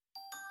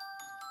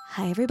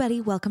Hi, everybody.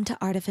 Welcome to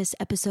Artifice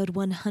episode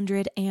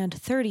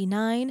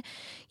 139.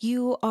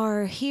 You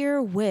are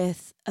here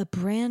with a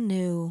brand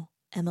new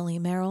Emily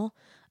Merrill,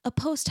 a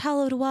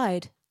post-Hallowed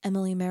Wide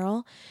Emily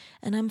Merrill,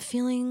 and I'm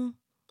feeling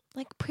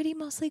like pretty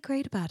mostly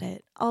great about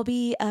it. I'll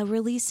be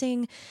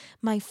releasing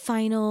my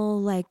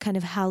final kind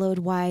of Hallowed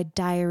Wide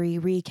diary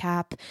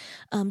recap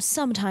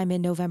sometime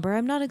in November.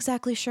 I'm not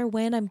exactly sure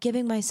when. I'm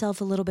giving myself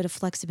a little bit of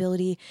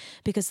flexibility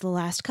because the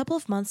last couple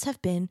of months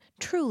have been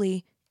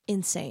truly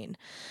insane.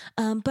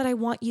 But I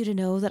want you to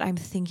know that I'm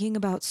thinking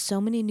about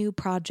so many new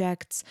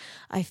projects.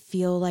 I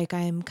feel like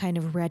I'm kind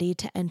of ready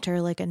to enter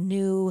a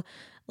new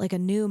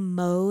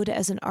mode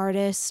as an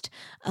artist.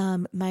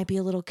 Might be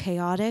a little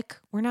chaotic.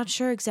 We're not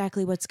sure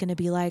exactly what's going to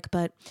be like,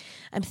 but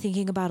I'm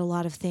thinking about a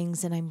lot of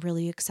things and I'm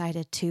really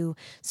excited to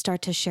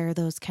start to share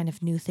those kind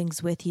of new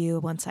things with you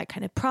once I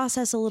kind of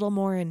process a little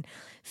more and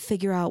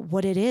figure out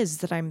what it is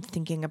that I'm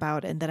thinking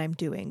about and that I'm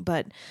doing.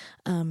 But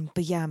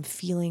yeah, I'm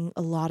feeling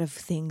a lot of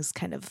things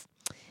kind of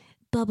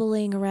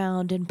bubbling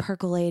around and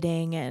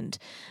percolating and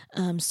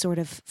sort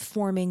of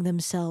forming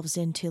themselves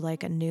into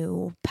like a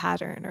new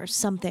pattern or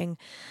something.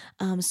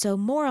 So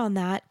more on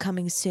that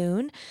coming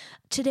soon.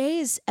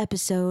 Today's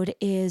episode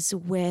is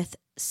with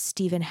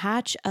Stephen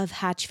Hatch of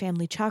Hatch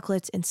Family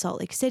Chocolates in Salt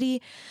Lake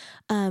City.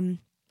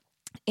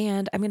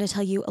 And I'm going to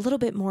tell you a little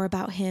bit more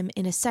about him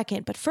in a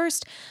second. But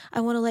first,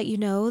 I want to let you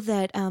know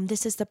that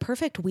this is the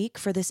perfect week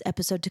for this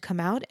episode to come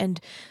out. And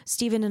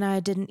Stephen and I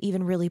didn't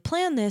even really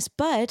plan this,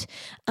 but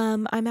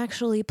I'm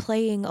actually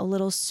playing a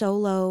little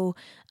solo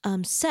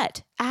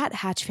set at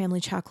Hatch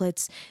Family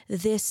Chocolates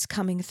this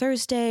coming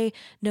Thursday,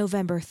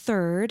 November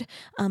 3rd,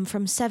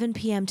 from 7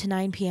 p.m. to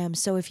 9 p.m.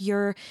 So if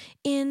you're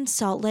in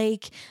Salt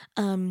Lake,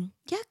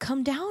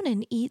 come down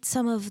and eat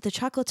some of the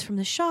chocolates from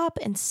the shop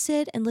and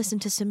sit and listen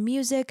to some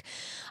music.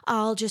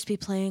 I'll just be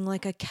playing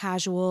like a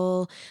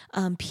casual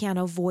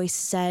piano voice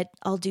set.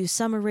 I'll do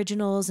some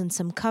originals and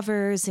some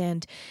covers,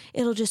 and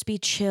it'll just be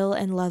chill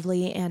and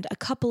lovely. And a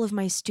couple of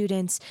my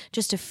students,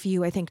 just a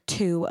few, I think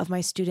 2 of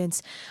my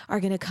students, are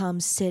going to come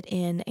sit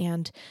in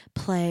and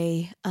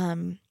play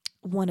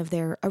one of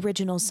their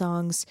original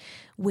songs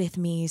with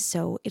me.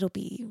 So it'll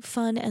be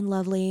fun and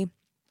lovely.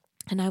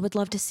 And I would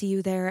love to see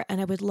you there.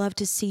 And I would love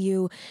to see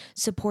you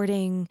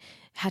supporting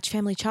Hatch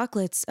Family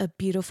Chocolates, a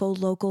beautiful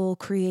local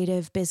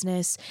creative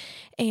business.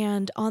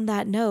 And on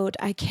that note,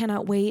 I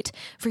cannot wait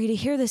for you to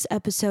hear this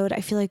episode.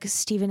 I feel like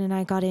Stephen and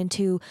I got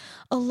into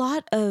a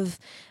lot of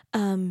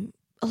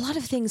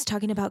things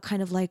talking about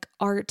kind of like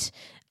art,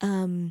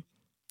 the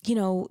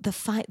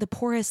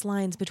porous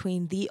lines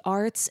between the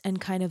arts and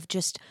kind of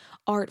just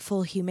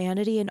artful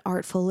humanity and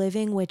artful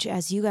living, which,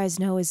 as you guys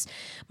know, is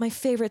my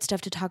favorite stuff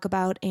to talk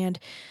about. And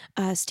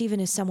Stephen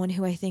is someone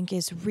who I think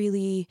is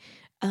really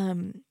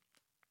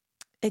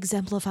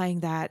exemplifying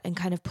that and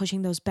kind of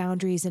pushing those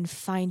boundaries and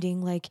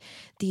finding like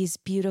these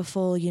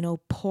beautiful,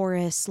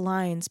 porous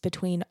lines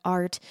between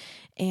art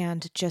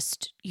and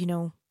just,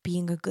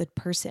 being a good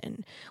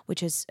person,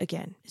 which is,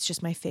 again, it's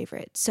just my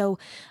favorite. So,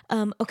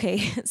 okay,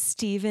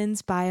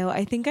 Stephen's bio,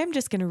 I think I'm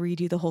just going to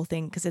read you the whole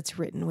thing because it's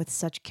written with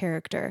such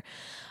character.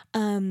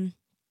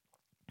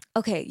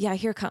 Okay, yeah,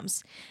 here it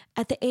comes.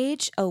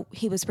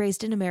 He was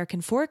raised in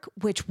American Fork,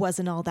 which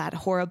wasn't all that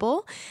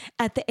horrible.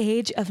 At the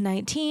age of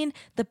 19,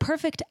 the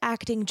perfect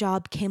acting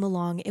job came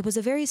along. It was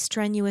a very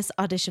strenuous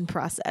audition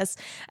process.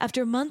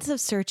 After months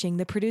of searching,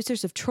 the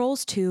producers of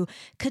Trolls 2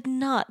 could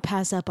not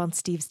pass up on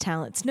Steve's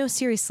talents. No,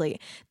 seriously,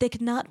 they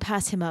could not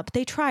pass him up.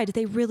 They tried,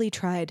 they really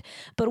tried.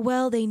 But,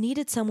 well, they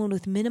needed someone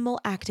with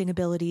minimal acting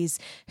abilities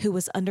who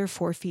was under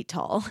 4 feet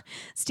tall.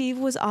 Steve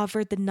was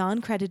offered the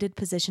non-credited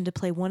position to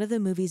play one of the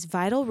movie's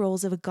vital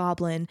roles of a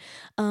goblin.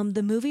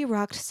 The movie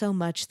rocked so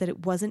much that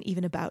it wasn't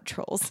even about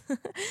trolls.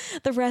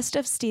 The rest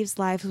of Steve's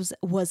life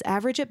was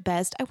average at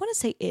best. I want to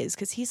say is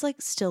because he's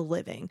like still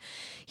living.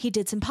 He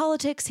did some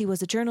politics. He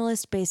was a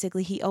journalist.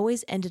 Basically, he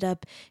always ended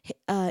up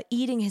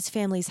eating his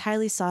family's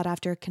highly sought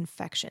after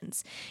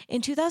confections.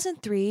 In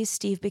 2003,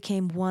 Steve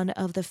became one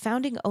of the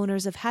founding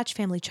owners of Hatch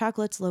Family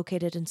Chocolates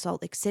located in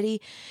Salt Lake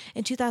City.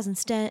 In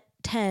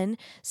 2010,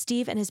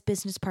 Steve and his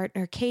business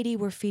partner Katie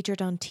were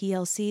featured on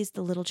TLC's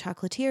The Little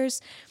Chocolatiers.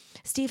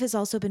 Steve has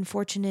also been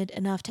fortunate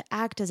enough to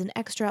act as an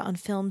extra on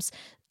films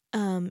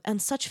and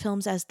such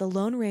films as The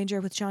Lone Ranger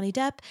with Johnny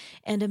Depp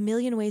and A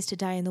Million Ways to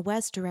Die in the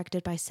West,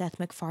 directed by Seth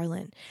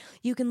MacFarlane.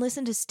 You can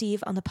listen to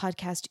Steve on the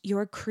podcast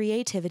Your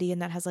Creativity,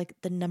 and that has like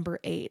the number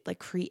 8, like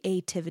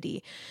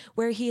creativity,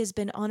 where he has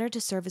been honored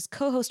to serve as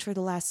co-host for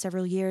the last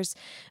several years.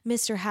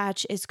 Mr.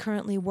 Hatch is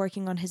currently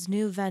working on his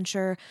new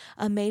venture,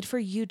 a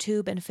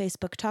made-for-YouTube and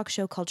Facebook talk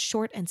show called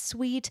Short and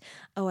Sweet.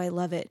 Oh, I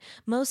love it.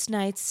 Most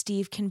nights,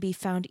 Steve can be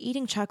found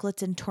eating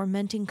chocolates and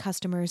tormenting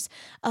customers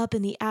up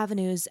in the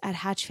avenues at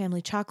Hatch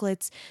Family Chocolates.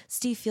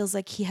 Steve feels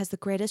like he has the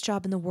greatest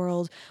job in the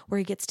world, where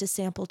he gets to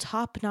sample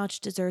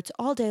top-notch desserts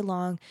all day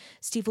long.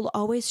 Steve will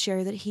always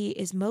share that he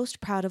is most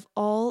proud of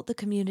all the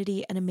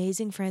community and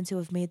amazing friends who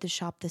have made the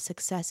shop the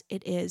success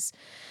it is.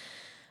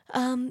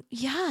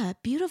 Yeah,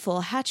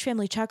 beautiful.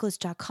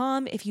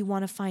 HatchFamilyChocolates.com if you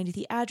want to find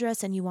the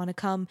address and you want to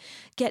come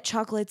get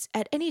chocolates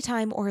at any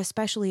time, or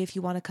especially if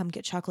you want to come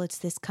get chocolates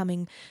this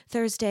coming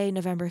Thursday,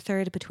 November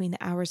 3rd, between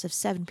the hours of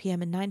 7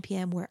 p.m. and 9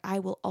 p.m., where I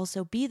will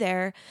also be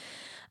there.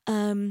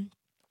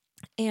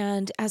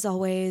 And as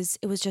always,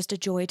 it was just a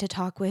joy to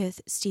talk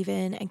with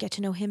Stephen and get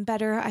to know him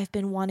better. I've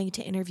been wanting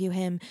to interview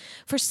him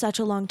for such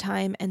a long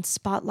time and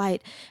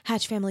spotlight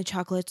Hatch Family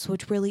Chocolates,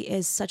 which really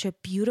is such a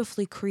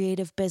beautifully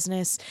creative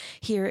business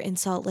here in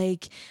Salt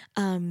Lake.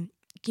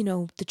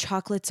 The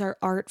chocolates are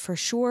art for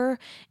sure,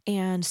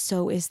 and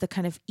so is the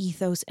kind of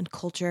ethos and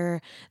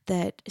culture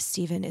that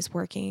Stephen is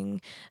working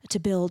to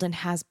build and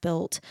has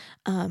built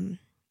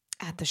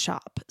at the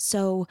shop.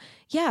 So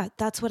yeah,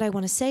 that's what I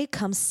want to say.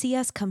 Come see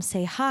us, come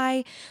say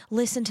hi,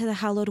 listen to the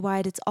Hallowed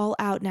Wide. It's all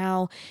out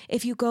now.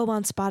 If you go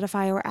on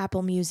Spotify or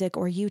Apple Music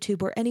or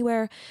YouTube or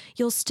anywhere,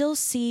 you'll still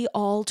see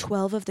all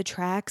 12 of the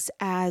tracks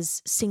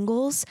as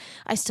singles.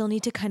 I still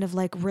need to kind of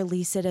like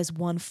release it as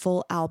one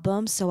full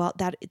album. So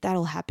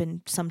that'll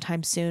happen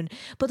sometime soon.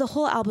 But the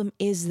whole album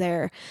is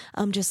there.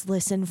 Just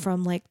listen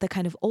from like the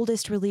kind of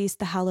oldest release,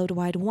 the Hallowed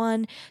Wide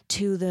 1,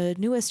 to the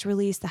newest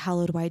release, the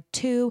Hallowed Wide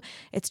 2.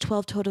 It's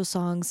 12 total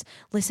songs.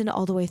 Listen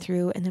all the way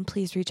through, and then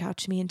please reach out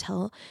to me and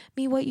tell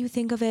me what you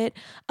think of it.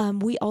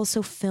 We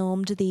also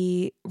filmed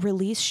the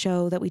release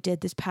show that we did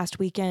this past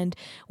weekend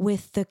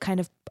with the kind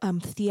of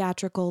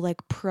theatrical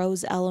like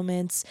prose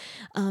elements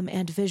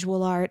and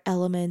visual art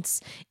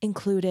elements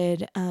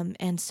included,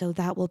 and so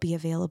that will be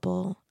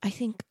available I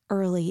think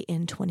early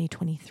in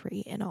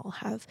 2023, and I'll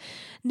have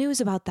news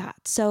about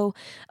that. So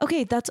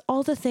okay, that's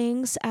all the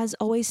things. As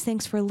always,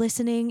 thanks for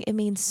listening. It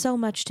means so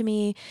much to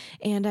me,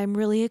 and I'm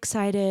really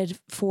excited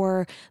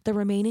for the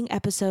remaining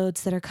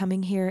episodes that are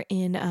coming here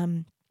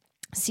in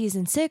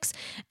season 6,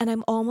 and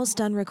I'm almost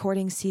done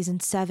recording season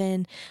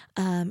 7,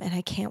 and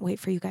I can't wait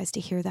for you guys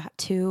to hear that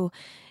too.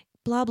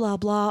 Blah, blah,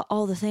 blah,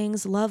 all the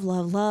things. Love,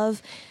 love,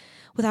 love.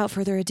 Without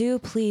further ado,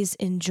 please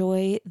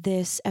enjoy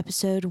this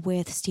episode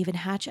with Stephen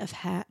Hatch of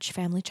Hatch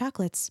Family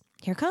Chocolates.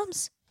 Here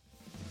comes.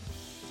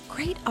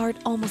 Great art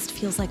almost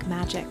feels like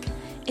magic.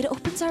 It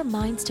opens our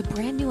minds to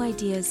brand new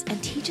ideas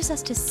and teaches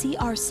us to see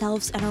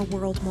ourselves and our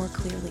world more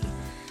clearly.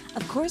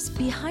 Of course,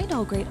 behind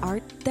all great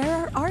art, there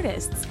are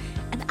artists,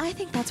 and I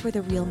think that's where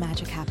the real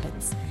magic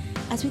happens.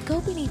 As we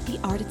go beneath the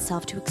art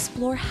itself to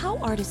explore how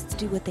artists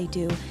do what they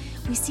do,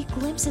 we see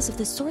glimpses of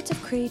the sorts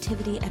of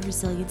creativity and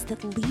resilience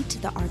that lead to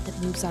the art that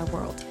moves our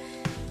world.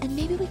 And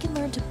maybe we can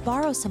learn to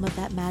borrow some of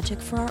that magic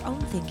for our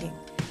own thinking.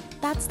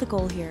 That's the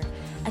goal here.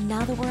 And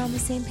now that we're on the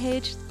same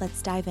page,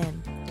 let's dive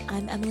in.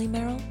 I'm Emily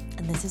Merrill,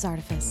 and this is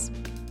Artifice.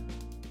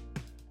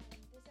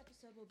 This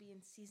episode will be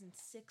in season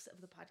 6 of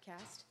the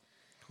podcast.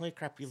 Holy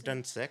crap, you've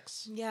done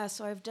 6? Yeah,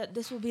 so I've done,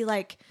 this will be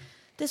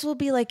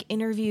like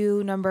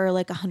interview number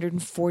like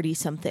 140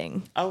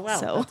 something. Oh wow,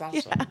 so, that's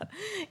awesome.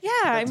 Yeah,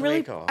 That's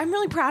really cool. I'm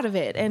really proud of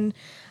it, and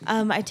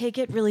I take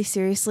it really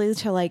seriously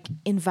to like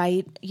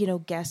invite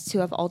guests who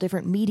have all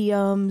different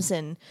mediums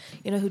and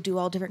who do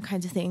all different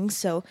kinds of things.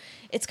 So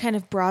it's kind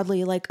of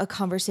broadly like a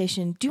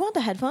conversation. Do you want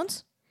the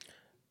headphones?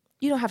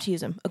 You don't have to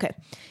use them. Okay.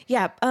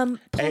 Yeah. Pull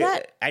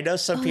that. I know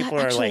some people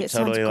are like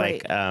totally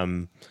like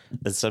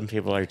some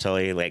people are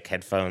totally like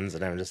headphones,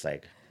 and I'm just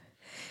like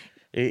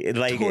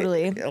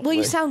totally. Well,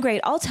 you sound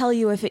great. I'll tell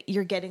you if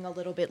you're getting a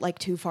little bit like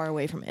too far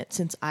away from it,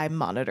 since I'm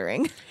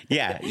monitoring.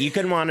 Yeah, you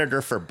can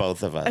monitor for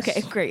both of us.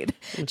 Okay, great.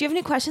 Do you have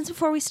any questions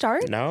before we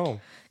start? No.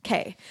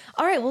 Okay.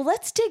 All right. Well,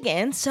 let's dig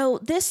in. So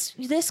this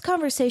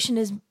conversation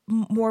is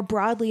more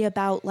broadly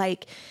about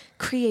like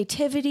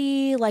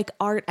creativity, like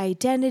art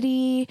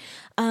identity.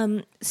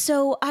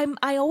 So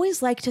I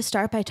always like to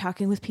start by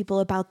talking with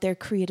people about their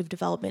creative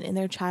development in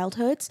their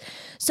childhoods.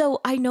 So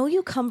I know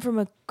you come from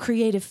a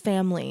creative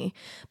family,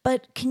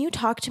 but can you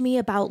talk to me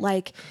about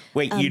like...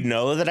 Wait, you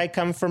know that I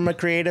come from a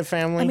creative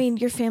family? I mean,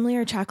 your family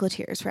are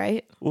chocolatiers,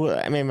 right?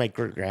 Well, I mean, my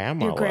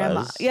grandma Your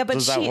grandma. was. Yeah, but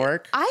does that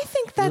work? I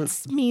think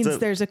that means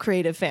there's a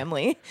creative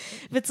family.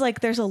 If it's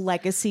like there's a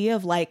legacy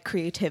of like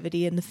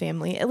creativity in the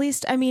family, at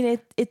least, I mean,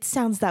 it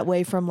sounds that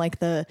way from like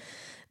the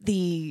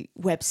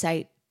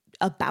website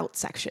about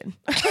section,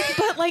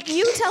 but like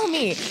you tell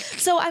me.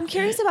 So I'm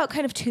curious about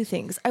kind of two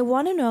things. I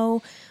want to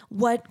know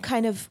what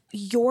kind of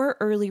your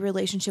early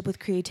relationship with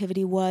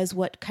creativity was,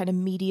 what kind of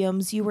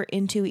mediums you were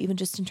into, even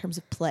just in terms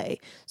of play.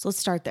 So let's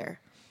start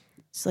there.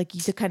 It's like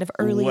the kind of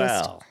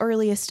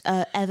earliest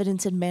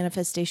evidence and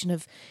manifestation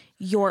of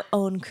your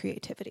own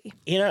creativity.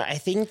 I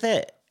think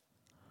that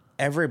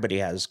everybody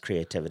has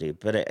creativity,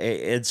 but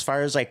as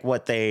far as like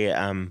what they,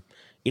 I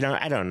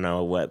don't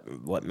know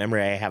what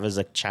memory I have as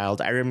a child.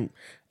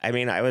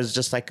 I was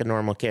just like a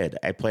normal kid.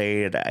 I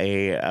played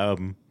I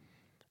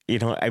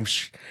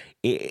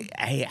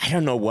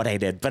don't know what I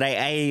did, but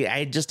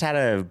I just had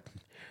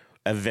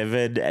a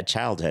vivid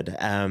childhood.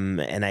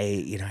 And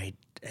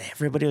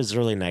everybody was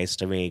really nice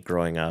to me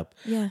growing up.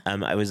 Yeah.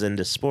 I was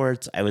into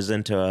sports. I was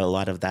into a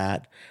lot of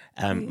that.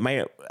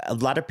 A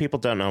lot of people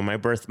don't know my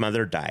birth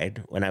mother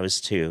died when I was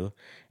 2.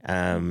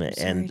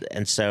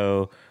 And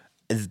so,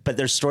 but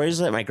there's stories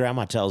that my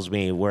grandma tells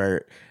me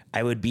where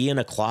I would be in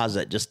a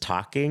closet just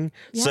talking.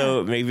 Yeah.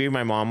 So maybe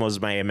my mom was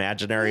my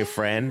imaginary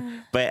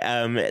friend, but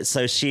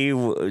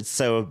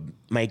so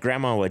my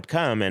grandma would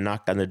come and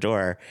knock on the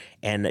door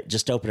and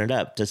just open it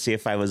up to see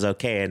if I was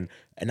okay.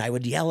 And I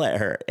would yell at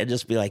her and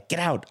just be like, "Get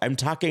out. I'm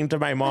talking to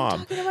my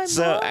mom."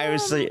 So I'm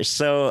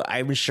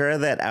sure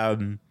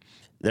that,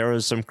 there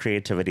was some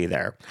creativity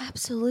there.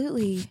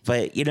 Absolutely.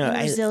 But, And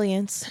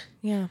resilience.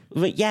 Yeah.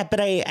 But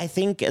I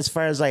think as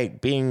far as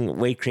like being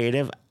way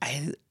creative,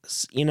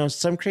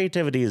 some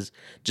creativity is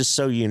just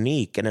so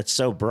unique and it's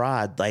so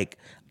broad. Like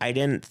I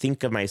didn't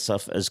think of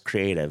myself as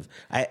creative.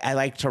 I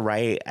like to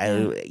write.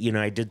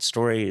 I did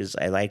stories.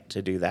 I like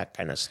to do that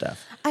kind of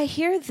stuff. I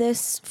hear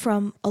this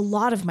from a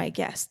lot of my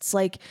guests.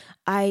 Like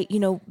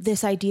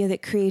this idea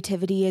that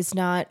creativity is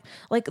not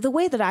like the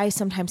way that I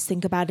sometimes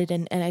think about it.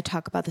 And I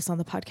talk about this on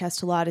the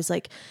podcast a lot is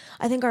like,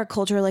 I think our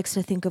culture likes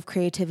to think of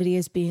creativity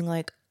as being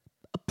like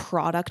a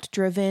product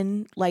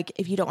driven, like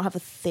if you don't have a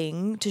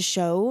thing to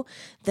show,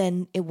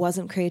 then it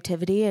wasn't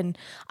creativity. And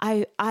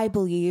I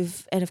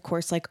believe, and of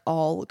course, like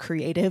all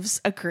creatives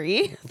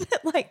agree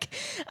that like,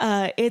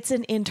 it's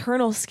an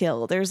internal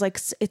skill. There's like,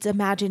 it's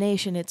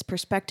imagination, it's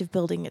perspective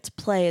building, it's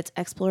play, it's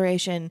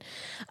exploration.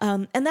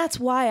 And that's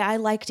why I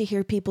like to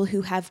hear people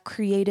who have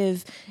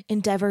creative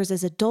endeavors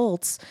as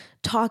adults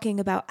talking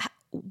about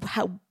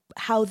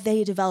how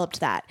they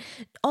developed that.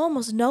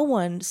 Almost no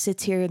one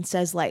sits here and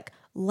says like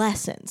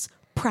lessons,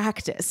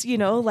 practice,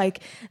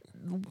 like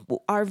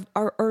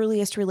our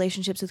earliest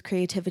relationships with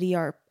creativity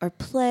are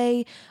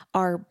play,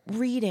 are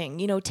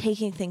reading,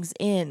 taking things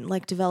in,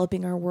 like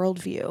developing our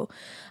worldview.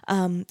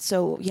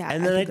 So yeah.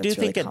 And then I do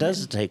think it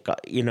does take,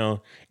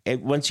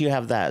 once you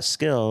have that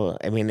skill,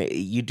 I mean,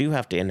 you do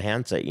have to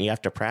enhance it. You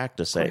have to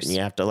practice it and you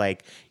have to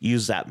like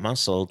use that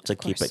muscle to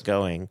keep it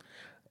going.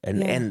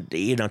 And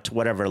to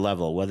whatever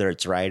level, whether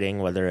it's writing,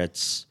 whether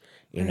it's,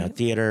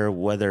 theater,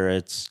 whether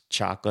it's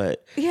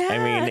chocolate. Yeah. I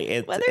mean,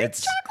 it's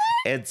chocolate.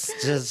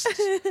 It's just,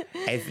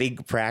 I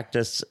think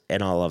practice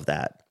and all of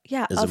that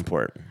is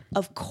important.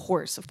 Of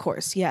course.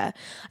 Yeah.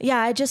 Yeah.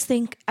 I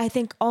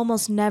think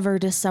almost never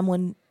does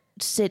someone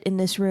sit in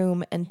this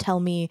room and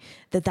tell me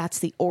that that's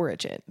the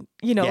origin.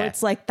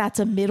 It's like, that's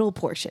a middle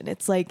portion.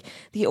 It's like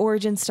the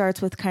origin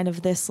starts with kind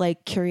of this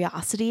like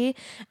curiosity.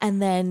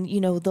 And then,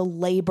 the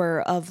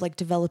labor of like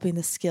developing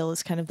the skill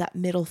is kind of that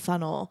middle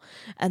funnel.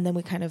 And then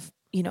we kind of,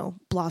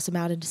 blossom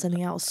out into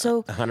something else.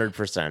 So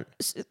 100%.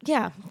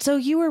 Yeah. So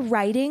you were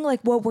writing, like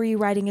what were you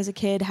writing as a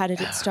kid? How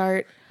did it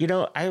start?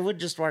 I would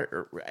just write.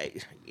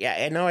 Yeah,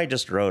 I know I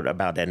just wrote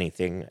about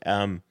anything.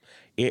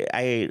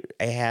 I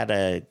had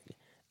a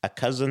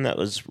cousin that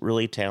was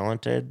really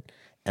talented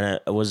and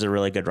was a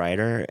really good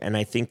writer. And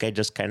I think I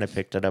just kind of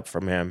picked it up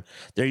from him.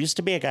 There used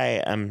to be a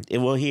guy,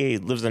 he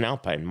lives in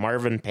Alpine,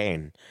 Marvin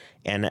Payne.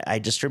 And I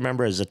just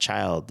remember as a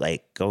child,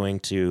 like going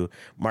to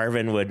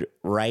Marvin would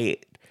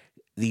write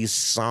these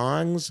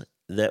songs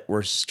that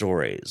were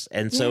stories.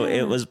 And so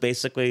it was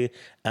basically,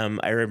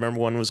 I remember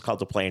one was called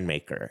The Plane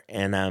Maker.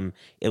 And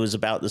it was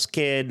about this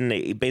kid and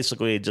he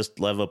basically just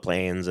loved the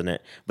planes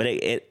but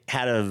it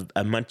had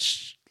a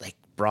much like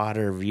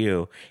broader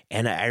view.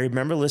 And I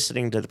remember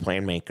listening to The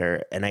Plane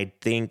Maker and I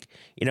think,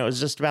 it was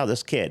just about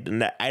this kid.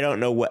 And I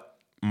don't know what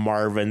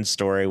Marvin's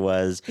story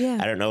was. Yeah.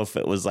 I don't know if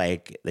it was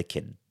like the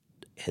kid,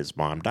 his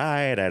mom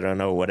died. I don't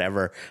know,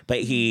 whatever.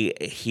 But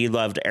he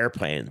loved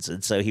airplanes.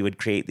 And so he would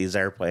create these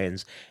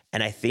airplanes.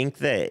 And I think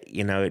that,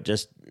 it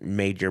just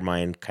made your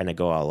mind kind of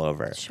go all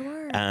over.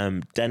 Sure.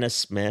 Dennis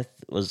Smith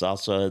was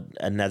also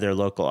another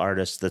local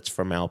artist that's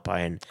from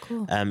Alpine.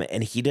 Cool.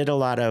 And he did a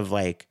lot of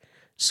like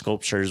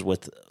sculptures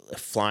with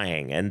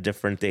flying and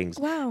different things.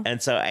 Wow.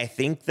 And so I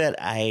think that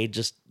I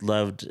just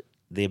loved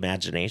the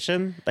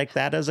imagination like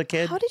that as a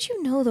kid. How did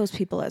you know those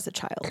people as a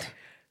child?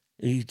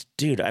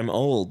 Dude, I'm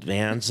old,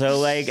 man. So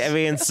like,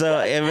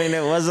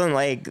 it wasn't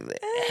like,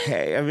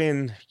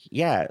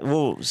 yeah.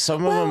 Well,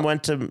 some of them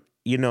went to,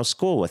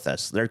 school with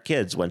us. Their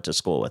kids went to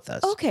school with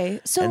us. Okay.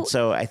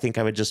 So I think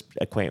I would just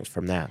acquaint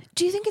from that.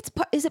 Do you think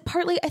is it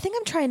partly, I think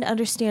I'm trying to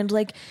understand,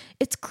 like,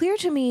 it's clear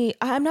to me,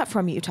 I'm not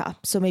from Utah,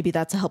 so maybe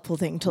that's a helpful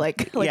thing to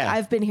like yeah.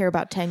 I've been here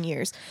about 10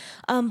 years.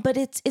 But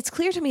it's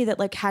clear to me that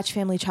like Hatch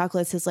Family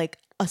Chocolates is like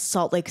a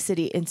Salt Lake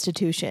City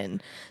institution.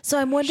 So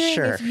I'm wondering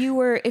sure.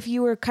 if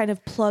you were kind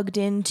of plugged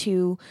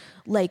into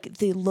like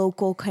the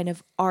local kind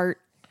of art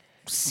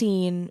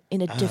scene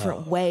in a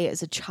different way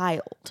as a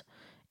child.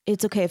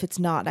 It's okay if it's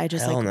not. I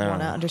just want to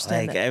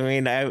understand like,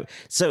 that.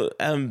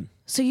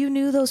 So you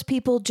knew those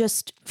people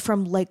just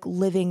from like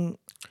living,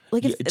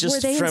 like were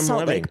they in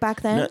Salt Lake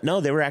back then? No,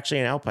 they were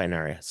actually in Alpine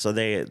area. So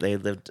they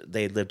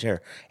lived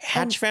here.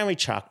 Hatch Family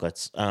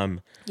Chocolates.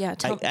 Yeah,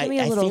 give me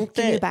a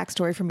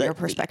backstory from your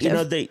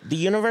perspective. The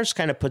universe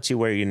kind of puts you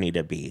where you need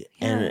to be.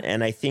 Yeah.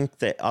 And I think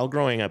that all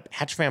growing up,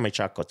 Hatch Family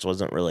Chocolates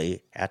wasn't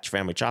really Hatch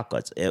Family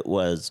Chocolates. It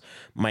was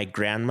my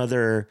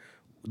grandmother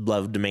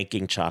loved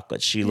making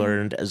chocolate. She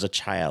learned as a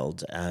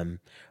child.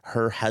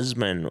 her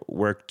husband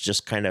worked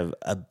just kind of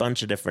a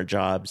bunch of different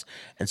jobs.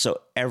 And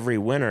so every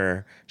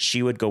winter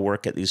she would go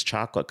work at these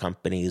chocolate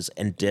companies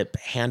and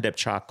hand dip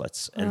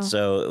chocolates. And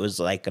so it was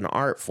like an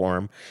art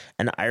form.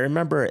 And I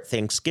remember at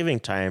Thanksgiving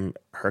time,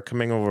 her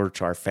coming over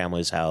to our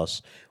family's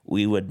house.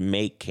 We would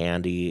make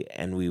candy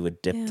and we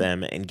would dip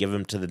them and give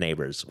them to the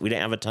neighbors. We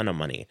didn't have a ton of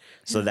money.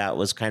 So that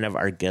was kind of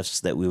our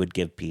gifts that we would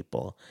give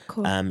people.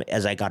 Cool.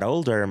 As I got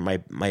older, my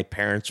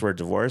parents were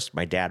divorced.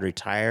 My dad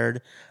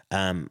retired.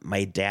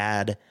 My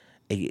dad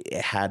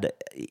had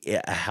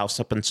a house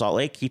up in Salt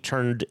Lake. He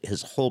turned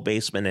his whole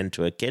basement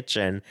into a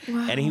kitchen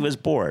and he was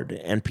bored.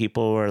 And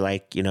people were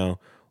like,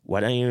 why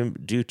don't you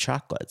do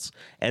chocolates?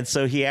 And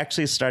so he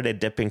actually started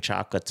dipping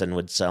chocolates and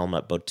would sell them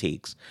at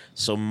boutiques.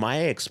 So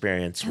my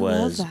experience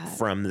was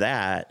from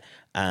that.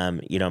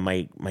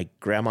 My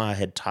grandma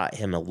had taught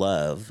him a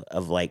love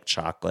of like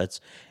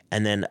chocolates.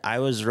 And then I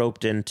was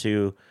roped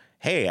into,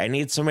 hey, I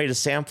need somebody to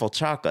sample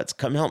chocolates.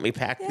 Come help me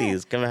pack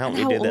these. Come help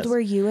me do this. How old were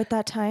you at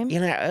that time?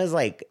 I was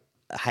like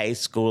high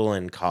school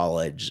and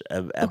college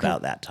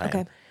about that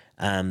time.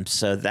 Okay.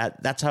 So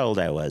that's how old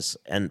I was.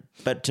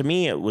 But to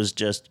me, it was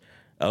just,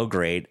 oh,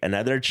 great.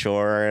 Another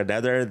chore,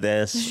 another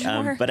this.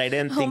 Sure. But I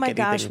didn't think anything. Oh my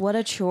gosh, what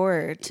a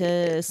chore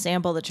to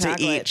sample the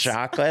chocolates. To eat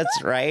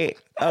chocolates, right?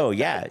 Oh,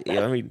 yeah.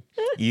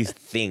 You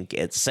think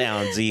it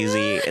sounds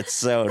easy. It's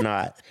so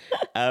not.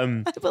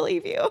 I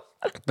believe you.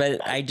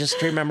 But I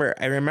just remember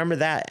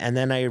that. And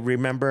then I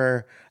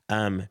remember,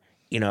 I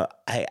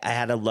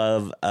had a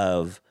love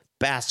of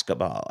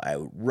basketball. I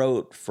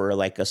wrote for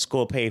like a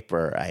school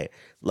paper. I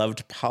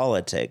loved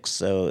politics.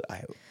 So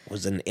I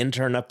was an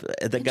intern up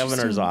at the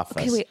governor's office.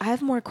 Okay, wait, I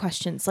have more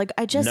questions. Like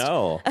I just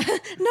no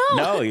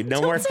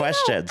more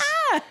questions.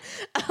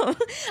 No.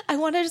 I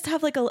want to just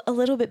have like a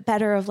little bit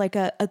better of like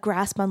a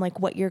grasp on like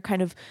what your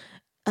kind of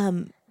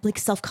like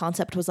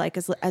self-concept was like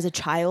as a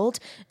child,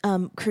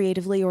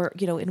 creatively or,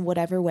 in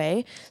whatever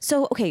way.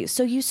 So, okay.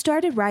 So you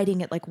started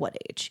writing at like what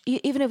age?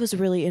 Even if it was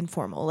really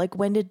informal, like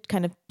when did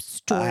kind of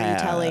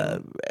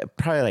storytelling?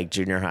 Probably like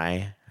junior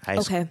high.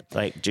 School,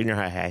 like junior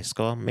high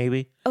school,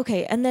 maybe.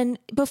 Okay. And then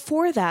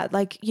before that,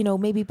 like,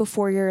 maybe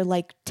before you're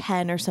like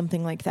 10 or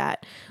something like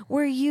that,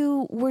 were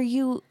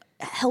you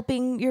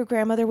helping your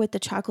grandmother with the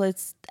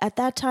chocolates at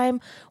that time?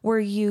 Were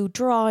you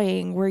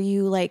drawing? Were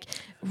you like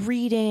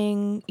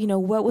reading?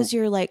 What was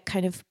your like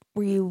kind of,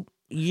 were you...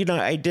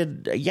 I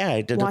did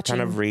a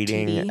ton of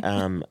reading.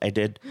 TV. I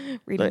did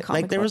reading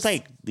like there was books.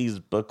 like these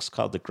books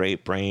called The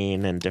Great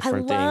Brain and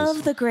different things. I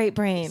love The Great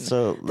Brain.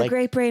 So The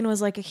Great Brain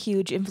was like a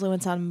huge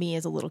influence on me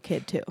as a little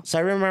kid too. So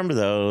I remember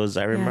those.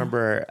 I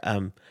remember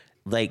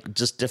like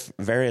just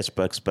various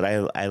books, but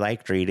I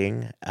liked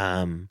reading.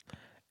 And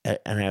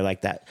I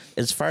like that.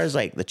 As far as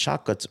like the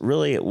chocolates,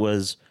 really it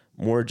was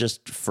more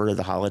just for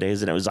the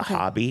holidays and it was a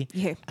hobby.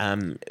 Yeah.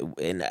 And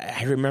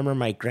I remember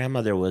my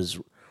grandmother was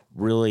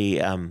really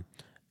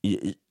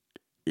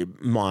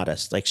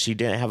modest. Like she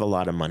didn't have a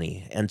lot of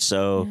money. And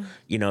so,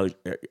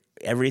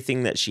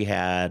 everything that she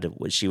had,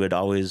 she would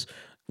always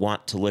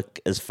want to look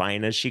as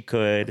fine as she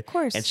could. Of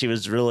course. And she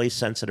was really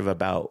sensitive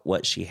about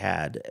what she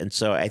had. And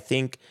so I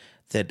think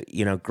that,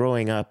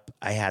 growing up,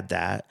 I had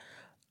that.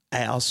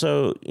 I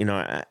also,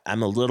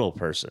 I'm a little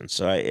person,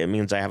 so it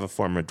means I have a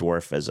form of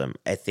dwarfism.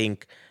 I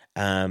think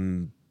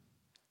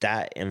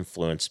that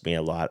influenced me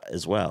a lot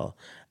as well.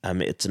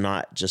 It's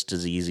not just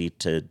as easy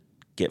to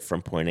get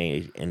from point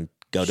A and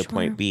go to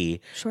point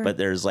B, but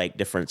there's like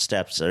different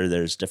steps or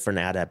there's different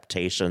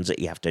adaptations that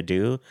you have to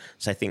do.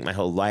 So I think my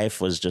whole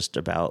life was just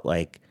about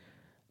like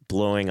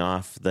blowing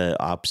off the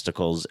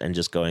obstacles and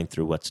just going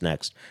through what's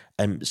next.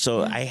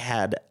 So I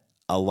had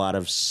a lot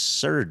of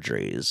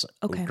surgeries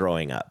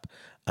growing up.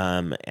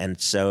 And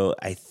so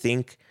I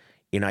think,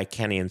 I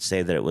can't even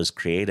say that it was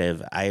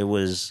creative. It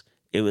was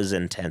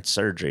intense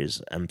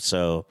surgeries.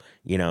 So,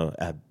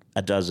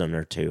 a dozen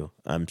or two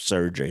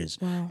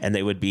surgeries. Wow. And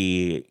they would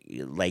be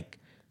like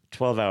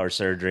 12-hour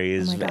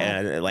surgeries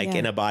and like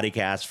in a body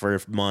cast for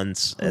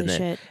months.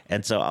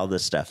 And so all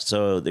this stuff.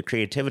 So the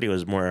creativity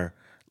was more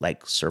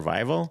like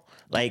survival.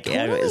 Like,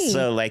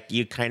 so like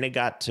you kind of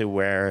got to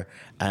where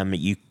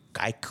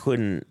I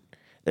couldn't,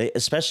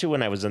 especially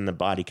when I was in the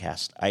body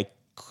cast, I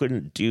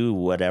couldn't do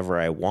whatever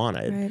I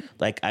wanted. Right.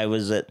 Like I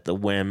was at the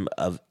whim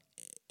of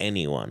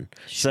anyone.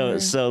 Sure.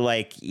 So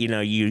like,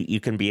 you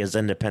can be as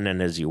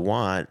independent as you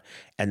want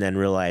and then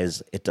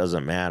realize it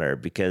doesn't matter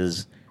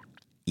because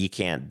you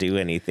can't do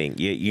anything.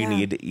 You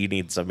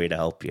need somebody to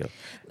help you.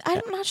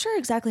 I'm not sure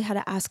exactly how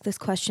to ask this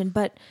question,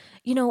 but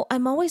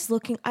I'm always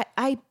looking,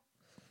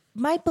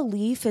 my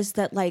belief is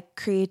that like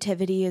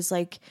creativity is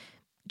like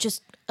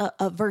just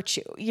a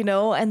virtue,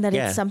 and that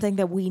it's something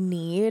that we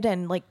need,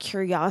 and like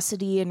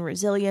curiosity and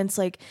resilience,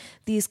 like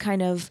these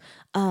kind of,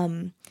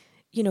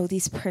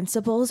 these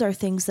principles are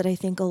things that I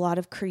think a lot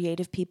of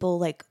creative people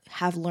like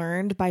have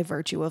learned by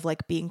virtue of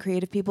like being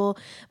creative people,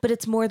 but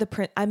it's more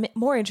I'm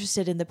more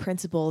interested in the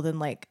principle than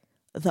like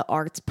the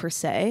arts per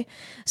se.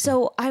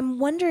 So I'm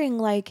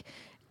wondering, I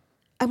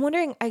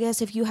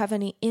guess if you have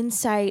any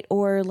insight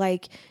or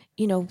like,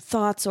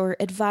 thoughts or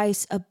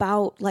advice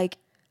about like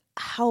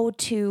how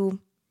to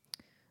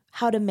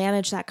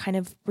manage that kind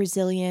of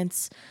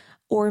resilience,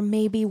 or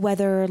maybe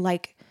whether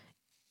like,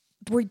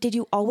 did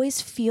you always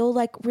feel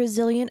like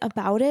resilient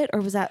about it,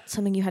 or was that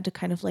something you had to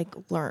kind of like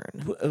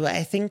learn?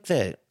 I think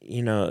that,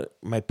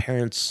 my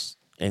parents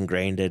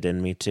ingrained it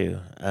in me too.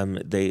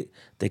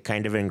 They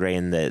kind of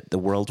ingrained that the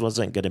world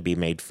wasn't going to be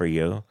made for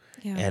you.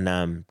 Yeah.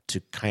 And to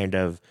kind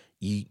of,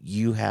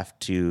 you have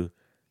to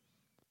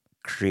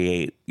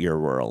create your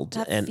world.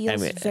 That and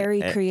feels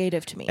very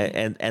creative to me.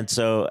 And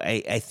so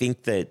I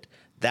think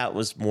that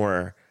was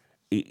more,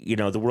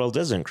 the world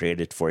isn't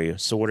created for you.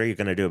 So what are you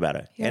going to do about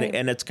it? Right.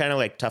 And it's kind of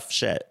like tough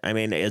shit. I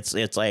mean,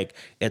 it's like,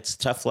 it's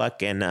tough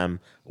luck and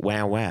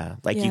wow.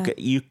 Like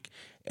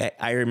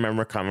I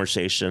remember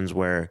conversations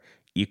where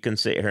you can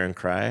sit here and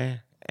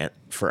cry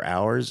for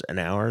hours and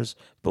hours,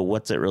 but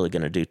what's it really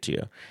going to do to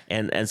you?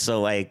 And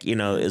so like,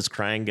 is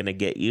crying going to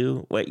get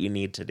you what you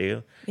need to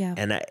do? Yeah.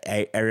 And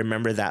I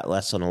remember that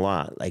lesson a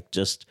lot, like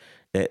just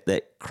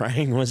that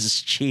crying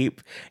was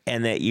cheap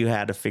and that you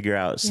had to figure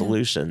out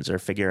solutions or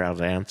figure out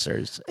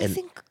answers.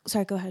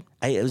 Sorry, go ahead.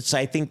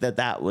 I think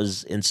that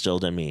was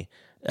instilled in me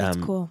That's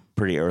cool.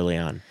 pretty early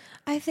on.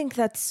 I think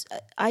that's,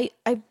 I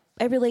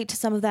relate to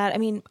some of that. I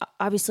mean,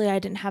 obviously I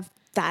didn't have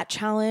that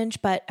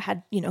challenge, but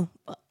had,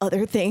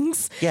 other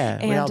things.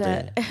 Yeah, we all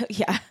did.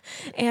 Yeah.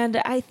 And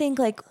I think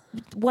like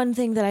one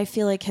thing that I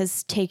feel like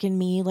has taken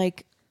me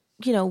like,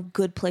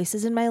 good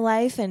places in my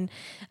life and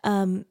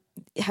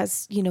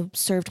has,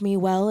 served me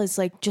well is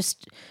like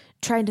just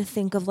trying to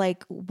think of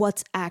like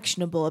what's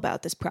actionable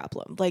about this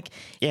problem. Like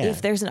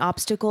if there's an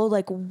obstacle,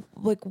 like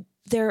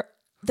there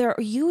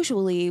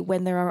usually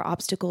when there are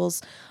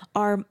obstacles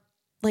are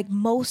like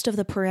most of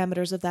the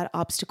parameters of that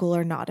obstacle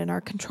are not in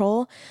our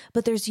control,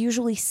 but there's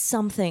usually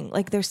something,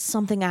 like there's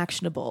something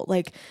actionable.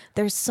 Like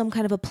there's some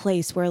kind of a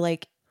place where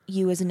like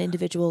you as an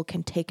individual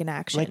can take an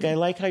action. Like, I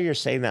like how you're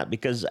saying that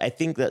because I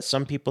think that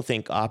some people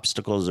think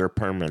obstacles are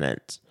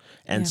permanent.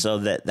 And so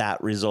that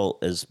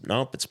result is,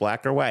 nope, it's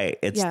black or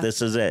white.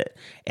 This is it.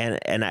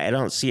 And I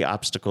don't see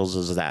obstacles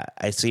as that.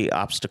 I see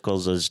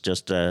obstacles as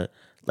just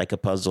like a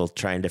puzzle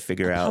trying to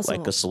figure out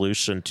like a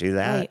solution to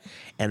that. Right.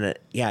 And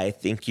I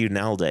think you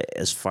nailed it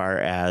as far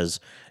as,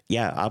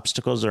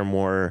 obstacles are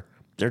more,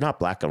 they're not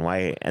black and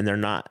white and they're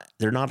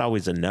not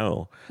always a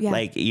no. Yeah.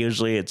 Like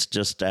usually it's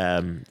just,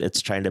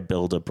 it's trying to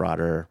build a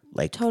broader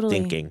like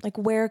thinking. Like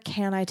where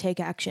can I take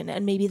action?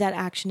 And maybe that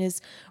action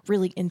is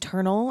really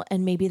internal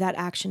and maybe that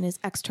action is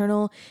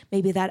external.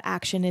 Maybe that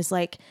action is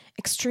like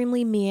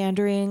extremely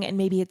meandering and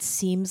maybe it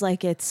seems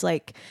like it's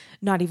like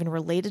not even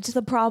related to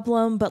the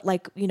problem, but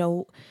like,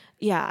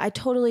 I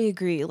totally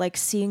agree. Like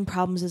seeing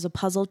problems as a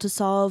puzzle to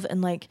solve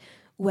and like,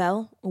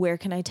 well, where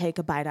can I take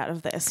a bite out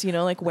of this?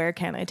 Like where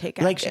can I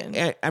take action?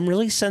 Like I'm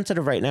really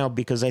sensitive right now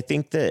because I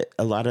think that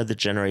a lot of the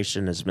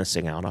generation is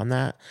missing out on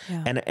that.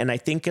 Yeah. And I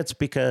think it's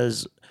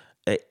because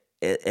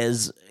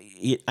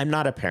I'm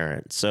not a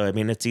parent. So, I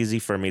mean, it's easy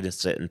for me to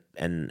sit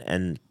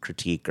and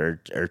critique or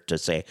to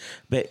say,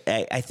 but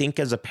I think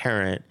as a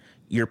parent,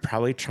 you're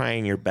probably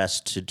trying your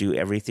best to do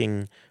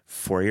everything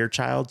for your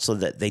child so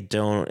that they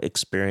don't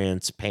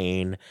experience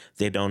pain,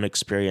 they don't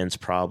experience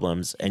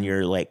problems, and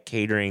you're like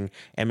catering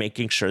and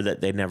making sure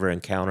that they never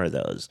encounter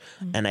those.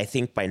 Mm-hmm. And I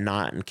think by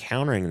not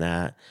encountering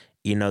that,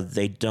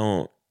 they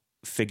don't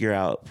figure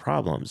out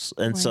problems.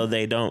 And so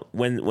they don't,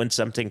 when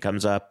something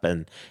comes up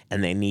and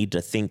they need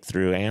to think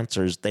through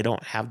answers, they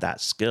don't have that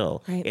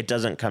skill. Right. It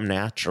doesn't come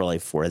naturally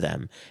for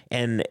them.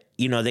 And,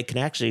 they can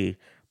actually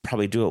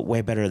probably do it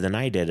way better than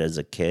I did as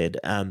a kid.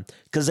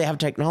 Because they have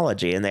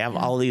technology and they have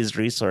all these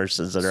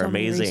resources that are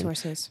amazing.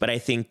 But I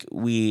think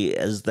we,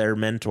 as their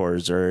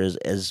mentors or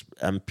as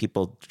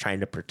people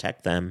trying to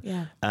protect them,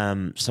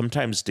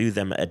 sometimes do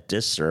them a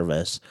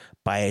disservice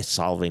by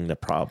solving the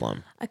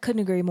problem. I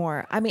couldn't agree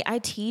more. I mean, I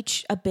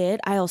teach a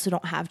bit. I also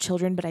don't have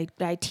children, but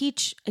I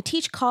teach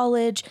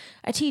college.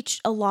 I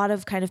teach a lot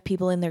of kind of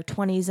people in their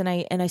 20s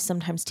and I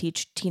sometimes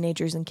teach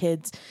teenagers and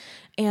kids.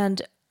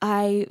 And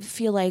I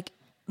feel like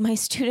my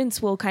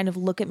students will kind of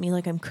look at me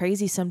like I'm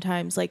crazy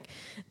sometimes. Like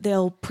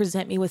they'll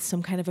present me with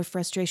some kind of a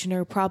frustration or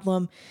a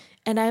problem.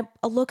 And I'll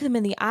look them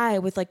in the eye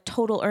with like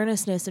total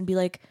earnestness and be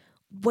like,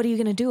 what are you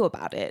going to do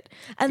about it?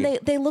 And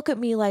they look at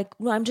me like,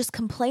 well, I'm just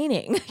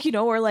complaining,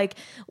 or like,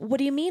 what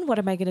do you mean? What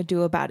am I going to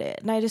do about it?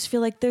 And I just feel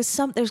like there's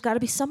got to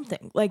be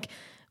something. Like,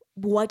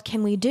 what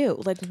can we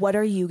do? Like, what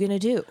are you going to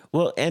do?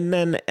 Well, and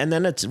then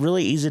it's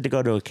really easy to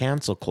go to a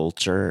cancel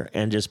culture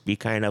and just be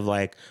kind of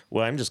like,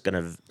 well, I'm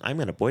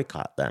going to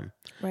boycott them.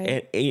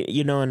 Right.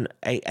 And, and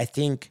I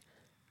think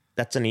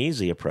that's an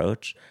easy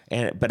approach.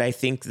 But I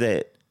think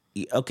that,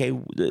 okay,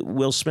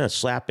 Will Smith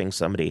slapping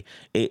somebody,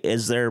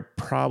 is there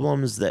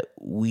problems that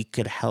we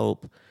could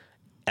help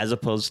as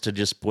opposed to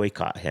just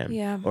boycott him?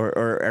 Yeah.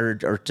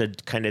 Or to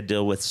kind of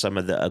deal with some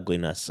of the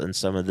ugliness and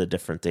some of the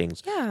different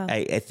things. Yeah.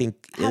 I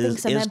think having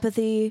some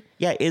empathy.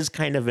 Yeah, is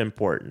kind of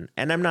important.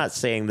 And I'm not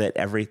saying that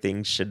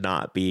everything should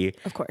not be,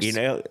 of course,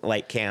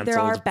 like canceled.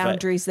 There are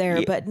boundaries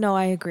there, but no,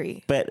 I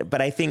agree.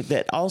 But I think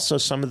that also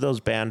some of those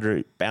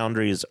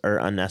boundaries are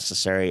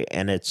unnecessary,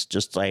 and it's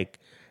just like,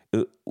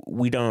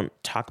 we don't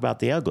talk about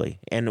the ugly,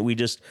 and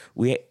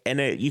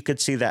you could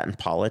see that in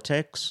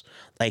politics.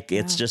 Like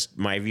it's just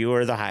my view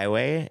or the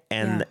highway,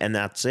 and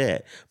that's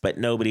it. But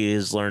nobody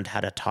has learned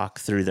how to talk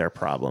through their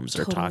problems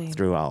or talk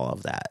through all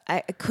of that.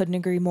 I couldn't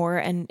agree more.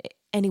 And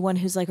anyone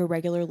who's like a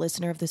regular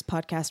listener of this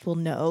podcast will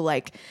know,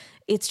 like,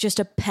 it's just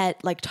a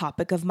pet like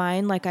topic of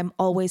mine. Like I'm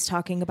always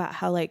talking about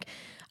how like,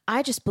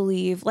 I just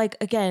believe, like,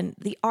 again,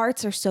 the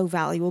arts are so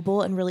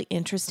valuable and really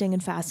interesting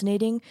and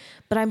fascinating,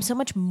 but I'm so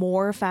much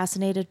more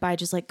fascinated by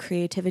just like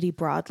creativity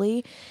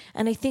broadly.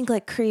 And I think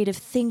like creative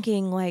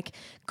thinking, like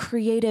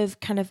creative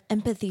kind of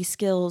empathy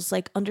skills,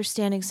 like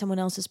understanding someone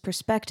else's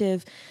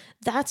perspective,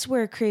 that's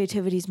where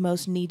creativity is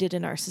most needed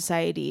in our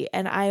society.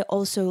 And I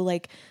also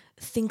like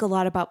think a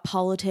lot about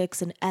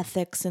politics and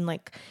ethics and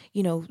like,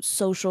 you know,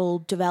 social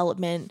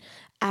development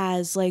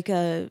as like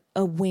a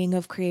wing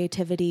of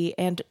creativity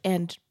and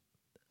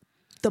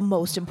the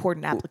most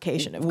important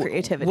application of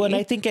creativity. Well, and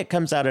I think it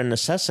comes out of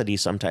necessity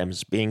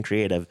sometimes, being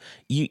creative.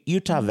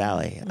 Utah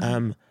Valley.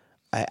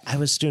 I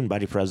was student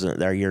body president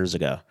there years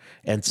ago.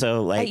 And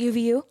so like at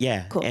UVU?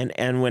 Yeah. Cool.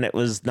 And when it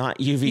was not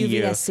UVU.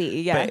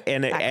 UVSC, yeah. But,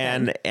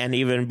 and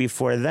even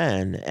before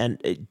then.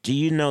 And do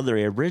you know the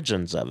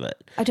origins of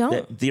it? I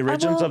don't. The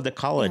origins of the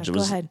college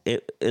go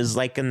it is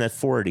like in the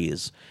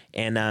 40s.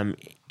 And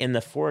in the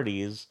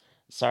 40s,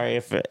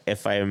 sorry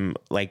if I'm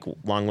like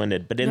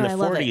long-winded, but in the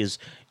 40s,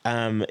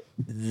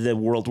 the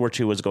World War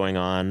II was going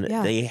on.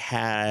 Yeah. They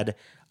had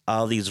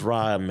all these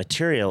raw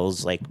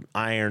materials like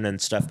iron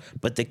and stuff,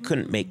 but they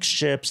couldn't make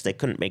ships. They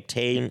couldn't make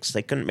tanks.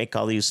 They couldn't make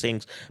all these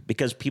things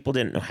because people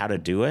didn't know how to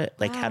do it,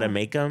 like how to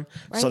make them.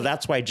 Right. So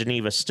that's why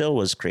Geneva Steel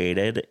was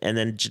created. And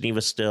then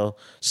Geneva Steel,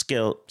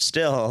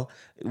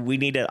 we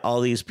needed all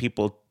these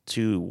people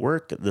to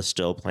work the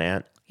steel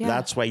plant. Yeah.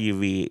 That's why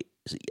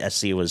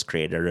UVSC was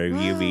created, or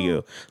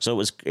UVU.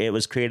 So it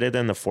was created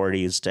in the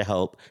 40s to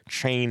help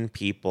train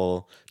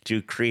people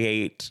to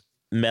create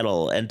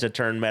metal and to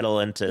turn metal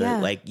into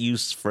like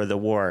use for the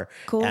war.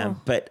 Cool.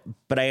 But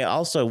I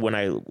also, when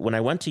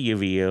I went to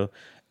UVU,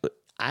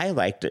 I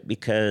liked it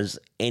because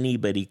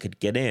anybody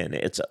could get in.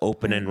 It's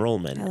open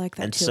enrollment. I like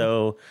that and too.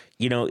 So,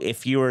 you know,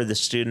 if you were the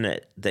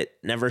student that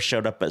never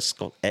showed up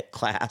at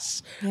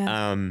class,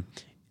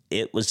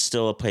 it was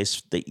still a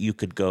place that you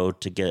could go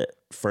to get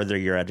further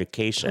your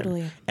education.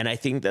 Totally. And I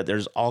think that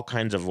there's all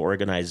kinds of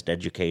organized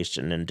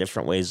education and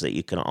different ways that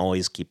you can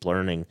always keep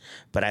learning.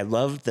 But I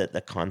love that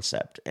the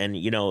concept, and,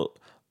 you know,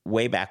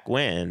 way back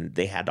when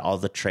they had all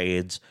the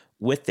trades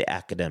with the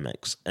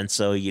academics. And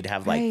so you'd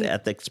have like the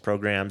ethics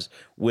programs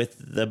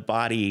with the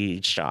body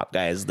shop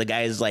guys, the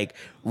guys like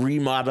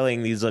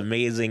remodeling these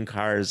amazing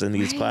cars and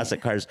these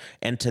classic cars.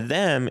 And to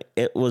them,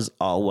 it was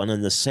all one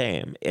and the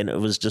same. And it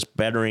was just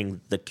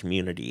bettering the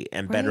community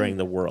and bettering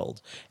the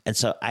world. And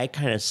so I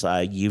kind of saw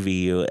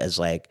UVU as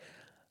like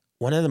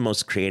one of the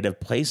most creative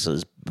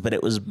places, but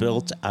it was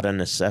built out of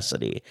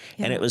necessity.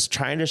 And it was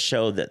trying to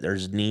show that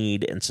there's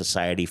need in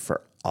society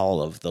for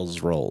all of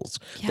those roles,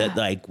 that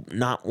like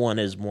not one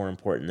is more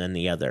important than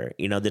the other.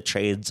 You know, the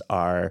trades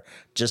are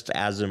just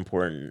as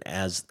important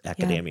as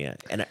academia.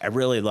 And I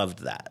really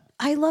loved that.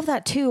 I love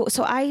that too.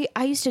 So I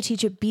used to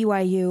teach at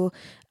BYU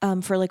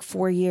for like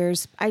 4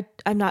 years.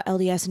 I'm not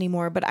LDS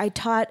anymore, but I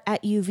taught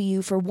at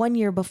UVU for 1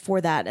 year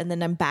before that. And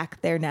then I'm back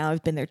there now.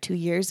 I've been there 2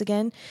 years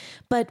again.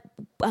 But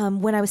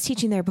when I was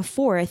teaching there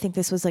before, I think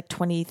this was like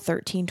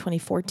 2013,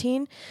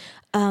 2014,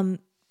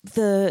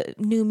 the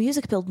new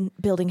music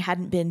building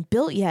hadn't been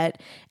built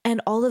yet, and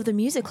all of the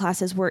music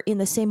classes were in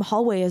the same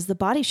hallway as the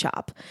body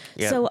shop.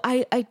 Yep. So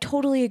I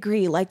totally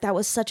agree. Like that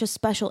was such a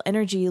special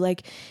energy.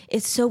 Like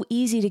it's so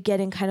easy to get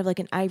in kind of like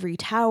an ivory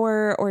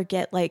tower or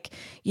get like,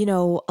 you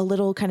know, a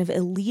little kind of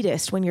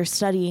elitist when you're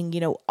studying, you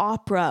know,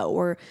 opera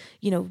or,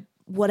 you know,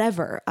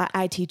 whatever.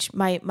 I teach,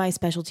 my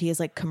specialty is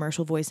like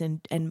commercial voice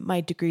and my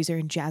degrees are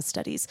in jazz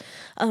studies.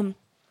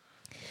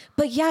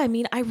 But yeah, I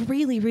mean, I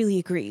really, really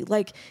agree.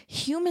 Like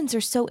humans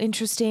are so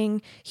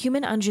interesting.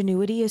 Human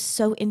ingenuity is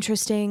so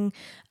interesting.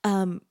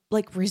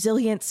 Like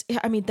resilience.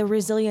 I mean, the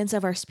resilience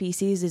of our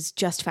species is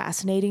just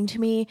fascinating to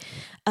me.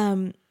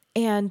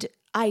 And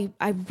I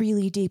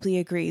really deeply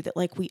agree that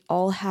like we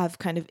all have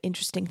kind of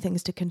interesting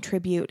things to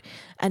contribute.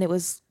 And it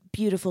was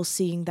beautiful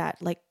seeing that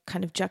like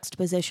kind of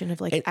juxtaposition of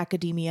like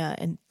academia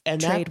and trade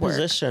that work.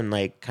 Position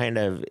like kind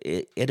of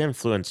it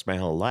influenced my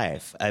whole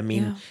life. I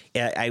mean,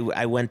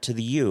 I went to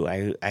the U.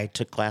 I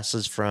took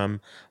classes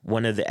from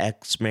one of the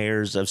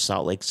ex-mayors of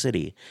Salt Lake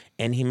City,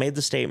 and he made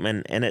the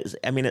statement, and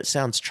it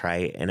sounds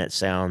trite and it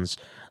sounds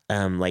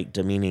like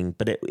demeaning,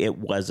 but it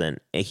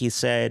wasn't. He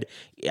said,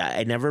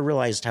 I never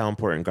realized how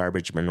important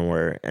garbage men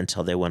were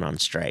until they went on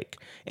strike.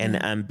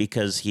 And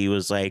because he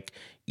was like,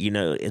 you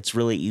know, it's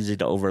really easy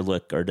to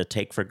overlook or to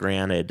take for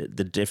granted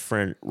the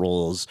different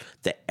roles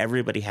that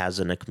everybody has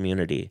in a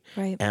community.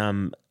 Right.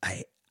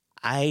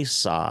 I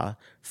saw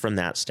from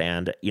that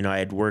stand, you know, I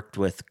had worked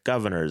with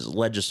governors,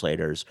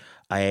 legislators.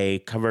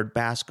 I covered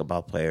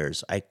basketball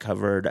players. I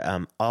covered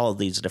all of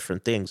these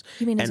different things.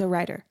 You mean as a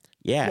writer?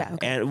 Yeah.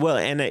 Okay.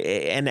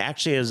 And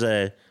actually as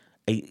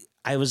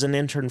I was an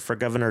intern for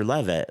Governor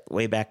Levitt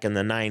way back in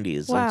the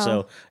 90s. Wow. And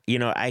so,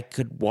 I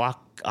could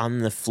walk on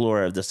the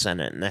floor of the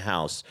Senate and the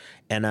House.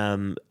 And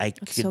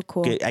so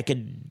cool.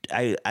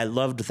 I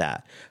loved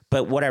that.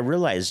 But what I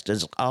realized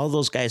is all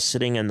those guys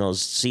sitting in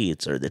those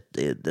seats, or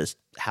the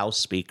House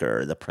Speaker,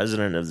 or the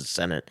President of the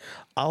Senate,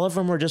 all of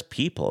them were just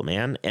people,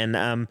 man.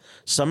 And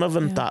some of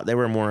them thought they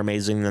were more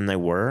amazing than they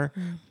were.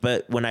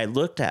 But when I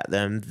looked at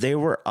them, they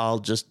were all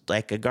just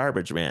like a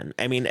garbage man.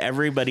 I mean,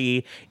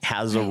 everybody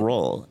has a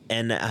role.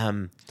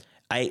 And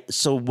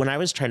so when I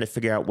was trying to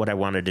figure out what I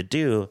wanted to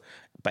do,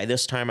 by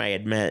this time I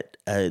had met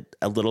a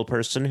little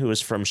person who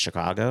was from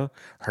Chicago.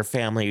 Her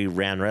family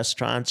ran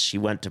restaurants. She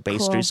went to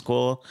pastry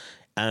school.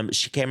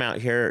 She came out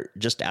here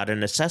just out of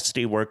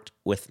necessity, worked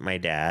with my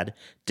dad,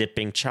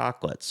 dipping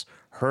chocolates.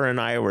 Her and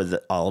I were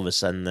all of a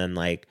sudden then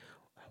like,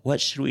 what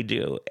should we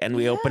do? And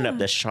we opened up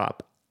this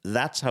shop.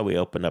 That's how we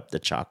opened up the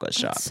chocolate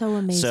shop. That's so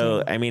amazing.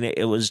 So, I mean,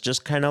 it was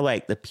just kind of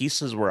like the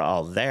pieces were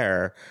all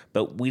there,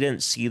 but we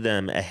didn't see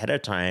them ahead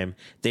of time.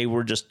 They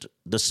were just,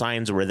 the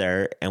signs were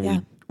there,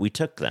 and we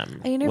took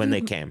them when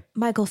they came.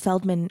 Michael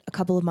Feldman a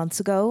couple of months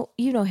ago.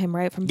 You know him,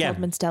 right? From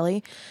Feldman's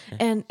Deli.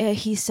 And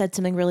he said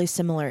something really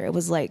similar. It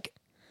was like,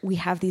 we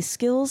have these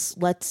skills,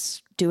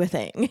 let's do a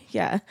thing.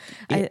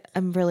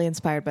 I'm really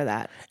inspired by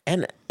that.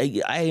 And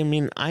I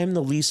mean, I'm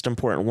the least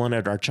important one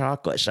at our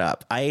chocolate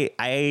shop.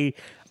 I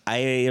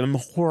am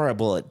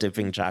horrible at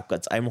dipping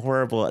chocolates. I'm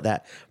horrible at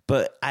that,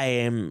 but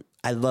I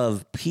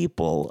love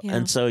people.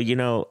 And so,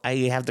 I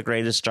have the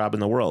greatest job in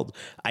the world.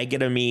 I get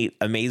to meet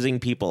amazing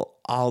people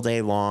all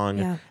day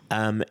long.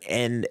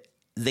 And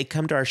they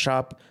come to our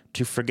shop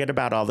to forget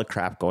about all the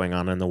crap going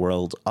on in the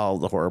world, all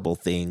the horrible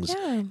things,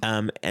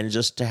 and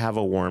just to have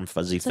a warm,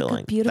 fuzzy feeling.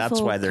 Like a beautiful That's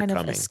why they're kind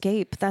coming. Of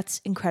escape. That's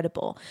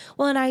incredible.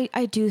 Well, and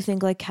I do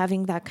think like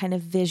having that kind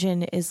of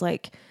vision is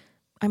like,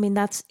 I mean,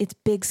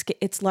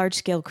 it's large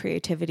scale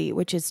creativity,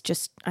 which is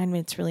just, I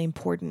mean, it's really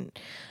important.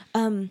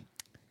 I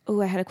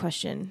had a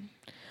question.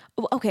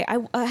 Okay.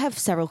 I have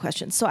several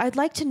questions. So I'd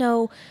like to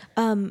know,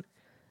 up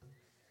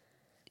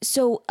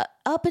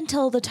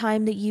until the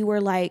time that you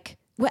were like,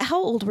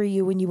 how old were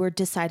you when you were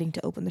deciding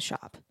to open the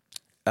shop?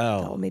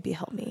 That will maybe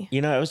help me.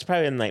 It was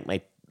probably in like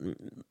my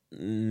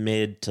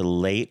mid to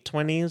late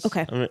 20s.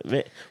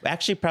 Okay.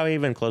 Actually, probably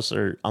even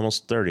closer,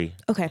 almost 30.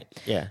 Okay.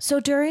 Yeah.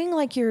 So during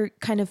like your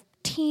kind of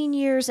teen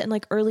years and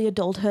like early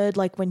adulthood,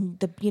 like when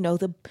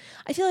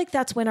I feel like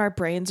that's when our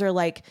brains are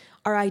like,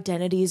 our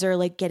identities are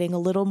like getting a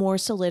little more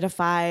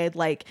solidified.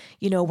 Like,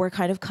 we're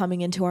kind of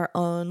coming into our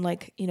own,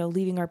 like,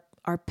 leaving our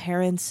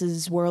parents'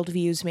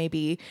 worldviews,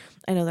 maybe.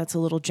 I know that's a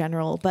little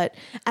general, but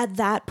at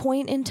that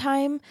point in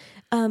time,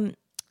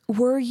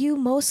 were you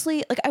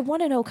mostly like, I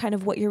want to know kind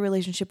of what your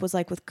relationship was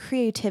like with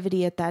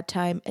creativity at that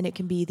time. And it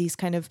can be these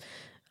kind of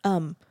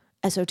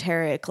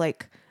esoteric,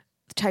 like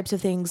types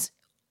of things.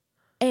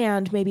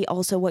 And maybe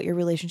also what your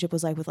relationship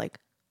was like with like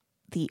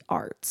the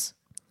arts.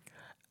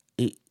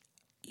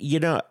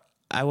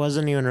 I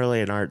wasn't even really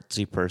an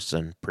artsy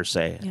person per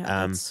se.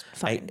 Yeah, that's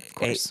fine, of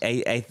course.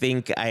 I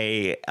think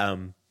I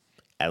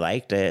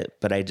liked it,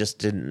 but I just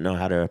didn't know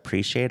how to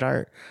appreciate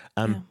art.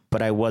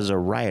 But I was a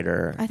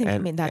writer. I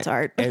think, that's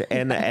art.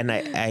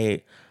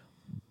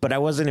 But I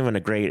wasn't even a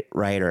great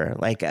writer.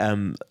 Like,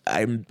 I'm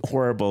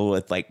horrible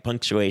with like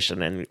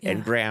punctuation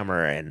and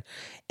grammar and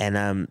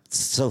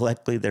so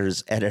luckily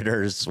there's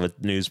editors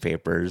with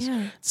newspapers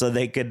so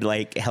they could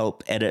like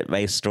help edit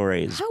my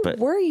stories. How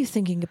were you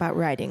thinking about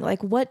writing?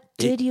 Like, what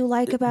did you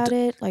like about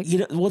it? Like,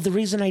 well, the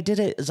reason I did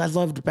it is I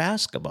loved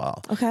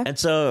basketball. Okay. And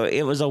so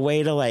it was a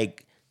way to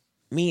like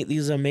meet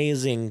these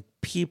amazing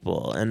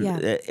people. And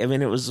I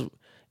mean, it was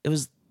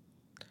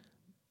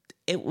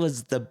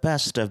the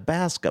best of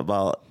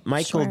basketball.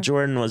 Michael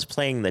Jordan was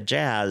playing the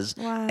Jazz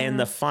in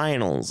the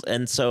finals.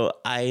 And so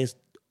I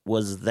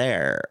was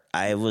there.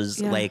 I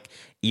was like,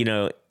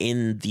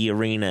 in the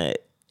arena,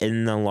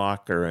 in the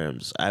locker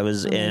rooms. I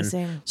was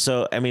in.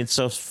 So, I mean,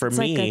 so for it's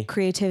me, like a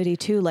creativity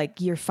too. Like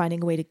you're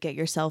finding a way to get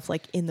yourself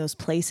like in those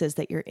places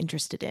that you're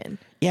interested in.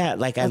 Yeah.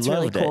 Like that's I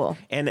loved really cool.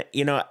 it.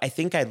 And, I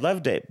think I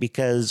loved it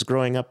because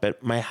growing up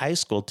at my high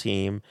school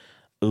team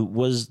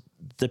was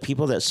the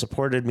people that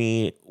supported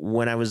me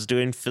when I was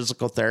doing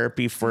physical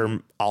therapy for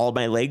all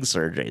my leg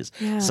surgeries.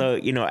 Yeah. So,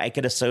 I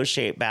could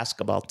associate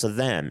basketball to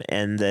them.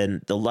 And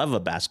then the love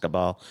of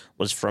basketball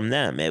was from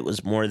them. It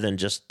was more than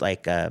just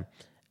like a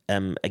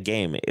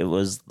game. It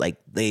was like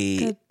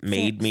they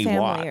made me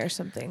walk or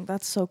something.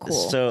 That's so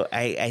cool. So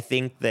I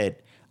think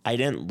that I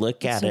didn't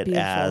look at it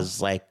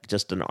as like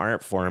just an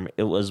art form.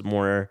 It was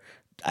more,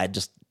 I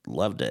just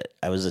loved it.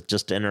 I was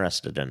just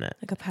interested in it.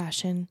 Like a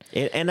passion.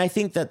 And I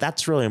think that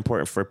that's really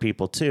important for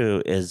people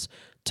too, is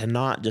to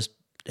not just,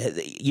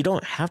 you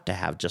don't have to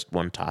have just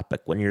one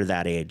topic when you're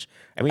that age.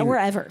 I mean,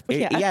 wherever.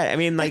 I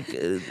mean, like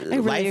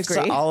life's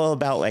all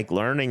about like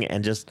learning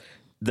and just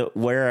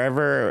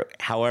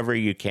however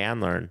you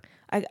can learn.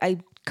 I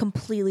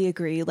completely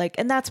agree. Like,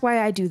 and that's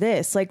why I do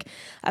this. Like,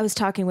 I was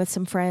talking with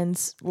some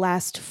friends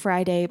last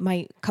Friday,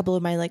 my couple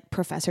of my like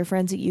professor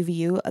friends at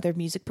UVU, other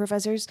music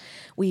professors.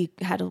 We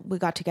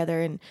got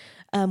together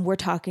and we're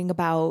talking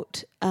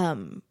about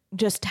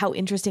just how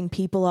interesting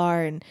people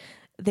are, and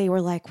they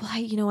were like, well,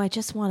 I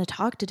just want to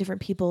talk to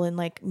different people and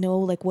like know,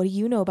 like, what do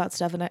you know about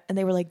stuff? And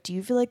they were like, do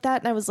you feel like that?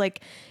 And I was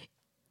like,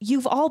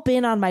 you've all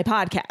been on my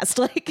podcast.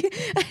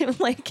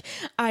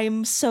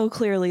 I'm so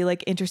clearly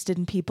like interested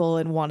in people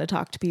and want to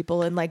talk to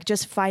people and like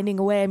just finding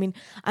a way. I mean,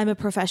 I'm a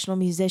professional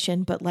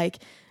musician, but like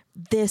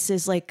this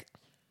is like,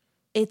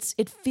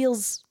 it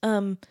feels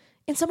in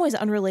some ways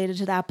unrelated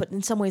to that, but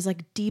in some ways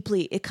like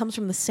deeply, it comes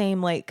from the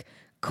same like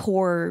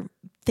core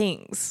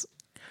things.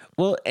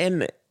 Well,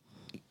 and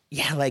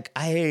yeah, like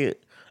I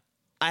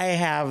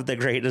have the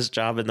greatest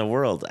job in the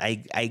world. I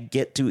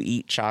get to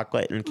eat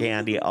chocolate and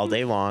candy all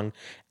day long.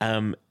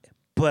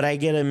 But I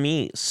get to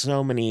meet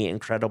so many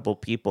incredible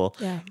people.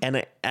 Yeah.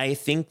 And I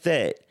think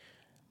that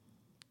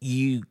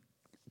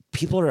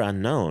people are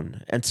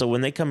unknown. And so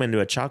when they come into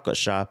a chocolate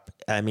shop,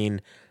 I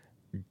mean,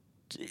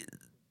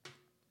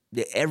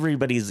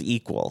 everybody's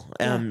equal.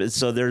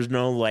 So there's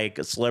no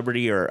like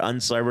celebrity or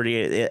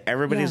uncelebrity.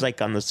 Everybody's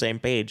like on the same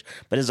page.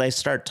 But as I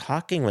start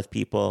talking with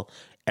people,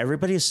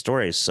 everybody's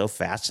story is so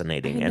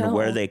fascinating and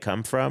where they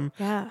come from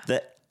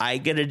that I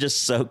get to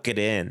just soak it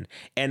in.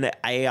 And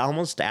I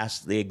almost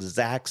ask the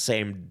exact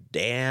same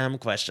damn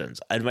questions.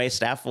 And my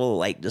staff will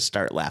like just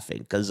start laughing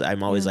because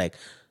I'm always like,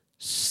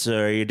 so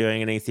are you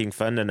doing anything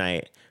fun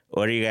tonight?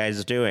 What are you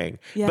guys doing?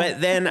 Yeah.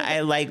 But then I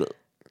like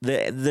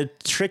the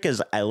trick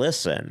is I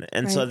listen.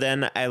 And so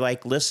then I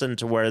like listen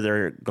to where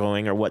they're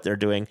going or what they're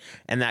doing.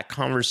 And that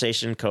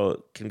conversation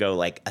can go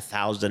like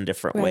 1,000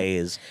 different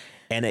ways.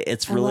 And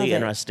it's really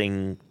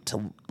interesting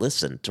to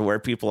listen to where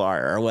people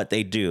are or what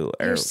they do.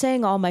 You're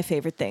saying all my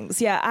favorite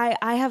things. Yeah,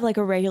 I have like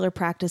a regular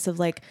practice of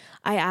like,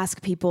 I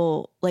ask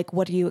people like,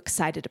 what are you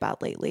excited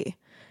about lately?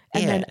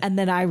 And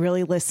then I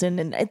really listen.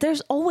 And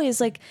there's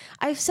always like,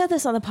 I've said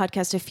this on the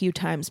podcast a few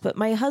times, but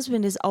my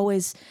husband is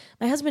always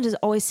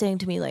saying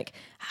to me like,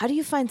 how do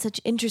you find such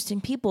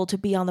interesting people to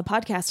be on the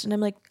podcast? And I'm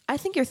like, I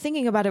think you're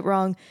thinking about it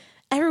wrong.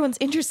 Everyone's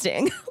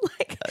interesting.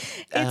 Like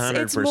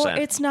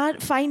it's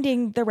not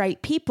finding the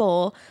right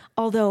people,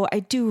 although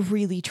I do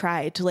really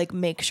try to like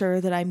make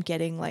sure that I'm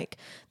getting like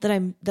that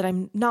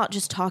I'm not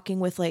just talking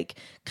with like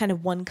kind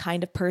of one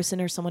kind of person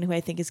or someone who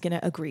I think is going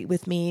to agree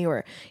with me,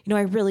 or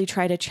I really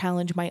try to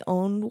challenge my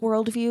own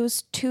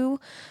worldviews too.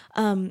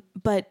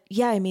 But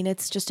yeah, I mean,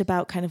 it's just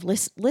about kind of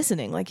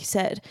listening, like you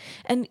said.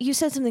 And you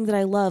said something that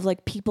I love,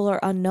 like people are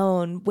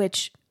unknown,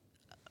 which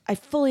I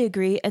fully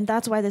agree. And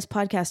that's why this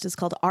podcast is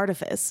called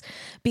Artifice,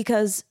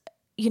 because,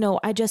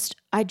 I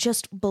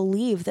just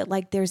believe that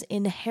like there's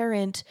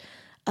inherent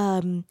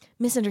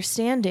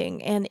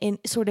misunderstanding and in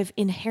sort of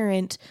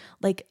inherent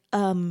like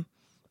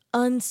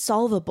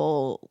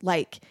unsolvable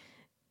like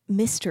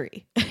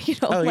mystery,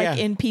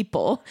 in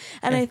people.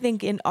 And I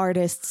think in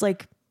artists,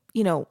 like,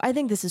 I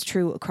think this is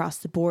true across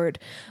the board,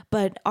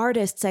 but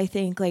artists, I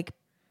think like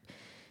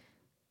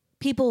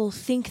people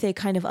think they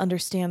kind of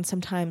understand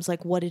sometimes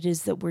like what it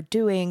is that we're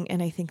doing.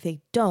 And I think they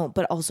don't,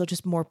 but also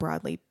just more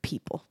broadly,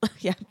 people.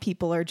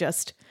 People are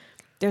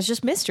there's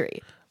just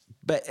mystery.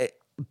 But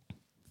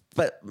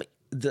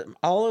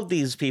all of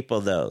these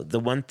people though, the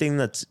one thing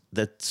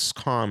that's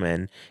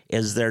common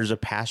is there's a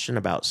passion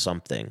about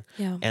something.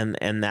 Yeah.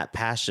 And that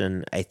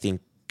passion, I think,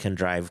 can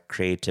drive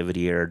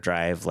creativity or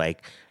drive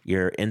like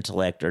your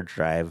intellect or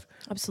drive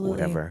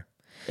whatever.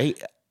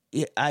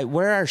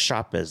 Where our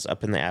shop is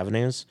up in the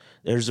avenues,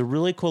 there's a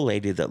really cool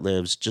lady that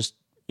lives just,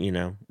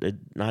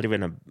 not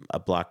even a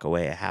block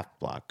away, a half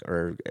block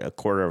or a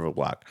quarter of a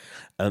block,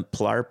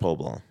 Pilar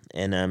Pobl.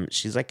 And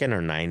she's like in her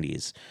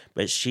 90s,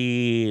 but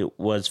she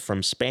was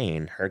from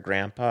Spain. Her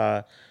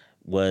grandpa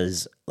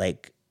was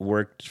like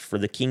worked for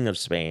the King of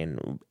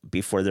Spain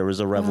before there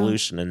was a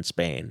revolution in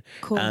Spain.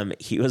 Cool.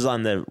 He was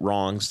on the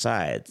wrong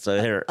side.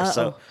 So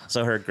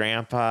her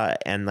grandpa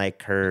and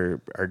like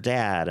her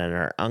dad and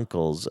her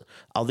uncles,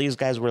 all these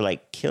guys were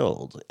like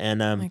killed.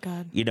 And oh my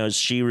God.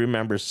 She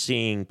remembers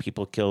seeing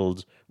people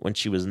killed when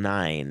she was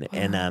 9.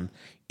 Wow.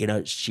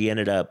 And she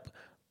ended up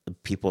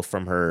people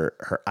from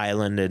her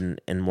island in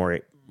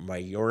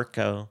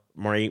Mallorca,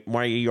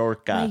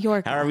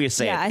 however you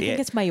say it. Yeah, I think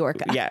it's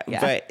Mallorca. Yeah,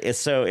 but it's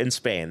so in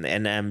Spain.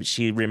 And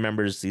she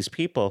remembers these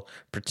people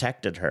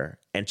protected her.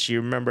 And she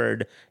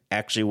remembered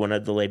actually one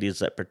of the ladies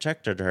that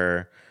protected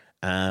her,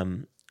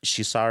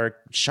 she saw her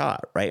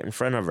shot right in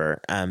front of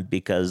her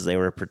because they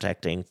were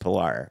protecting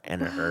Pilar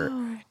and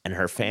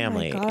her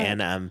family. Oh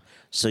and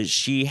so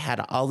she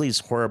had all these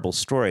horrible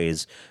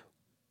stories.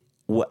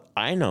 What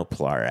I know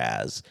Pilar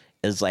as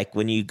is like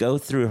when you go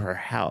through her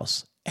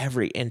house,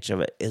 every inch of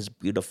it is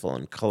beautiful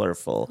and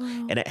colorful.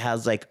 Wow. And it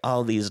has like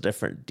all these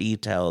different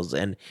details.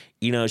 And,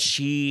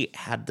 she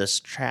had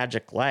this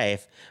tragic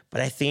life,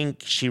 but I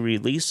think she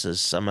releases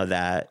some of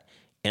that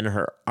in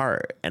her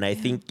art. And I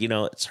think,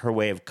 it's her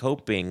way of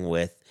coping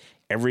with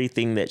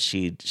everything that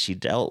she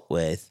dealt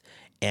with.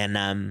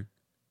 And,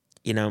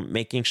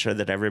 making sure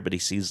that everybody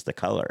sees the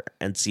color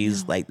and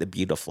sees like the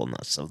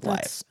beautifulness of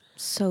life. That's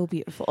so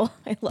beautiful.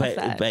 I love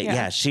that. But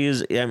yeah,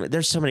 she's,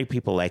 there's so many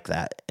people like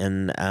that.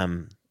 And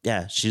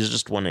yeah, she's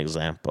just one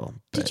example.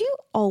 Did you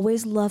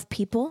always love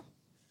people?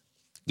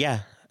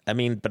 Yeah. I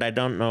mean, but I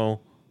don't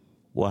know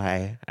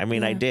why. I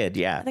mean, I did.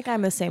 Yeah. I think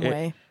I'm the same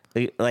way.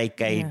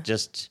 Like I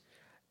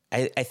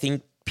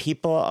think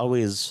people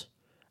always,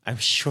 I'm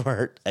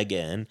short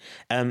again.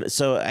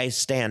 So I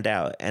stand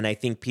out, and I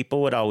think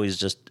people would always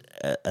just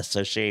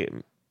associate.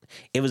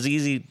 It was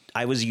easy.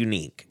 I was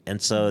unique.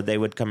 And so they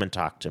would come and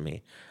talk to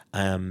me.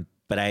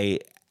 But I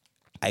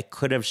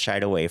could have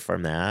shied away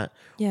from that,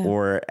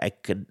 or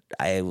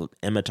I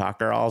am a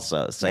talker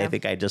also. So I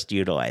think I just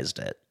utilized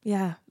it.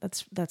 Yeah,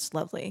 that's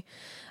lovely.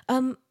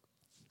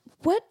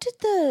 What did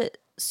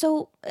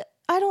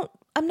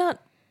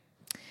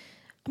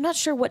I'm not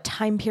sure what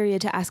time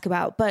period to ask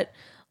about, but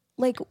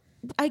like,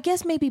 I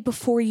guess maybe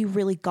before you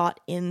really got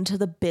into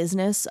the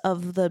business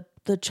of the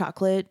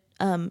chocolate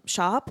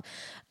shop,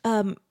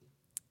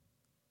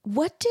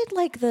 what did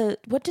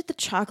the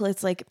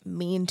chocolates like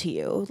mean to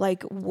you?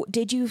 Like,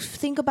 did you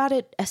think about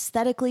it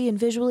aesthetically and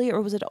visually,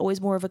 or was it always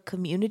more of a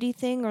community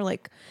thing, or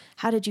like,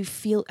 how did you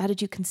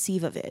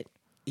conceive of it?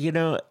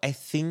 I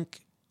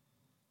think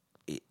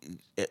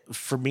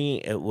for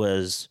me, it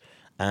was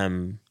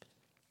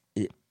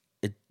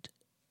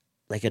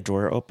like a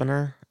door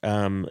opener.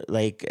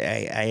 Like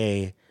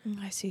I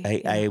see.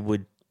 I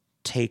would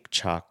take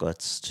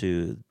chocolates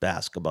to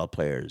basketball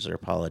players or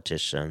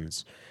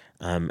politicians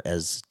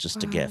as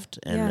just a gift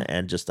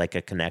and just like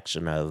a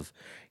connection of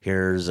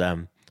here's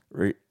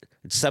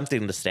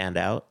something to stand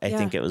out. I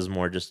think it was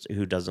more just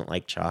who doesn't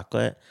like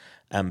chocolate.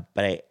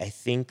 But I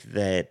think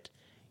that,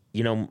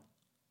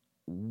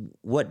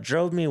 what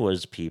drove me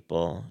was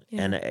people.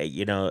 And,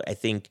 I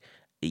think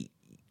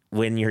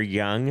when you're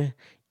young,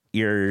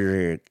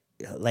 you're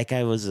like,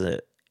 I was a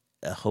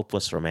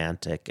hopeless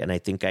romantic. And I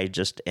think I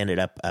just ended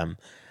up,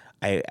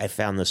 I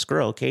found this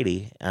girl,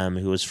 Katie,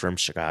 who was from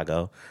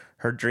Chicago.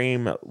 Her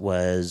dream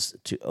was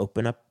to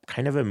open up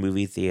kind of a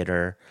movie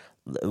theater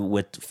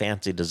with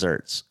fancy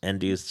desserts and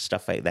do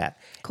stuff like that.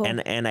 Cool.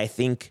 And I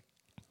think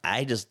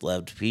I just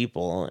loved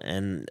people,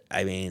 and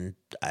I mean,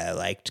 I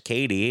liked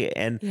Katie,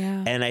 and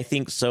I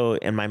think so.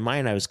 In my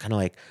mind, I was kind of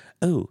like,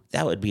 oh,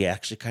 that would be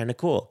actually kind of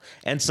cool.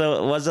 And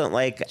so it wasn't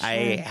like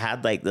I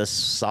had like this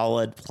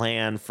solid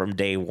plan from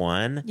day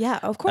one. Yeah,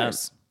 of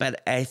course.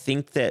 But I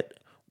think that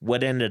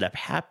what ended up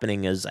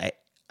happening is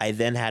I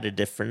then had a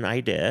different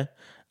idea.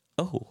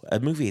 Oh, a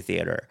movie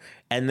theater.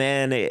 And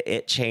then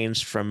it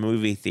changed from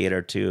movie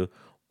theater to,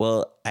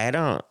 well, I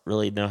don't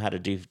really know how to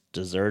do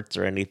desserts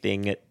or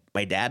anything.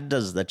 My dad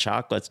does the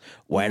chocolates.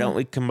 Why don't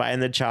we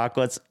combine the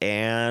chocolates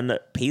and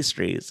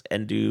pastries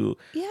and do,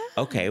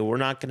 okay, we're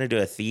not going to do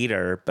a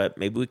theater, but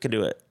maybe we can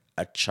do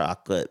a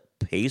chocolate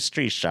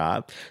pastry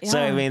shop. Yeah.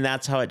 So, I mean,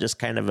 that's how it just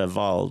kind of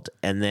evolved.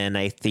 And then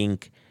I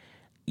think,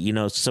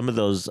 some of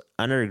those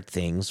other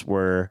things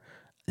were,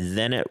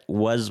 then it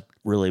was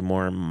really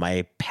more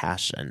my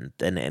passion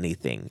than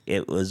anything.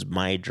 It was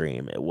my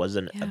dream. It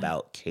wasn't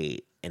about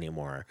Kate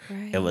anymore.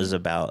 Right. It was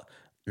about,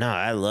 no,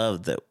 I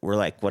love that we're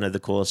like one of the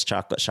coolest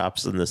chocolate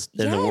shops in the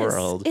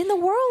world. In the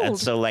world. And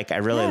so like I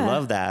really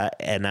love that.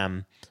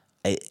 And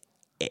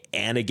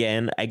and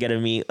again, I get to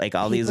meet like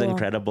all these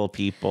incredible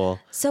people.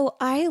 So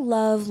I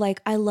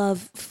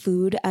love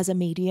food as a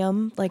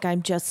medium. Like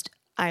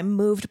I'm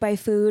moved by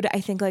food. I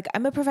think like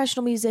I'm a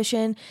professional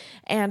musician,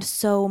 and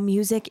so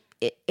music,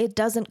 it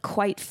doesn't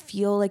quite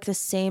feel like the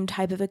same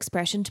type of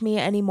expression to me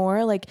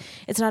anymore. Like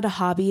it's not a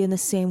hobby in the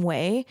same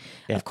way.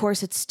 Yeah. Of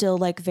course, it's still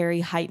like very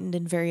heightened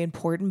and very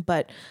important,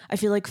 but I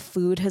feel like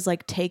food has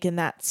like taken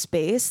that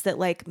space that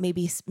like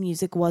maybe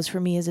music was for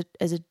me as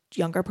a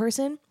younger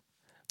person.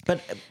 But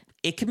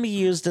it can be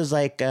used as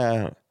like,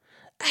 I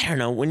don't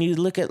know, when you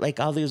look at like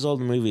all these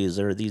old movies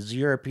or these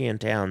European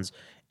towns,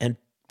 and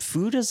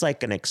food is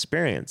like an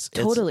experience.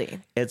 Totally.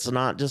 It's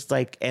not just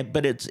like,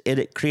 but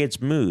it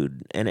creates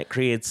mood, and it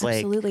creates like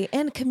absolutely,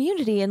 and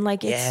community, and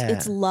like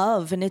it's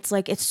love, and it's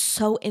like it's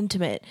so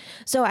intimate.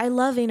 So I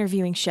love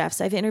interviewing chefs.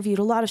 I've interviewed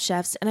a lot of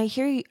chefs, and I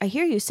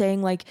hear you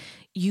saying like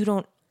you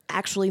don't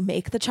actually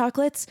make the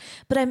chocolates,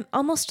 but I'm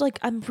almost like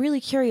I'm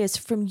really curious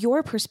from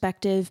your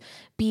perspective,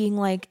 being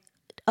like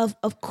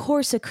of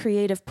course a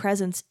creative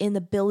presence in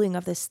the building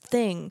of this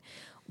thing.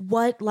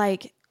 What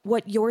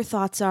your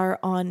thoughts are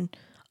on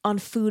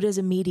food as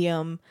a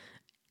medium,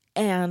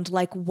 and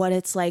like what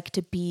it's like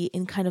to be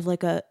in kind of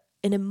like an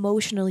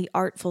emotionally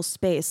artful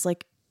space,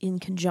 like in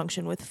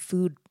conjunction with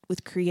food,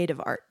 with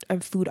creative art,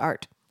 food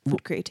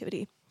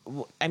creativity.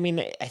 I mean,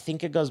 I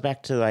think it goes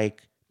back to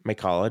like my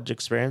college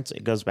experience.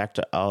 It goes back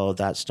to all of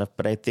that stuff.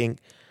 But I think,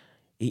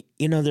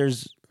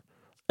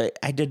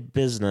 I did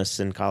business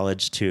in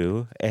college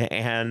too,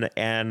 and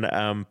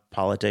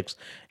politics,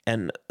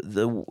 and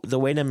the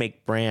way to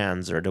make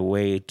brands, or the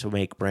way to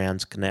make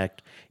brands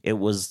connect, it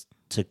was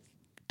to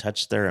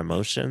touch their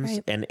emotions,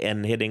 right,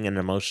 and hitting an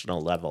emotional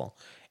level.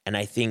 And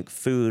I think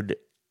food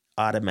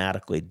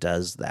automatically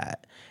does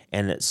that.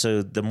 And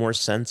so the more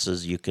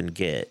senses you can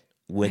get,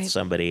 with Right.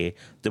 somebody,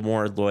 the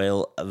more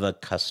loyal of a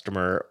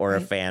customer or a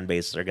Right. fan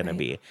base they're going to Right.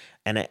 be.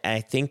 And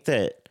I think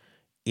that,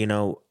 you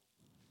know,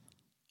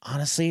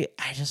 honestly,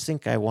 I just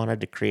think I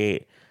wanted to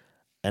create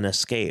an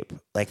escape.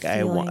 Like I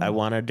Feeling.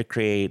 wanted to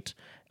create,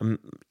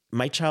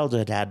 my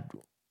childhood had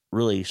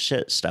really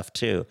shit stuff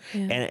too.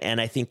 Yeah. And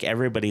I think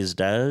everybody's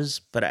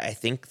does, but I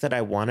think that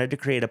I wanted to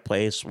create a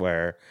place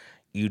where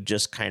you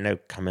just kind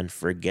of come and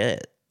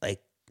forget.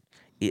 Like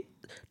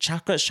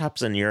chocolate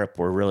shops in Europe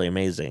were really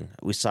amazing.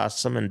 We saw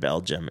some in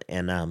Belgium,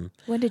 and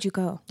When did you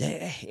go?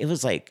 it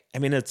was like, I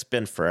mean, it's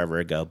been forever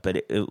ago, but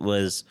it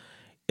was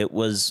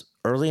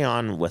early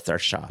on with our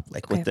shop,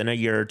 like Okay. within a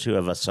year or two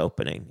of us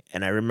opening.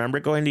 And I remember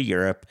going to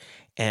Europe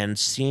and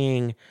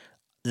seeing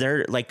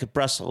their, like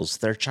Brussels,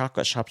 their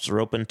chocolate shops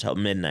were open till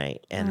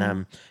midnight,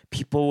 and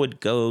people would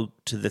go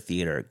to the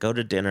theater, go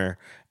to dinner,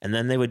 and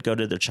then they would go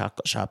to the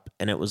chocolate shop,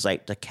 and it was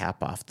like to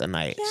cap off the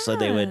night. So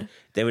they Yeah.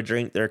 would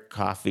drink their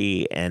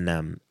coffee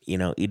and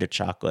eat a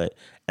chocolate,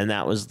 and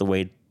that was the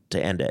way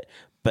to end it.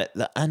 But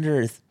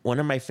one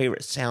of my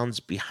favorite sounds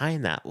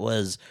behind that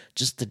was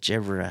just the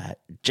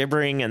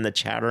gibbering and the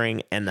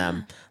chattering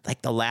and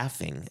like the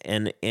laughing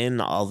and in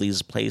all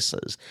these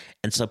places.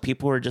 And so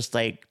people were just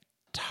like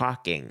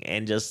talking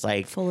and just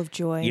like Full of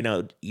joy.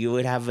 You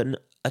would have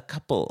a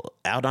couple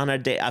out on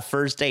a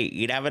first date.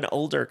 You'd have an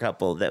older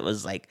couple that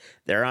was like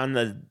they're on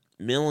the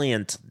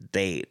millionth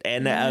date,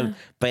 and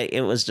but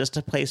it was just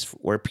a place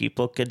where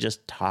people could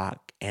just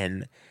talk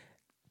and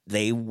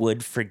they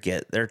would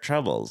forget their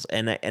troubles.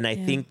 And I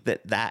think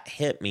that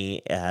hit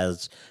me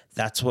as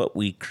that's what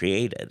we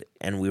created.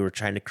 And we were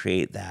trying to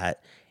create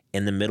that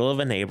in the middle of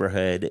a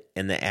neighborhood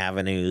in the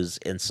avenues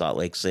in Salt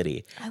Lake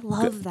City. I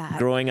love that.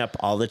 Growing up,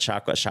 all the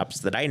chocolate shops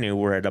that I knew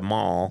were at a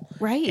mall.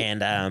 Right.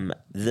 And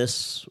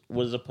this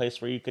was a place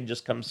where you could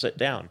just come sit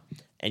down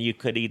and you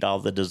could eat all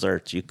the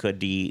desserts. You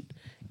could eat,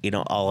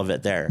 all of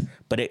it there.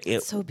 But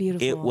it's so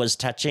beautiful. It was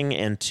touching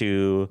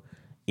into,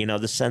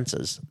 the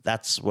senses.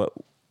 That's what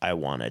I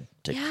wanted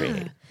to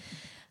create.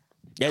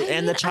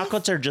 And the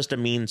chocolates are just a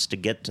means to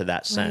get to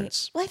that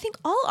sense. Well, I think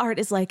all art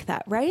is like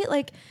that, right?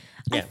 Like,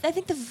 Yeah. I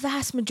think the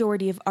vast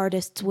majority of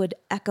artists would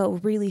echo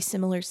really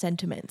similar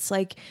sentiments.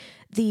 Like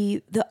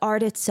the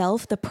art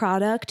itself, the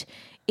product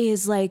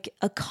is like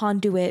a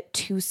conduit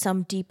to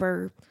some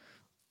deeper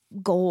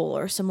goal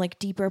or some like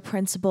deeper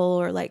principle,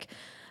 or like,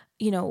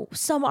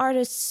 some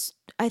artists,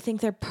 I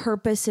think their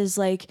purpose is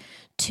like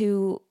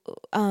to,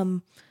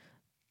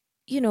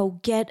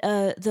 get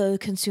the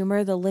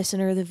consumer, the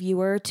listener, the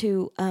viewer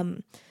to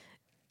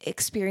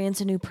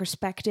experience a new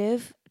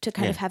perspective, to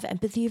kind of have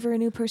empathy for a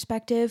new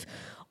perspective,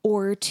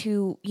 or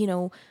to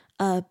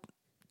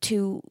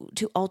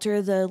to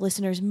alter the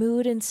listener's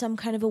mood in some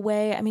kind of a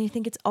way. I mean, I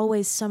think it's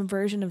always some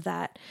version of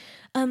that.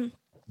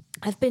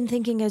 I've been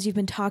thinking as you've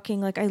been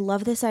talking, like, I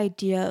love this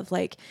idea of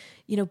like,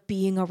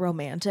 being a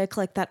romantic,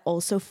 like that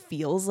also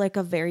feels like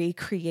a very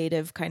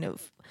creative kind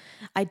of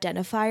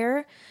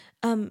identifier.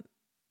 I'm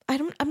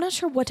not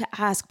sure what to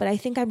ask, but I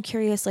think I'm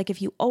curious, like,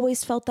 if you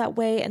always felt that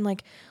way and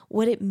like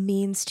what it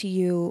means to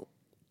you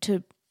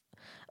to,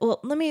 well,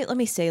 let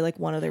me say like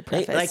one other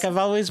preface. Like I've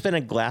always been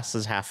a glass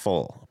is half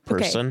full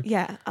person. Okay,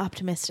 yeah,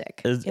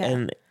 optimistic.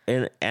 And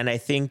I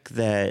think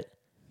that,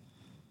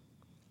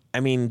 I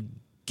mean,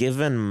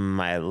 given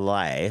my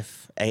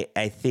life,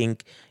 I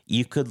think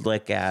you could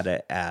look at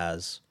it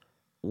as,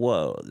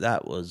 whoa,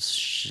 that was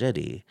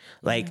shitty.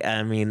 Like,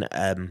 I mean,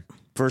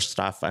 first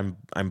off, I'm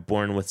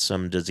born with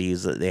some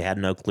disease that they had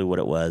no clue what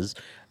it was.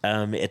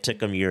 It took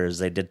them years.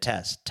 They did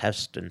test.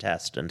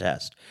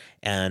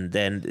 And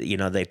then,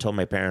 they told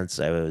my parents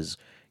I was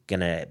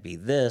going to be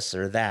this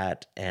or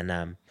that.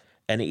 And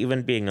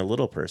even being a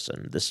little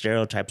person, the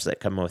stereotypes that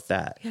come with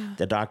that,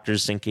 the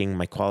doctors thinking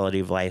my quality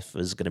of life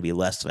is going to be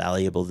less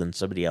valuable than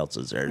somebody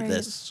else's, or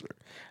this,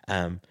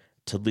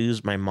 to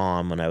lose my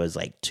mom when I was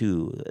like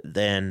 2,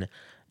 then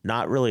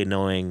not really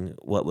knowing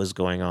what was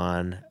going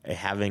on,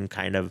 having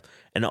kind of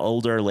an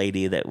older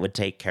lady that would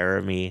take care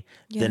of me.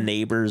 The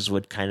neighbors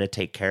would kind of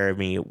take care of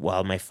me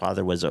while my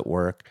father was at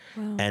work.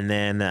 Wow. And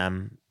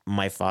then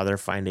my father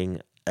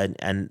finding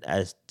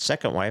a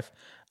second wife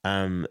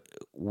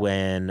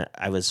when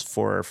I was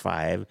 4 or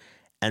 5,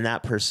 and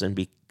that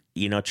person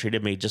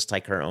treated me just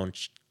like her own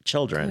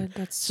children.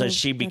 So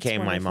she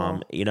became my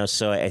mom.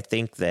 So I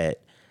think that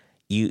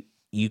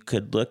you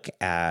could look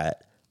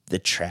at the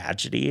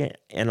tragedy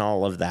and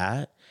all of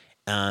that.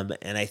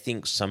 And I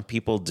think some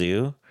people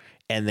do,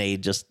 and they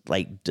just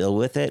like deal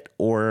with it,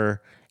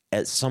 or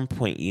at some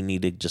point you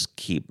need to just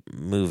keep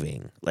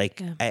moving.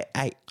 Like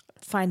I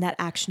find that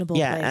actionable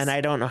place. And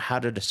I don't know how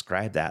to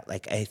describe that.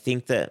 Like, I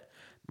think that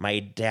my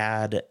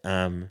dad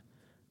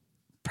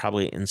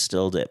probably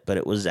instilled it, but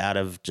it was out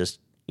of just,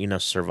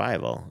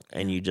 survival,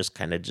 and you just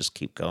kind of just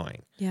keep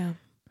going. Yeah.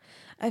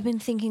 I've been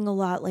thinking a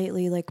lot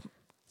lately, like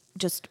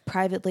just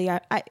privately,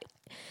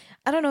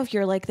 I don't know if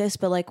you're like this,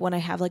 but like when I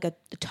have like a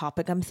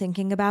topic I'm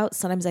thinking about,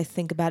 sometimes I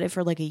think about it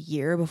for like a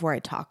year before I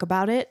talk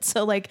about it.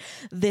 So like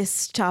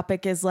this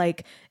topic is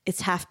like,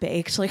 it's half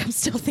baked. Like I'm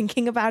still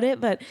thinking about it,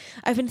 but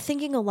I've been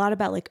thinking a lot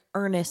about like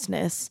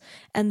earnestness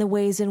and the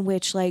ways in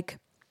which like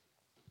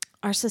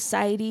our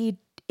society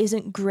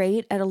isn't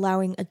great at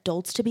allowing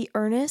adults to be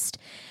earnest.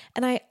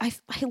 And I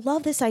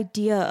love this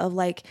idea of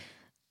like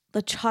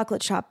the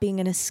chocolate shop being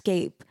an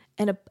escape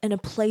and a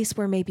place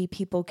where maybe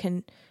people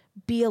can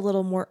be a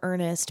little more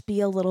earnest,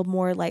 be a little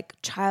more like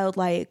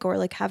childlike or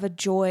like have a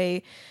joy.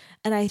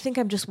 And I think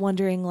I'm just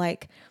wondering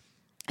like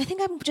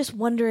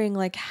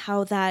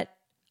how that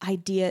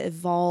idea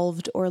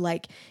evolved, or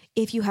like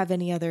if you have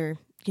any other,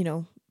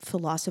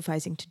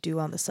 philosophizing to do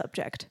on the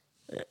subject.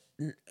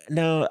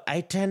 No,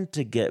 I tend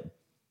to get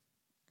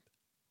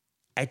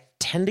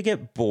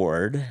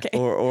bored, okay,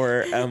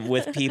 or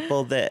with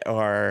people that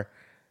are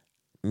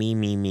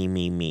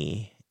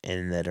me,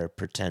 and that are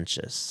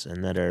pretentious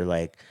and that are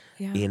like,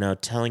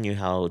 telling you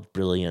how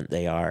brilliant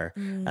they are,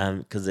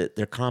 because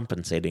they're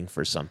compensating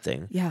for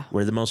something. Yeah.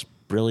 Where the most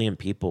brilliant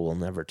people will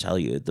never tell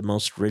you. The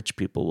most rich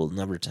people will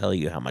never tell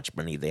you how much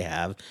money they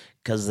have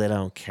because they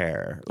don't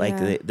care. Like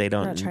they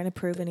don't. Not trying to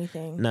prove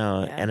anything.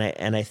 No, yeah.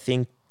 and I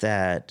think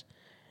that,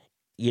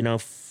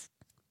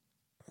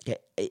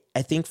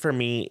 I think for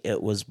me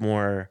it was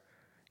more,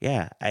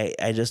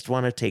 I just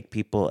want to take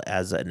people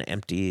as an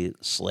empty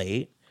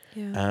slate.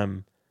 Yeah.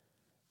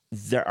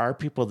 There are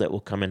people that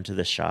will come into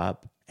the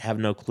shop, have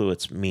no clue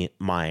it's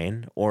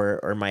mine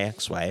or my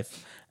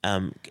ex-wife,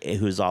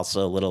 who's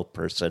also a little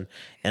person,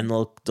 and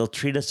they'll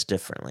treat us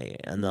differently,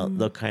 and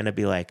they'll kind of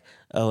be like,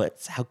 oh,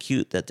 it's how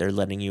cute that they're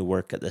letting you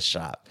work at the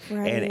shop,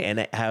 right.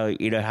 and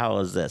how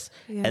is this,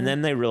 and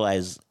then they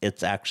realize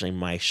it's actually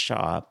my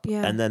shop,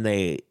 and then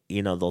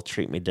they'll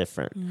treat me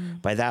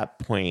different. By that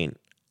point,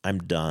 I'm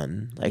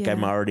done. Like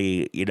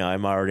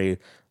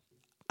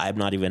I'm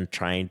not even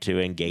trying to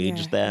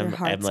engage them.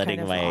 I'm letting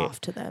kind of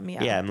off to them.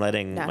 Yeah. I'm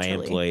letting naturally. my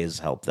employees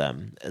help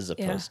them as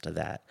opposed to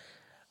that.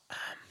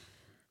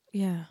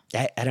 Yeah.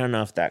 I don't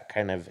know if that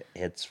kind of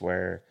hits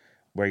where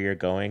you're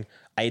going.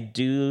 I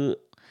do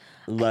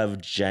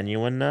love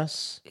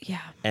genuineness.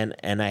 Yeah. And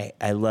I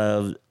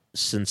love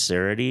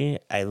sincerity.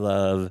 I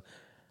love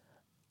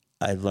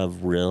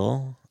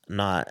real,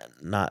 not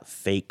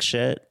fake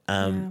shit.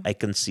 I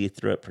can see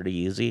through it pretty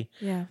easy.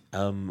 Yeah.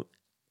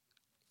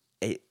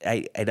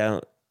 I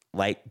don't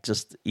like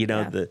just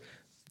the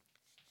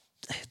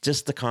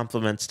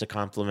compliments to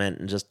compliment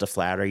and just to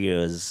flatter you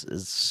is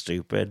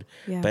stupid.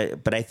 Yeah.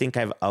 But I think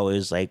I've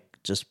always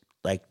just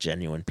like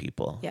genuine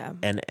people. Yeah.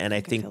 And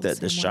I think that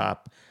the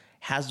shop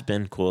has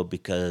been cool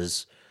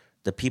because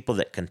the people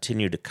that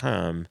continue to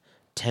come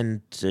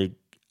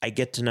I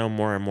get to know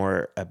more and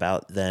more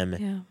about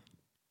them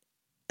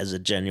as a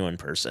genuine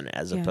person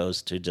as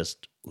opposed to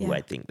just who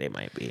I think they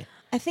might be.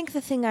 I think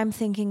the thing I'm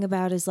thinking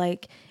about is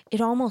like, it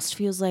almost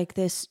feels like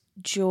this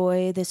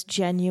joy, this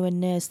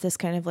genuineness, this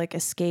kind of like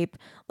escape,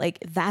 like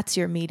that's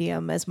your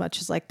medium as much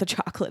as like the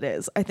chocolate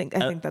is. I think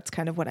that's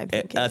kind of what I'm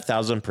thinking.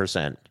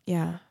 1,000%.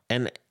 Yeah.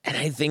 And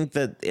I think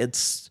that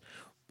it's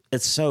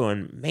so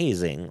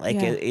amazing. Like,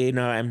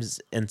 I'm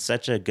in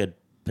such a good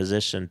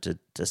position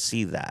to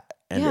see that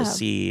and to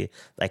see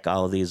like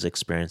all of these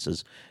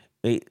experiences.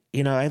 I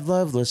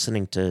love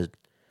listening to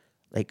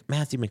like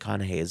Matthew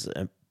McConaughey is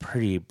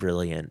pretty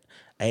brilliant.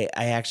 I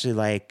actually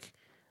like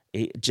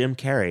Jim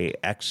Carrey,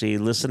 actually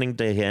listening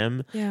to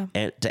him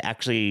and to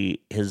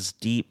actually his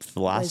deep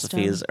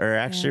philosophies are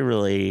actually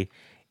really,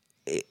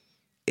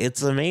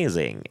 it's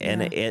amazing.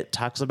 And it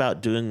talks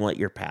about doing what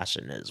your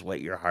passion is, what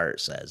your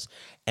heart says.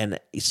 And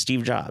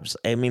Steve Jobs,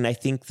 I mean, I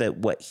think that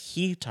what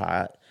he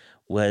taught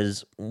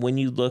was when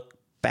you look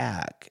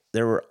back,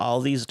 there were all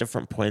these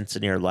different points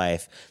in your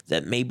life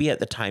that maybe at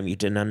the time you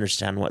didn't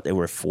understand what they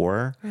were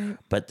for,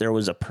 but there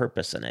was a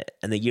purpose in it.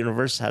 And the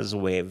universe has a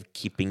way of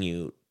keeping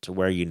you to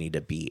where you need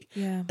to be.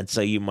 Yeah. And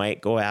so you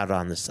might go out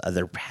on this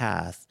other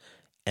path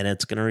and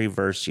it's going to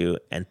reverse you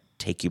and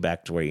take you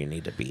back to where you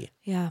need to be.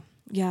 Yeah.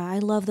 Yeah. I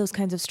love those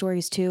kinds of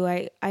stories too.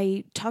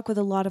 I talk with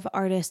a lot of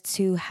artists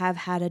who have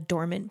had a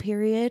dormant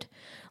period,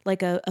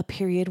 like a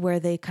period where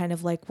they kind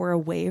of like were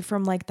away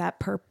from like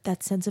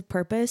that sense of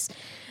purpose.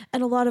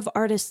 And a lot of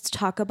artists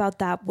talk about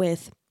that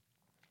with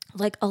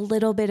like a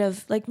little bit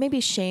of like,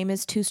 maybe shame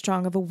is too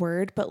strong of a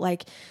word, but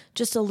like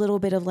just a little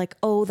bit of like,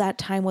 oh, that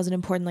time wasn't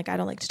important. Like, I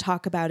don't like to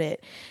talk about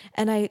it.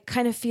 And I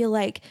kind of feel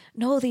like,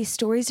 no, these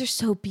stories are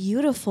so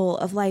beautiful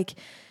of like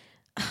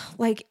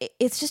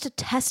it's just a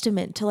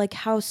testament to like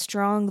how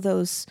strong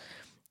those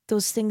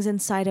things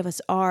inside of us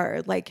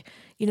are, like,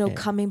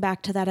 coming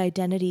back to that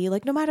identity,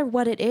 like no matter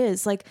what it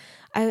is. Like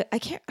I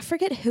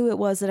forget who it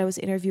was that I was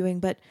interviewing,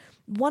 but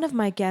one of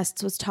my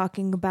guests was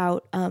talking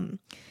about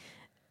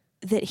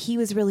that he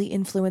was really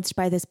influenced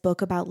by this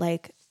book about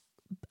like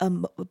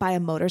by a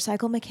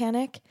motorcycle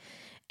mechanic.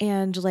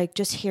 And like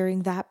just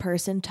hearing that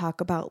person talk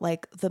about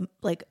like the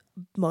like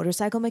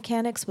motorcycle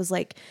mechanics was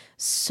like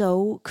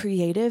so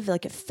creative,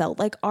 like it felt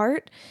like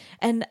art.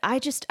 And I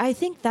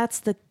think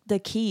that's the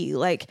key.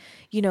 Like,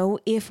 you know,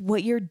 if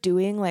what you're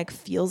doing like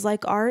feels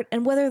like art,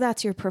 and whether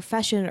that's your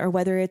profession or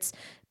whether it's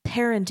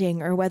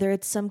parenting or whether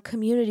it's some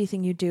community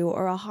thing you do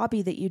or a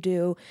hobby that you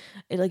do,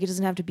 it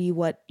doesn't have to be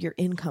what your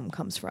income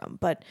comes from.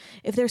 But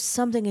if there's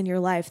something in your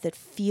life that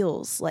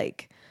feels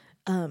like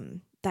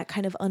that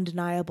kind of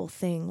undeniable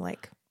thing,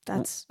 like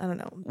that's, I don't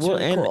know. It's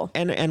really cool.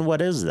 And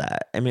what is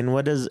that? I mean,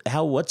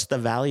 what's the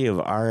value of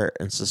art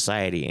in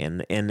society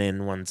and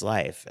in one's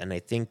life? And I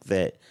think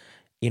that,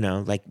 you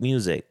know, like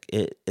music,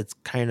 it's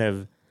kind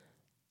of,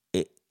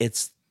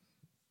 it's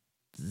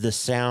the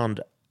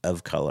sound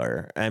of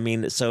color. I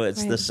mean, so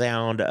it's the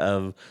sound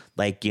of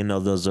like, you know,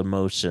 those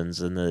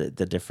emotions and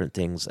the different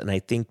things. And I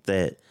think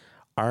that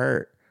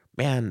art,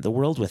 man, the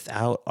world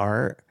without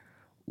art,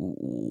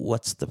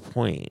 what's the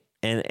point?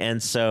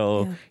 And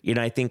so, you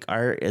know, I think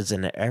art is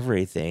in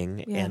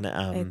everything. Yeah, and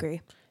I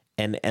agree.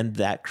 And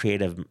that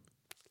creative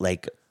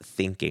like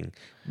thinking,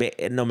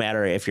 but no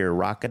matter if you're a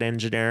rocket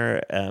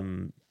engineer,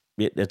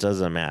 it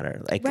doesn't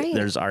matter. Like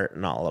there's art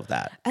in all of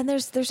that. And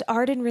there's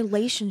art in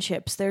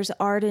relationships. There's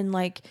art in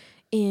like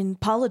in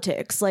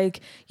politics,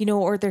 like, you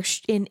know, or there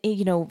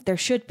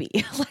should be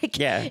like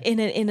in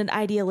an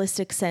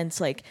idealistic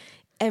sense, like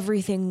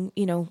everything,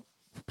 you know,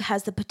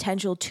 has the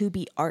potential to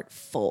be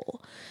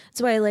artful.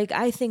 So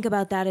I think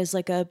about that as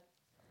like a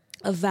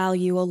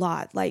value a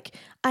lot. Like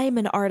I am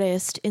an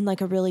artist in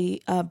like a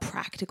really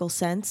practical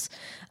sense.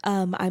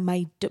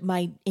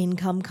 My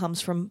income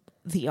comes from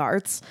the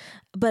arts,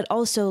 but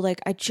also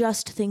like I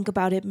just think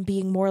about it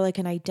being more like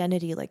an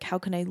identity. Like how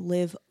can I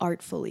live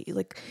artfully?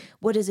 Like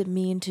what does it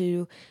mean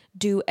to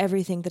do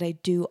everything that I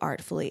do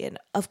artfully? And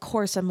of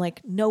course I'm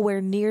like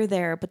nowhere near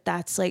there, but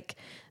that's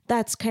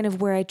kind of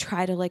where I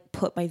try to like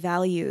put my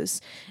values.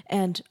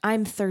 And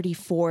I'm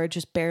 34,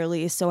 just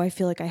barely. So I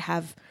feel like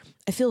I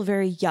feel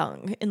very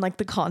young in like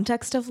the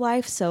context of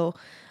life. So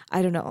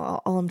I don't know.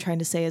 All I'm trying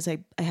to say is I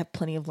have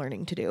plenty of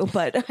learning to do,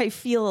 but I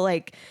feel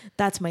like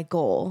that's my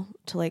goal,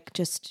 to like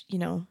just, you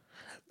know,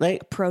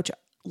 like approach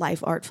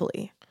life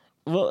artfitfully.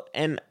 Well,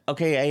 and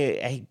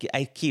okay,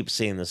 I keep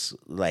seeing this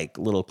like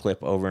little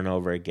clip over and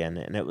over again,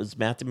 and it was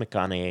Matthew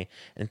McConaughey,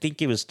 and I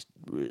think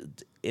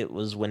it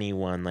was when he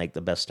won like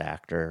the best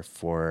actor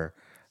for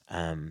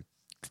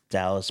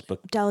Dallas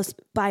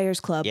Buyers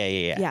Club.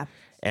 Yeah.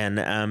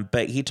 And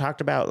but he talked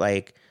about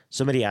like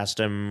somebody asked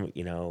him,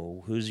 you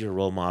know, who's your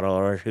role model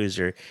or he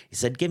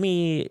said, give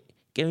me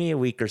a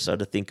week or so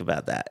to think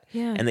about that.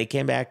 Yeah. And they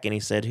came back and he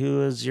said,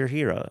 who is your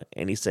hero?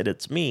 And he said,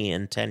 it's me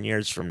in 10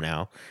 years from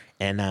now.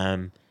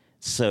 And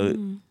so,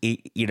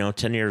 you know,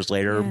 10 years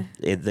later,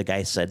 the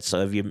guy said, so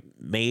have you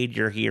made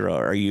your hero?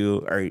 Are you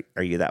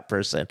that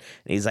person? And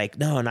he's like,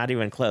 no, not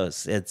even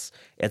close. It's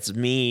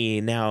me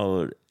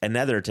now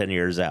another 10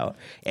 years out.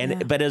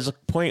 And, but his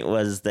point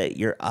was that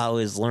you're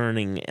always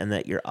learning and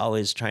that you're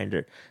always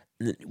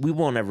we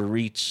won't ever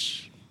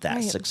reach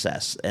that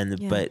success.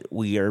 But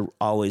we are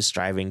always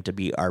striving to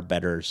be our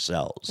better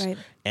selves. Right.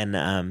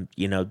 And,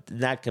 you know,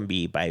 that can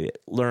be by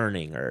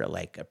learning or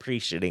like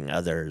appreciating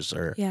others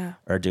or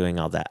doing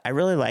all that. I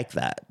really like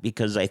that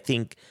because I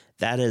think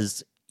that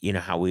is, you know,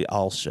 how we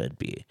all should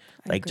be.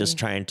 Like just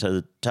trying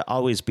to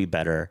always be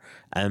better.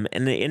 And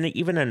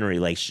even in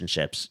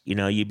relationships, you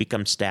know, you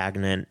become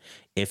stagnant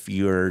if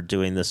you're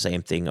doing the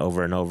same thing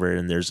over and over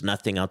and there's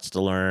nothing else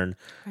to learn.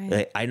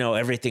 Right. I know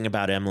everything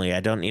about Emily.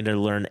 I don't need to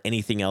learn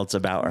anything else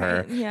about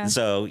her. Yeah.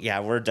 So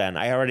we're done.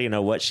 I already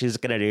know what she's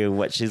going to do,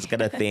 what she's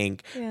going to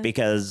think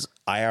because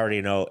I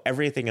already know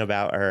everything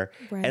about her.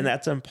 Right. And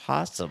that's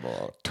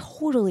impossible.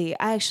 Totally.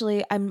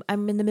 I'm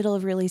in the middle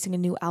of releasing a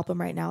new album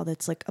right now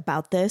that's like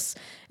about this.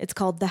 It's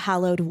called The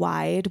Hallowed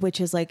Wide, which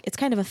is like, it's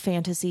kind of a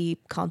fantasy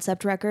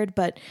concept record,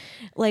 but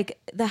like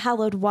The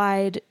Hallowed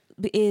Wide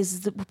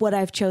is what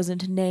I've chosen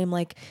to name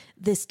like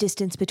this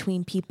distance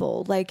between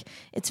people. Like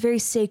it's very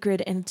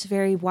sacred and it's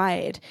very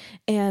wide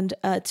and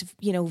it's,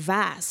 you know,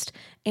 vast,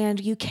 and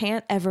you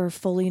can't ever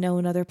fully know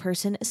another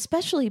person,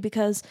 especially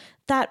because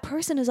that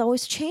person is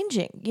always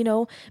changing. You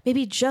know,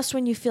 maybe just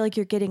when you feel like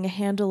you're getting a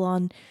handle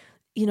on,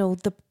 you know,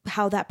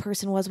 how that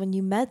person was when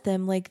you met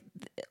them, like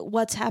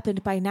what's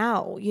happened by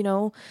now, you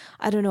know,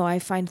 I don't know. I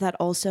find that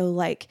also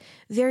like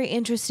very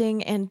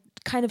interesting and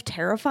kind of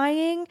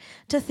terrifying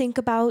to think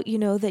about, you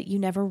know, that you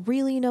never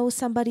really know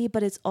somebody,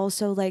 but it's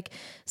also like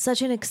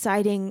such an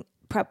exciting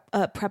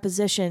premise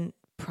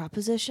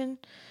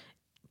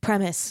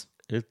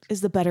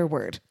is the better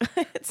word.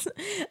 It's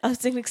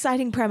an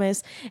exciting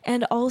premise.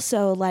 And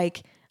also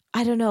like,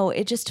 I don't know,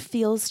 it just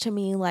feels to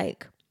me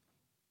like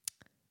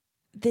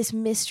this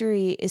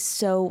mystery is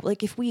so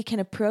like, if we can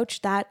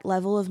approach that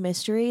level of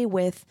mystery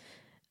with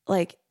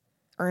like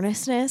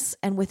earnestness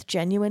and with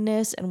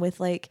genuineness and with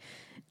like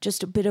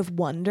just a bit of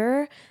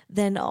wonder,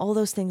 then all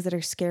those things that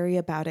are scary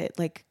about it,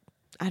 like,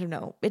 I don't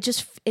know, it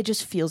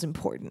just feels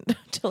important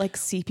to like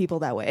see people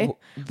that way.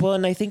 Well,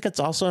 and I think it's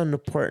also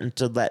important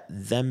to let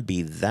them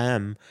be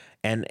them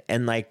and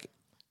like,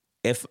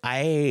 if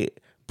I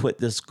put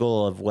this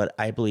goal of what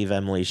I believe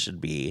Emily should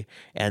be,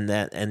 and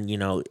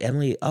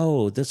Emily,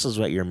 oh, this is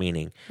what you're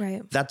meaning.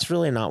 Right. That's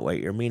really not what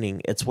you're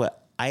meaning. It's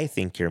what I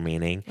think you're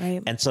meaning.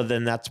 Right. And so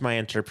then that's my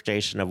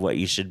interpretation of what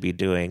you should be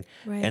doing,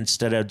 Right.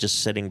 instead of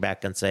just sitting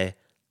back and say,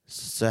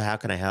 so how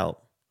can I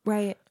help?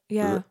 Right.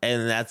 Yeah.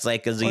 And that's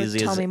like as easy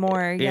as tell me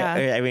more. Yeah.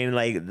 I mean,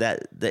 like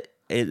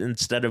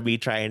instead of me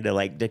trying to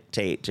like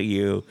dictate to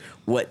you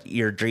what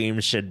your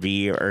dreams should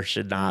be or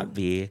should not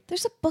be.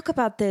 There's a book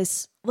about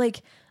this.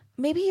 Like,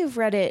 maybe you've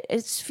read it.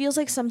 It feels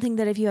like something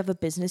that if you have a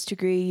business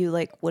degree, you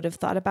like would have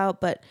thought about,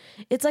 but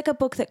it's like a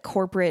book that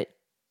corporate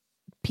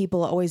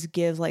people always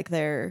give, like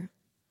their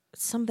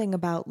something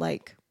about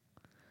like,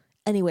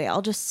 anyway,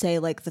 I'll just say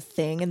like the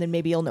thing, and then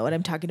maybe you'll know what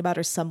I'm talking about,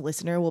 or some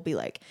listener will be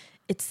like,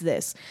 it's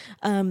this.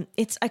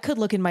 I could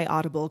look in my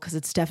Audible because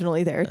it's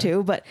definitely there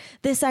too, but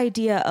this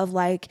idea of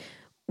like,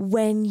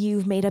 when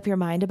you've made up your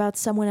mind about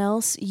someone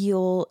else,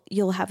 you'll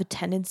have a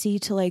tendency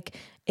to like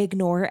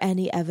ignore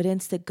any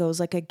evidence that goes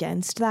like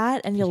against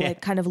that, and you'll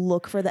like kind of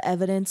look for the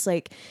evidence.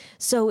 Like,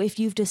 so if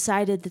you've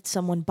decided that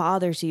someone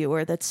bothers you,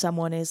 or that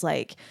someone is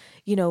like,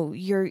 you know,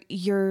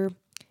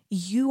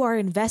 you are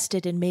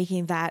invested in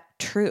making that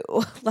true,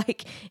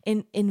 like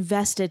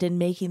invested in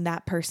making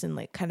that person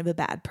like kind of a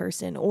bad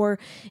person, or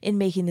in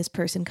making this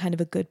person kind of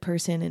a good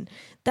person. And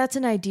that's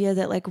an idea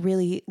that like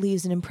really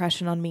leaves an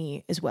impression on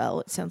me as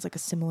well. It sounds like a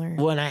similar.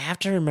 Well, and I have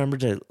to remember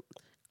to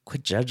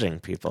quit judging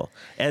people.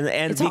 And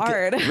it's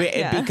hard.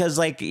 Because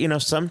like, you know,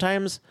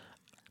 sometimes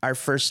our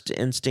first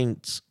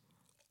instincts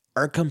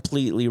are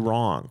completely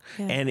wrong.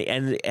 Yeah.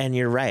 And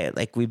you're right.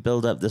 Like, we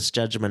build up this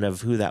judgment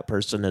of who that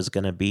person is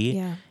going to be.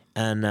 Yeah.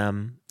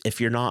 And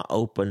if you're not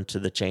open to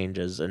the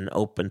changes and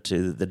open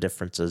to the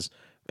differences,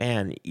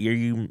 man,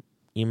 you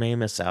may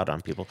miss out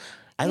on people.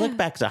 I look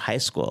back to high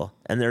school,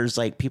 and there's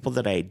like people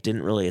that I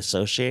didn't really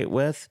associate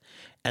with,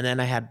 and then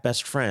I had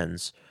best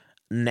friends.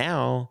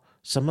 Now,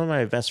 some of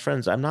my best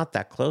friends I'm not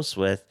that close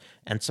with,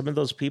 and some of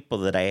those people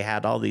that I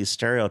had all these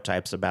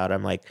stereotypes about,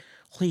 I'm like,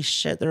 holy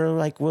shit, they're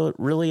like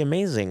really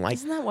amazing. Like,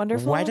 isn't that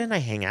wonderful? Why didn't I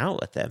hang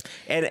out with them?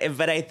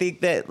 But I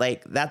think that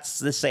like that's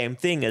the same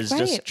thing as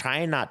just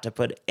trying not to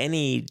put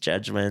any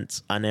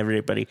judgments on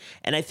everybody.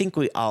 And I think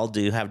we all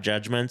do have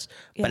judgments,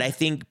 but I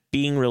think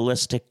being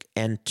realistic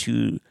and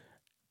to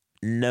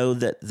know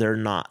that they're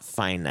not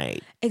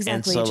finite. Exactly.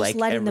 And so, just like,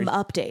 letting them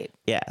update.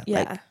 Yeah.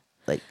 Yeah.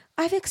 Like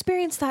I've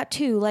experienced that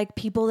too, like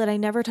people that I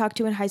never talked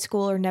to in high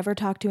school or never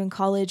talked to in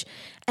college.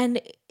 And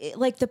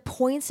like the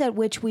points at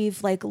which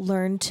we've like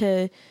learned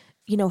to,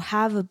 you know,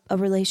 have a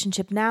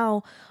relationship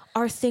now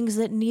are things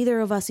that neither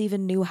of us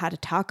even knew how to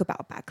talk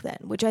about back then,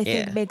 which I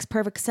think makes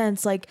perfect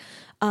sense. Like,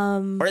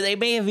 or they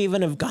may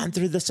have gone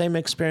through the same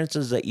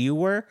experiences that you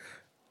were,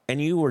 and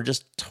you were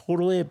just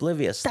totally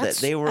oblivious that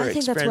they were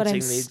experiencing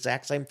the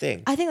exact same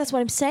thing. I think that's what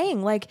I'm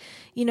saying. Like,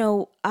 you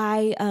know,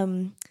 I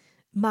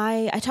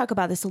talk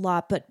about this a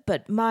lot,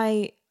 but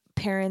my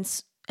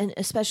parents, and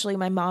especially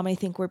my mom, I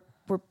think were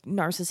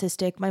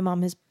narcissistic. My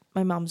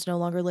mom's no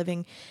longer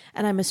living,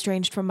 and I'm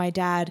estranged from my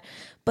dad.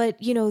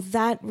 But you know,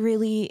 that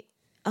really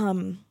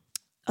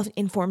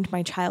informed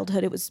my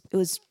childhood. It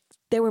was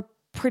they were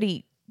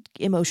pretty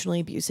emotionally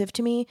abusive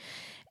to me,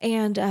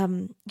 and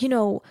you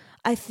know,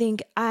 I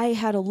think I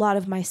had a lot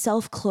of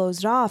myself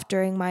closed off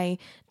during my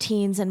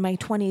teens and my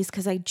 20s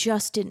because I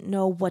just didn't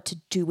know what to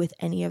do with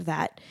any of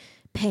that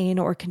pain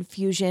or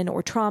confusion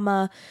or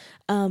trauma.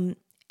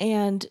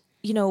 And,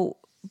 you know,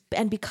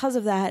 and because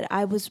of that,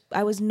 I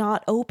was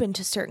not open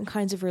to certain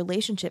kinds of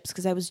relationships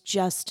because I was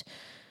just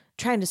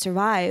trying to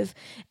survive.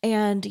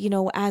 And, you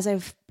know, as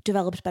I've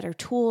developed better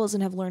tools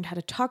and have learned how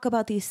to talk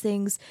about these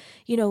things,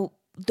 you know,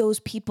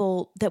 those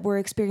people that were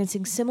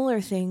experiencing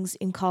similar things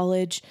in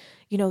college,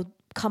 you know,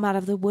 come out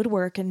of the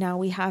woodwork, and now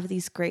we have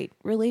these great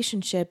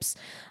relationships.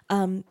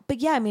 But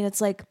yeah, I mean, it's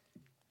like,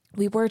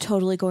 we were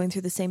totally going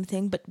through the same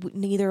thing, but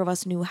neither of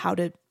us knew how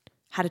to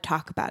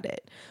talk about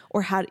it,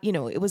 or how, you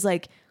know, it was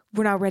like,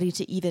 we're not ready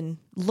to even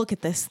look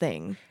at this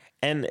thing.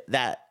 And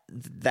that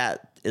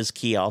is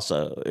key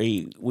also.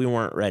 We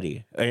weren't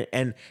ready.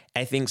 And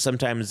I think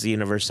sometimes the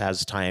universe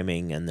has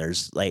timing, and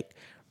there's like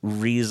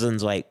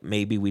reasons, like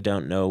maybe we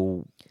don't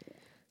know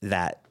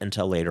that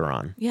until later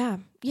on. Yeah.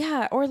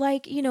 Yeah. Or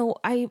like, you know,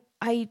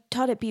 I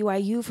taught at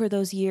BYU for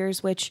those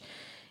years, which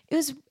it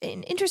was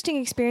an interesting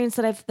experience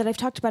that I've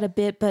talked about a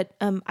bit, but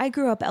I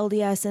grew up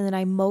LDS, and then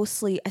I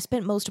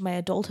spent most of my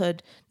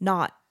adulthood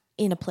not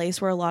in a place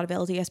where a lot of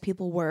LDS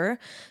people were.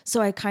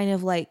 So I kind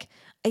of like,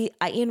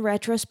 I in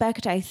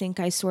retrospect, I think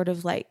I sort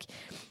of like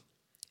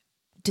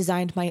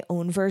designed my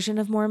own version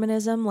of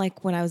Mormonism,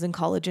 like when I was in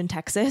college in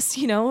Texas,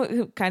 you know,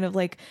 it kind of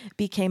like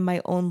became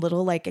my own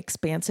little like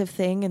expansive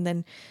thing. And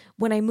then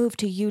when I moved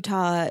to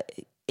Utah,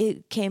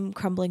 it came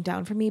crumbling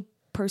down for me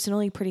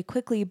personally pretty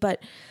quickly.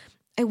 But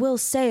I will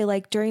say,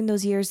 like, during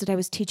those years that I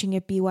was teaching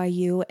at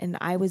BYU and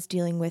I was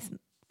dealing with,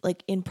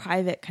 like, in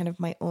private, kind of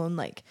my own,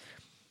 like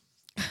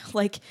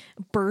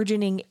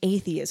burgeoning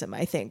atheism,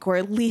 I think, or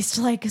at least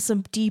like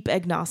some deep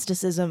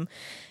agnosticism,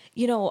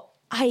 you know,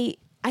 I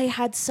I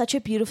had such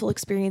a beautiful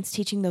experience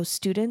teaching those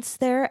students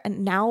there.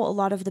 And now a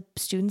lot of the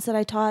students that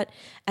I taught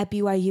at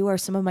BYU are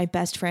some of my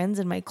best friends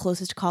and my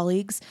closest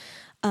colleagues.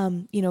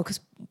 Because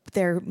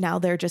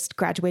they're just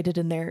graduated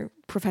and they're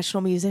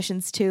professional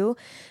musicians too.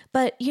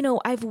 But,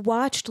 I've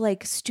watched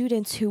like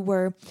students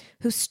who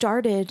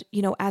started,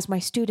 as my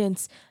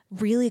students,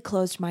 really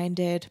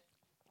closed-minded,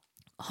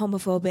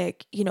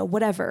 homophobic,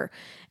 whatever,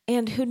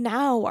 and who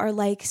now are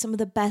like some of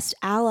the best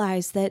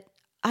allies that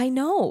I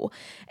know.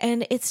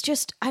 And it's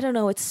just, I don't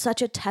know, it's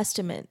such a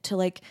testament to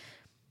like,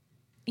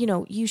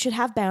 you should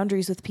have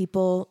boundaries with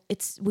people.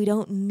 We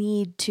don't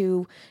need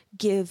to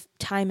give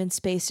time and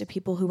space to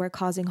people who are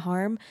causing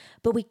harm,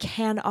 but we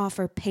can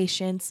offer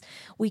patience.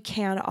 We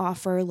can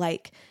offer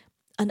like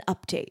an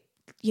update,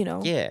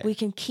 Yeah. we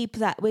can keep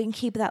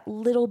that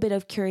little bit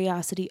of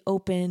curiosity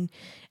open.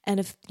 And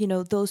if,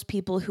 those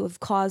people who have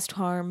caused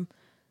harm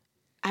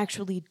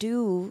actually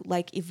do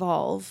like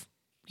evolve,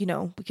 we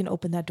can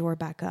open that door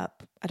back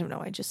up. I don't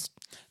know. It's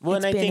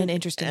been an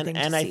interesting thing to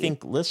see. And I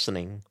think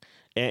listening,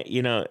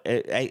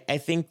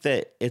 I think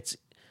that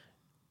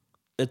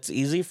it's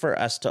easy for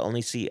us to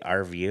only see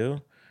our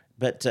view,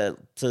 but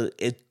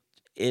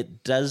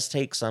it does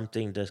take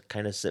something to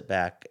kind of sit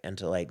back and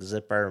to like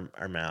zip our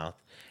mouth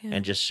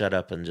and just shut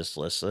up and just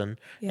listen.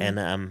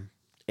 Yeah.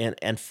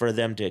 And for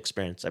them to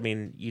experience. I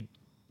mean,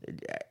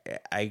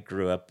 I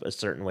grew up a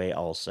certain way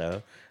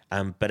also.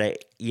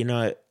 But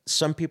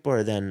some people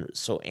are then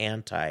so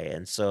anti,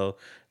 and so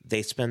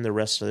they spend the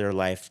rest of their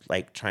life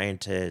like trying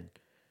to,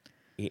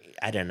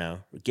 I don't know,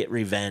 get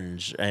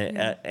revenge. And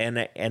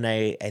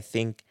I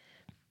think,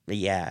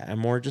 I'm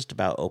more just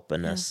about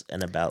openness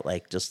and about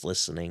like just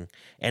listening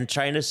and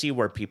trying to see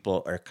where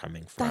people are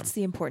coming from. That's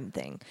the important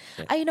thing.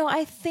 Yeah.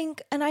 I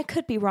think, and I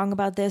could be wrong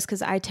about this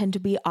because I tend to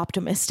be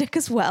optimistic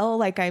as well.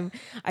 Like I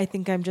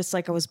think I'm just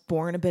like, I was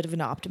born a bit of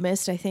an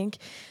optimist, I think.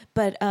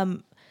 But,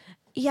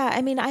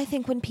 I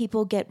think when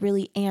people get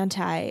really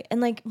anti, and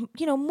like,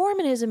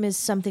 Mormonism is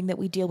something that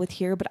we deal with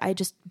here, but I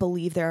just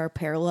believe there are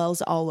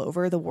parallels all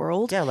over the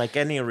world. Yeah, like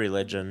any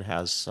religion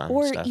has some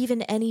or stuff.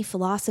 Even any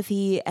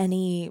philosophy,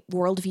 any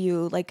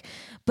worldview. Like,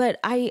 but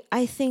I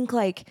think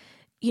like,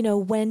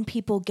 when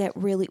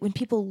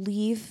people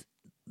leave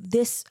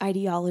this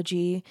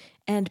ideology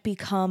and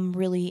become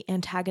really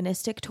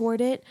antagonistic toward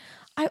it,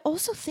 I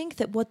also think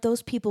that what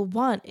those people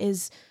want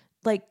is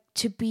like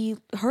to be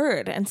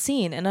heard and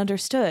seen and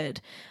understood.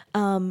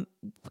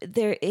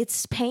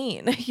 It's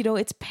pain,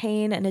 it's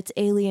pain and it's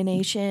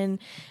alienation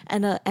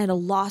and a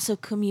loss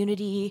of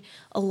community,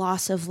 a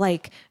loss of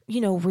like,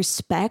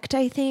 respect,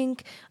 I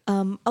think,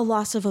 a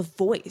loss of a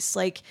voice.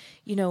 Like,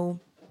 you're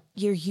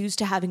used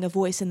to having a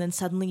voice and then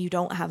suddenly you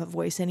don't have a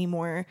voice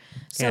anymore.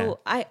 So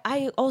yeah.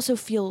 I also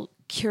feel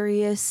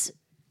curious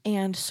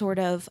and sort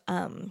of,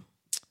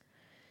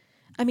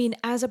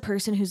 as a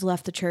person who's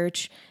left the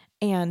church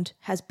and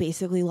has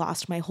basically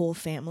lost my whole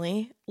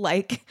family,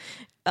 like,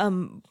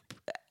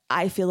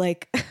 I feel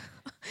like,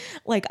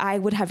 like I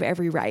would have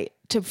every right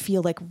to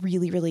feel like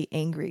really, really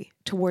angry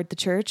toward the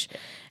church.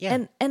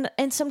 Yeah.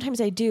 And sometimes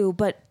I do,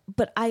 but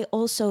I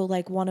also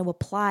like want to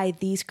apply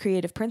these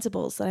creative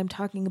principles that I'm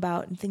talking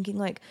about and thinking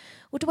like,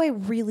 what do I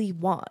really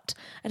want?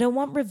 I don't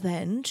want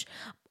revenge.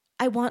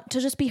 I want to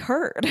just be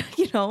heard,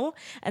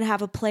 and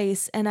have a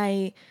place. And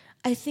I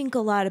think a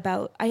lot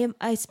about,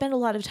 I spend a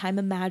lot of time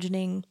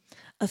imagining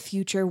a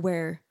future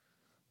where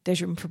there's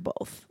room for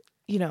both,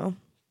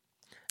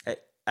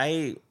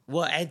 I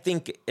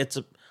think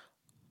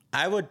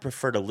I would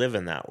prefer to live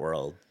in that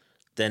world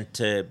than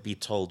to be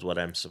told what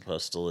I'm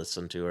supposed to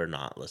listen to or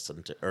not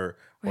listen to,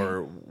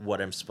 or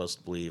what I'm supposed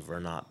to believe or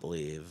not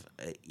believe.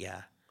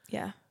 Yeah.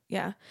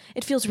 Yeah.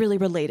 It feels really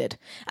related.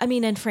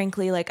 And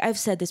frankly, like I've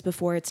said this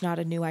before, it's not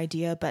a new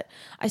idea, but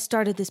I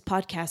started this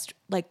podcast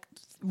like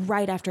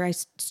right after I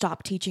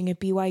stopped teaching at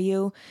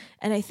BYU.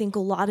 And I think a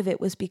lot of it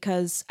was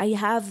because I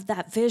have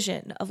that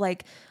vision of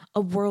like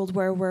a world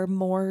where we're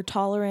more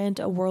tolerant,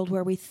 a world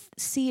where we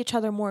see each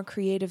other more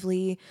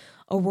creatively,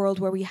 a world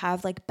where we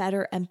have like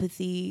better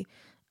empathy.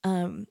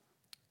 And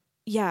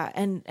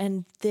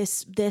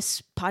this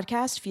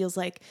podcast feels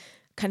like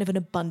kind of an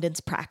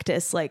abundance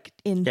practice, like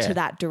into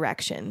that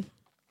direction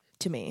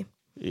to me.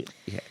 Yeah.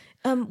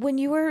 When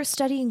you were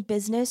studying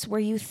business, were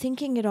you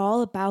thinking at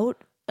all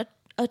about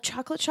a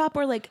chocolate shop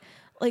or like?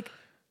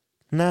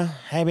 No,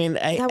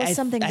 that was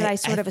something that I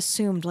sort of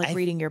assumed, like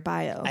reading your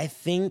bio. I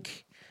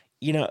think,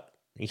 yeah,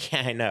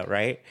 I know,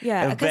 right?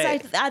 Yeah,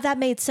 because that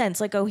made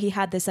sense. Like, oh, he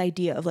had this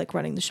idea of like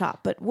running the shop,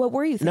 but what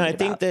were you thinking about?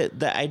 No, I think that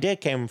the idea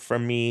came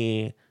from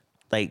me,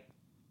 like,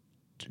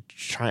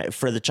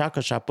 for the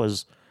chocolate shop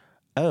was,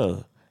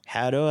 oh,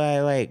 how do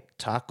I like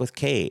talk with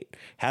Kate?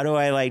 How do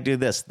I like do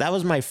this? That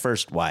was my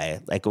first why.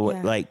 Like,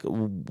 like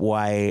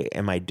why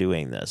am I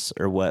doing this,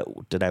 or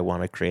what did I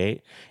want to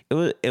create?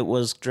 It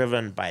was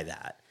driven by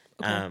that.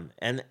 Okay.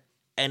 And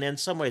in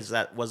some ways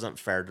that wasn't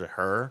fair to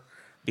her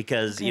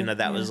because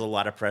that was a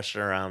lot of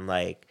pressure around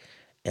like,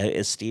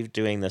 is Steve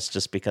doing this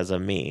just because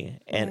of me?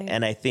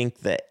 And I think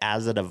that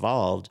as it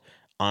evolved,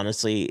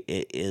 honestly,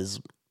 it is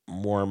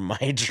more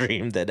my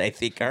dream than I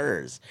think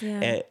hers.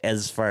 Yeah.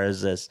 As far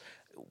as this,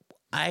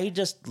 I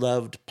just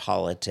loved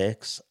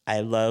politics.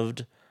 I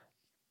loved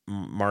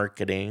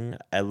marketing.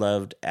 I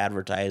loved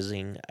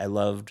advertising. I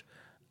loved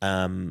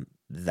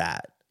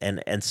that.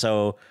 And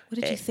so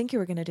What did you think you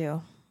were going to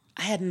do?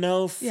 I had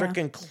no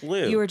freaking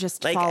clue. You were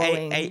just like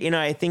following.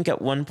 I think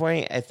at one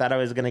point I thought I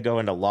was going to go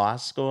into law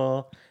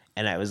school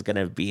and I was going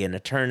to be an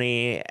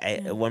attorney.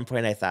 At one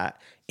point I thought,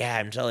 yeah,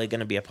 I'm totally going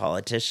to be a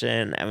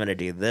politician. I'm going to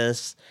do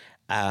this.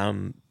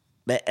 And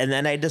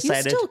then I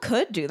decided You still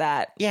could do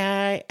that.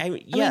 Yeah, I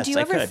mean, yes, do you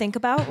ever could. think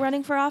about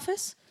running for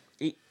office?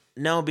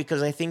 No,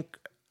 because I think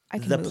I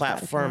can the move that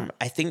if you platform. want.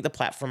 I think the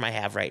platform I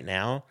have right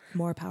now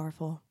More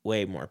powerful.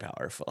 way more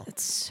powerful.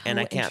 It's so and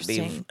I can't be.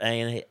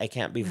 interesting. I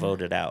can't be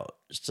voted out.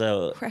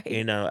 So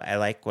Right. I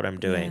like what I'm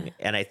doing,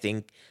 and I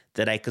think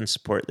that I can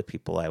support the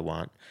people I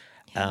want.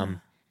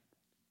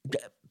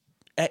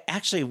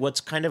 Actually,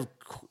 what's kind of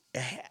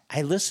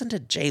I listened to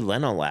Jay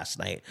Leno last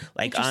night,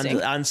 like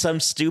on some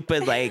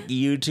stupid like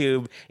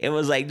YouTube. It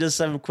was like just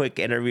some quick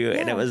interview,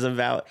 and it was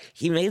about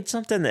he made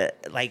something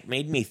that like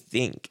made me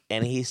think,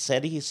 and he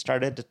said he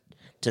started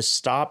to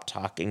stop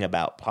talking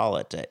about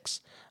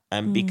politics,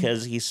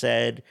 because he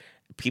said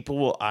people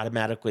will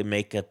automatically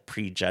make a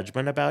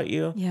prejudgment about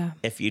you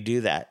if you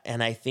do that,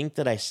 and I think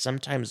that I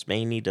sometimes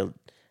may need to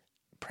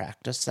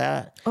practice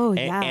that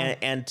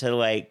and to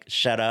like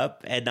shut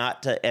up and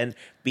not to and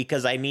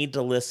because I need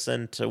to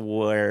listen to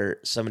where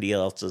somebody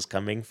else is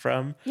coming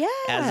from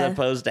as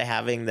opposed to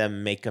having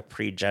them make a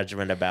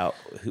prejudgment about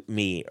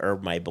me or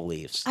my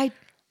beliefs. I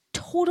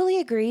totally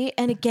agree.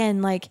 And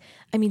again, like,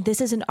 I mean, this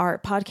is an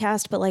art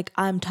podcast, but like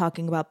I'm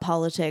talking about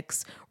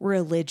politics,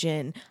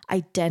 religion,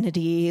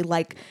 identity,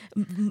 like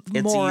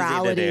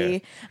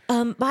morality.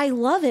 But I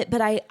love it.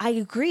 But I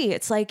agree.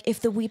 It's like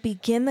if we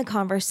begin the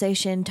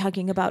conversation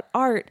talking about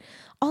art,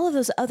 all of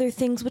those other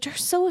things, which are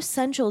so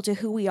essential to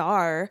who we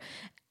are,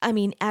 I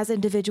mean, as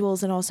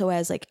individuals and also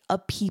as like a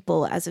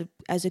people, as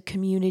a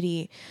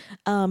community,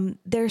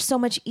 there's so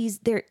much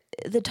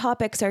the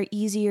topics are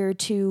easier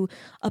to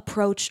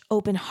approach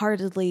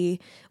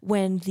open-heartedly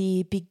when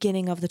the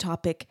beginning of the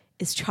topic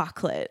is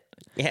chocolate.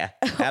 Yeah,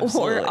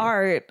 absolutely. Or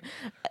art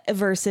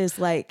versus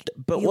like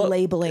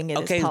labeling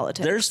it as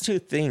politics. There's two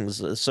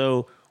things.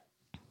 So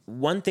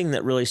one thing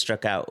that really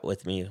struck out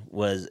with me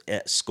was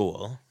at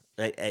school,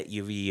 at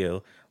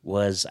UVU,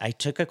 was I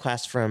took a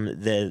class from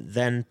the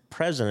then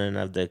president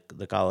of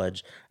the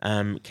college,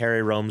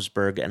 Carrie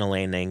Romsberg and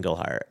Elaine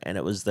Engelhart, and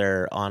it was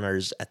their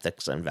honors,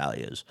 ethics, and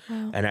values.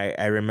 Wow. And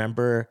I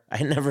remember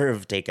I never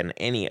have taken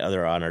any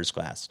other honors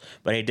class,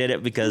 but I did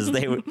it because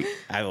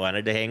I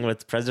wanted to hang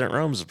with President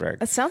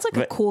Romsberg. It sounds like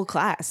a cool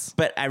class.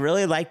 But I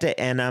really liked it,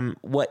 and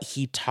what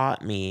he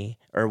taught me,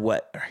 or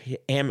what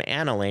him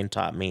and Elaine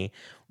taught me,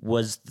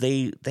 was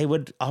they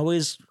would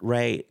always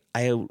write,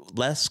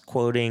 less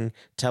quoting,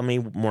 tell me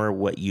more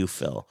what you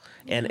feel.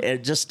 And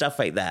it just stuff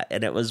like that.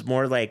 And it was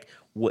more like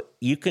what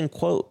you can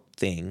quote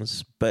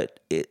things, but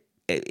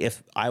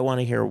if I want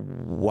to hear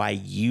why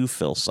you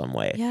feel some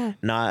way,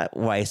 not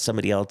why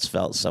somebody else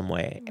felt some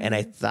way. And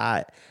I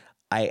thought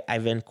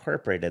I've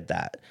incorporated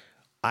that.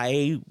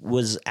 I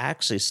was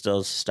actually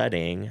still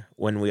studying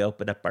when we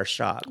opened up our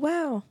shop.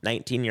 Wow.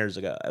 19 years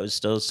ago. I was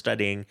still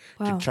studying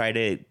to try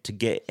to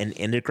get an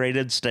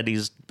integrated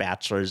studies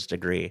bachelor's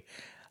degree.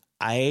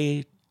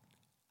 I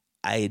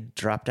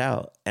dropped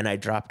out, and I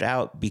dropped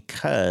out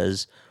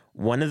because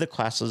one of the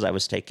classes I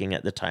was taking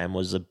at the time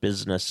was a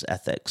business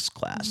ethics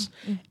class.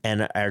 Mm-hmm.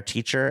 And our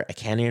teacher, I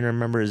can't even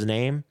remember his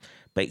name,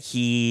 but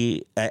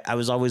I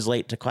was always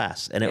late to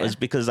class. And it was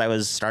because I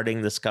was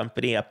starting this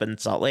company up in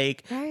Salt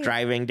Lake,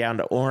 driving down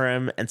to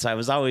Orem. And so I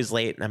was always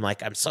late. And I'm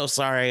like, I'm so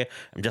sorry.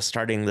 I'm just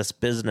starting this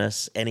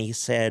business. And he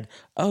said,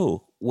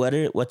 oh,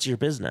 what's your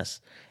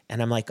business?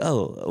 And I'm like,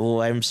 oh,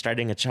 well, I'm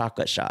starting a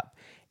chocolate shop.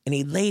 And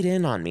he laid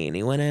in on me, and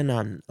he went in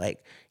on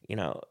like,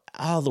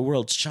 all the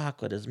world's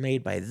chocolate is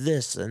made by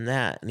this and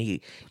that. And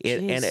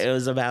it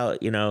was about,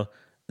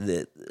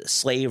 the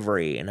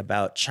slavery and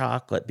about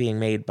chocolate being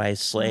made by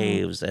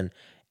slaves. And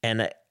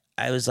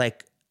I was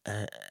like,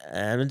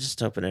 I'm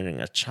just opening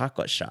a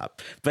chocolate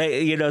shop, but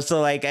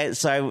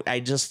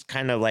I just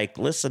kind of like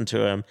listened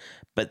to him.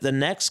 But the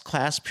next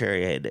class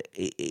period,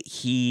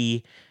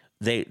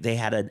 they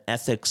had an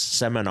ethics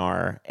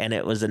seminar, and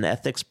it was an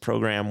ethics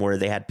program where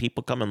they had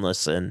people come and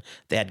listen.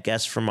 They had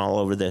guests from all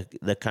over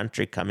the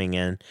country coming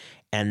in,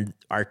 and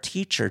our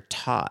teacher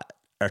talked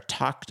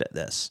at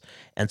this.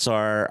 And so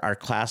our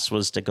class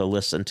was to go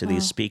listen to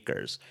these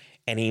speakers.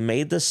 And he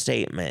made the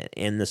statement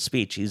in the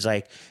speech. He's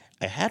like,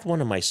 I had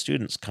one of my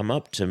students come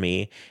up to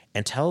me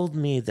and tell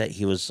me that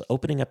he was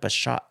opening up a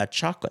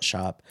chocolate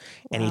shop.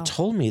 And he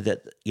told me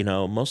that,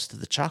 most of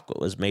the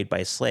chocolate was made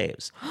by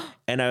slaves.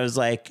 And I was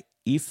like,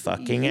 you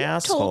fucking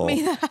asshole. Told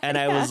me that. And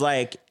I was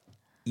like,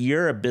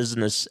 you're a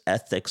business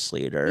ethics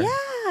leader.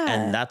 Yeah.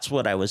 And that's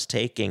what I was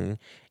taking.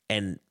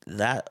 And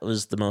that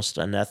was the most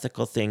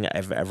unethical thing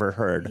I've ever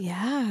heard.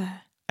 Yeah.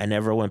 I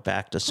never went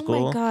back to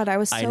school. Oh my God. I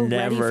was so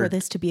ready for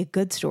this to be a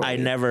good story. I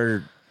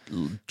never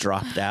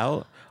dropped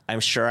out. I'm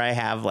sure I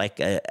have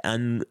like a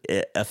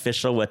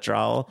unofficial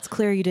withdrawal. It's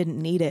clear you didn't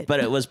need it. But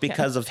it was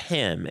because of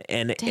him.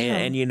 And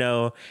you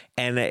know,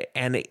 and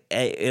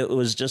it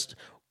was just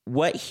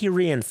what he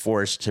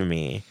reinforced to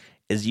me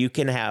is you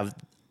can have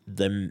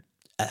the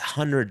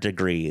 100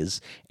 degrees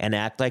and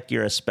act like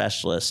you're a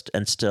specialist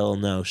and still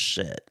know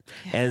shit.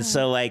 Yeah. And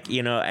so like,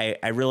 you know,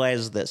 I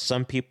realized that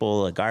some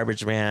people, a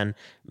garbage man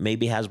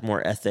maybe has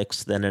more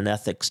ethics than an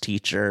ethics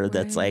teacher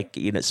that's like,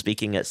 you know,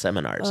 speaking at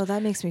seminars. Oh,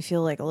 that makes me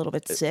feel like a little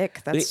bit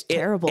sick. That's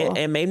terrible.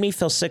 It made me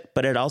feel sick,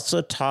 but it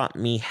also taught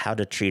me how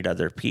to treat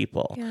other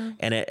people. Yeah.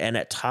 And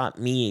it taught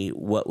me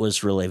what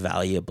was really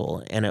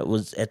valuable. And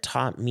it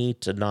taught me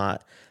to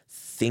not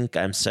think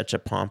I'm such a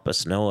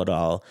pompous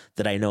know-it-all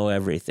that I know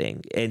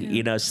everything. And,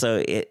 you know,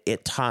 so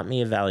it taught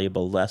me a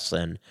valuable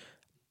lesson,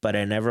 but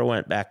I never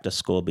went back to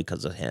school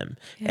because of him.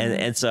 Yeah.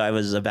 And so I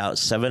was about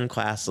 7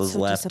 classes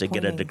left to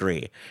get a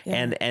degree.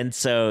 Yeah. And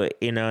so,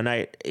 you know, and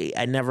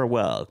I never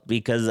will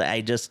because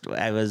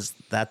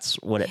that's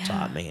what it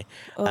taught me.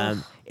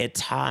 It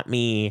taught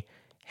me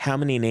how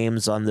many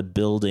names on the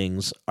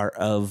buildings are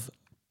of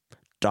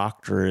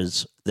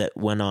doctors that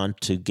went on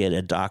to get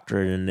a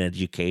doctorate in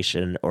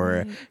education,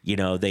 or, you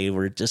know, they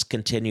were just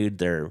continued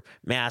their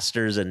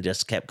masters and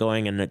just kept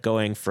going and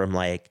going from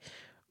like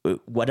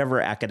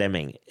whatever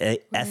academic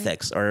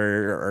ethics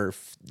or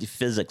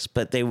physics,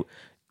 but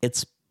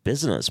it's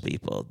business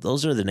people.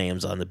 Those are the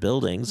names on the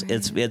buildings.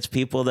 It's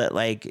people that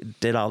like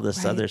did all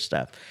this other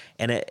stuff.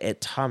 And it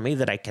taught me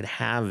that I can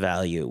have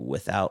value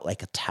without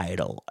like a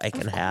title. I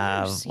can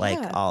have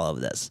like all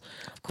of this.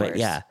 But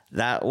yeah,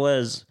 that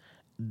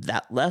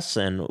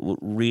lesson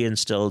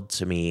reinstilled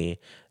to me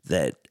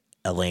that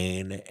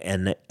Elaine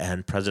and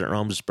President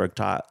Romsberg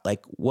taught,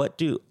 like, what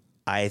do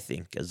I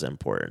think is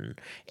important?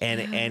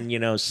 And, you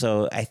know,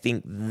 so I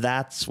think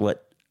that's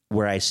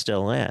where I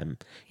still am.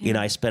 Yeah. You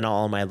know, I spent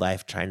all my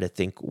life trying to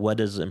think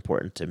what is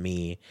important to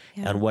me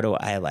and what do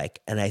I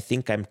like? And I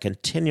think I'm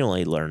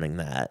continually learning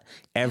that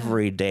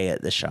every day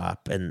at the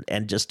shop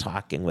and just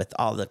talking with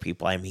all the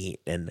people I meet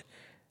and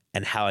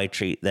how I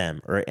treat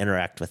them or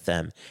interact with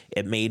them.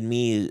 It made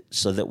me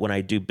so that when I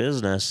do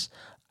business,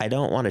 I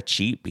don't want to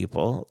cheat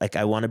people. Like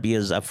I want to be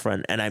as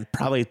upfront, and I'm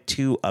probably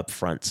too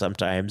upfront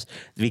sometimes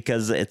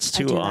because it's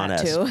too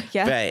honest. Too.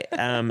 Yeah.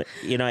 But,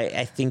 you know,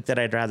 I think that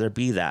I'd rather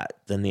be that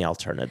than the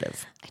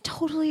alternative. I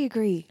totally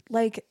agree.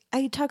 Like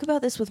I talk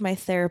about this with my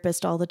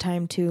therapist all the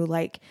time too.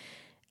 Like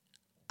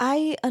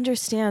I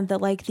understand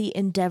that like the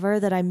endeavor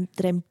that I'm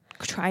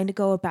trying to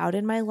go about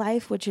in my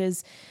life, which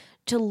is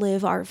to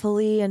live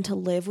artfully and to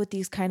live with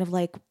these kind of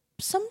like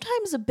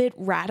sometimes a bit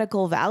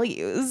radical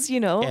values, you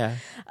know? Yeah.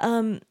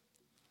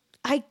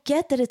 I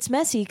get that it's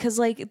messy because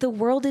like the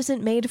world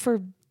isn't made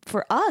for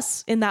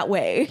us in that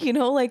way, you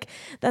know, like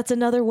that's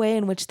another way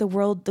in which the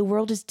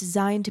world is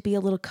designed to be a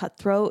little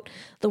cutthroat.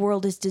 The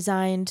world is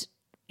designed,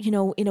 you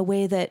know, in a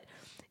way that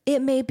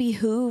it may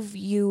behoove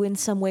you in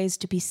some ways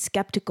to be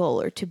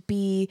skeptical or to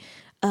be,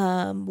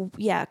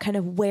 kind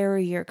of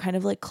wary or kind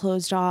of like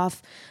closed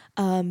off,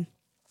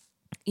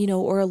 you know,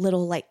 or a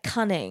little like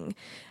cunning.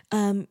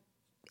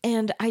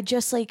 And I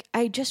just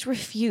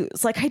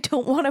refuse. Like, I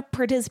don't want to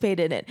participate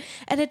in it.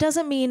 And it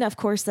doesn't mean, of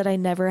course, that I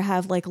never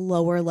have like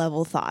lower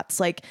level thoughts.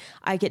 Like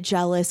I get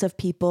jealous of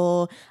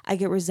people. I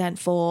get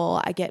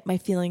resentful. I get my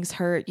feelings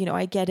hurt. You know,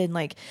 I get in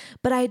like,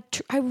 but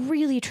I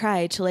really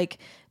try to like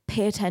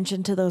pay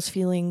attention to those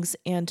feelings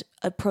and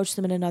approach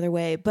them in another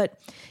way. But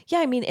yeah,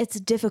 I mean, it's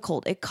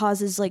difficult. It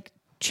causes like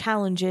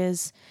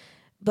challenges,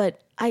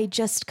 but I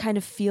just kind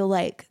of feel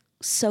like,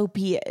 so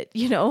be it,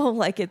 you know,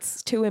 like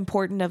it's too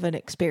important of an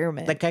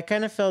experiment. Like I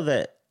kind of feel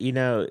that, you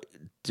know,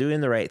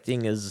 doing the right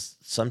thing is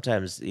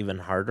sometimes even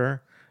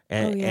harder,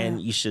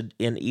 and you should,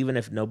 and even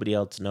if nobody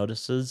else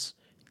notices,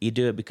 you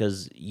do it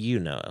because you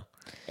know,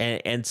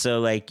 and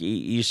so like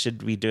you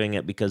should be doing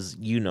it because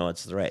you know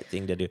it's the right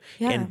thing to do.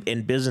 Yeah. And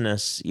in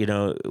business, you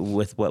know,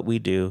 with what we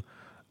do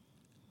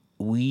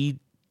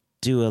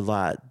a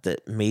lot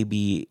that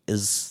maybe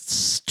is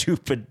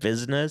stupid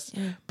business,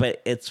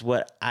 but it's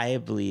what I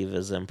believe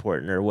is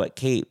important, or what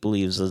Kate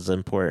believes is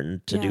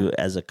important to do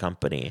as a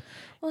company.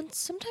 Well, and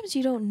sometimes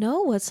you don't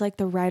know what's like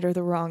the right or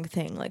the wrong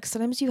thing. Like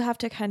sometimes you have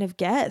to kind of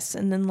guess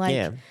and then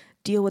like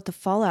deal with the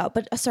fallout.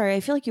 But sorry,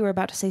 I feel like you were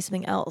about to say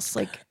something else.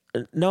 Like,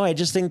 no, I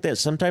just think that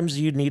sometimes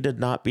you need to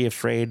not be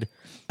afraid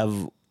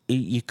of,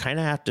 you kind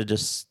of have to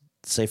just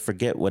say,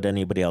 forget what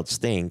anybody else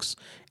thinks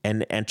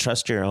and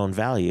trust your own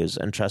values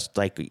and trust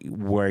like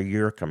where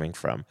you're coming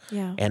from.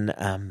 Yeah.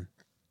 And,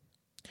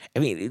 I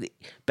mean,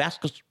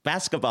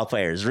 basketball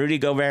players, Rudy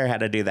Gobert had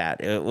to do that.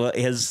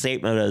 His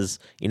statement was,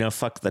 you know,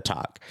 fuck the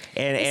talk.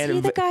 Is he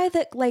the guy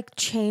that like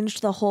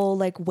changed the whole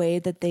like way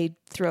that they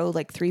throw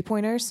like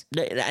 3-pointers?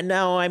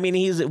 No, I mean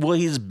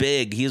he's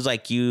big. He's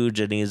like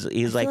huge, and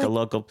he's like a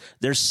local.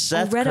 There's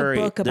Seth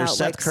Curry. There's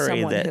Seth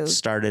Curry that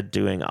started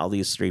doing all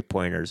these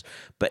 3-pointers.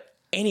 But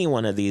any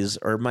one of these,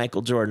 or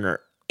Michael Jordan,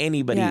 or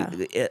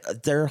anybody,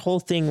 their whole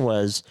thing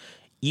was,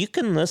 you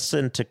can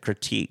listen to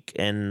critique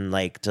and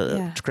like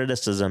to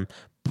criticism,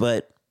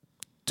 but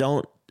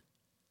don't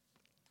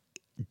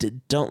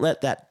don't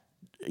let that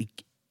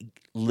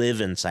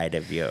live inside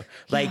of you.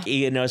 Like,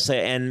 so,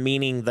 and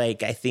meaning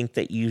like, I think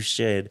that you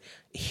should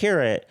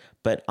hear it,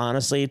 but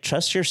honestly,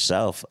 trust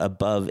yourself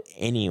above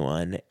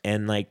anyone.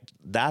 And like,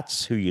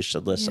 that's who you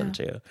should listen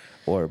to,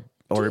 or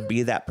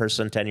be that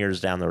person 10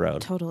 years down the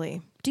road.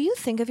 Totally. Do you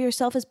think of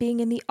yourself as being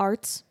in the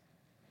arts?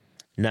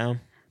 No,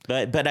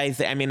 but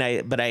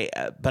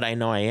I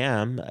know I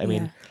am. I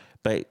mean,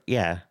 but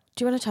yeah.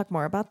 Do you want to talk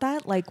more about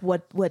that? Like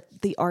what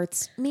the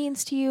arts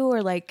means to you,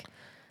 or like,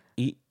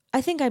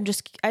 I think I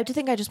just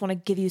want to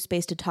give you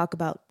space to talk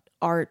about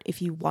art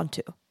if you want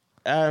to.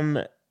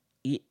 I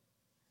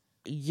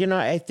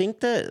think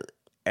that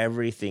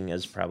everything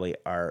is probably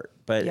art,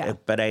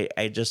 but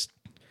I just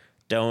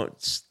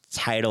don't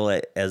title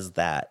it as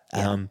that.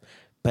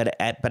 But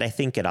I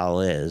think it all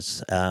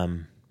is. Well,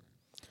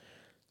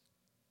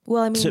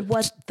 I mean,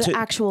 the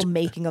actual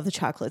making of the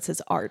chocolates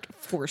is art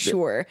for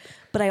sure,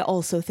 but I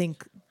also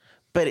think,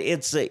 but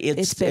it's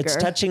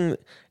touching.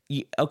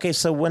 Okay,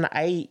 so when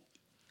I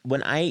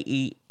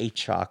eat a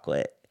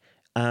chocolate,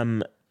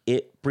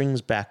 it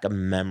brings back a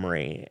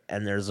memory,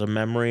 and there's a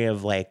memory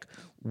of like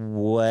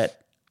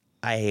what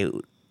I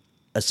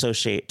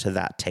associate to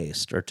that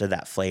taste or to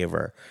that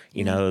flavor,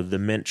 the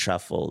mint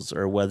truffles,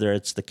 or whether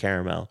it's the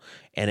caramel,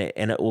 and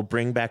it will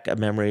bring back a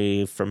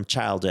memory from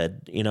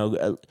childhood.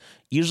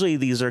 Usually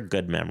these are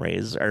good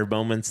memories, or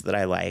moments that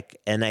I like.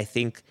 And I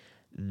think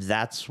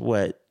that's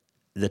what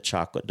the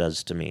chocolate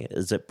does to me,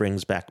 is it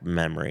brings back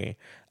memory.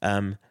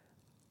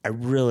 I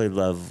really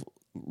love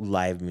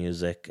live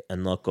music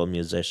and local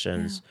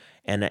musicians.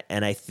 And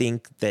I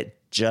think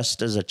that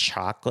just as a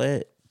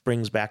chocolate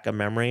brings back a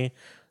memory,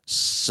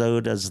 so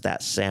does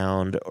that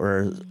sound,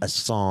 or a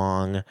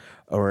song,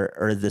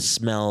 or the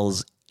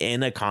smells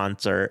in a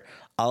concert.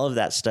 All of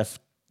that stuff,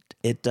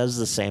 it does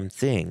the same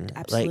thing.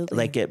 Absolutely.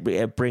 Like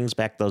it brings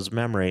back those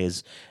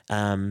memories.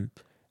 And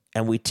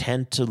we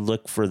tend to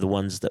look for the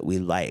ones that we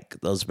like,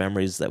 those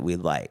memories that we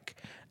like.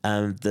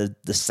 The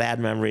sad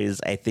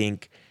memories, I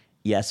think,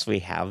 yes, we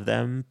have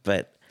them,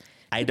 but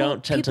I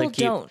don't tend to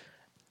keep...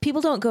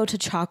 People don't go to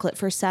chocolate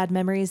for sad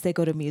memories. They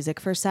go to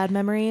music for sad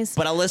memories.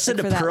 But I'll listen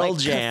to Pearl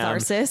Jam.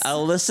 Catharsis.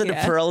 I'll listen to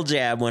Pearl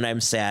Jam when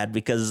I'm sad,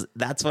 because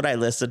that's what I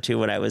listened to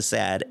when I was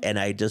sad, and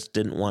I just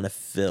didn't want to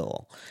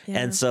fill. Yeah.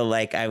 And so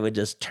like I would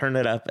just turn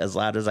it up as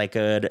loud as I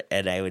could,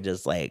 and I would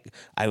just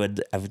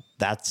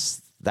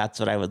that's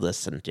what I would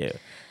listen to.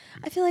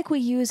 I feel like we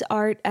use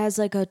art as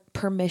like a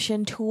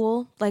permission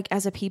tool, like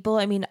as a people.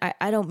 I mean,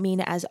 I don't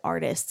mean as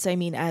artists. I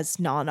mean as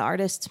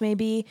non-artists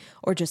maybe,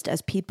 or just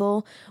as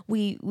people.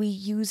 We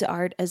use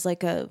art as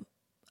like a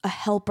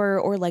helper,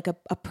 or like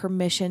a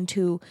permission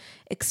to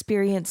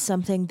experience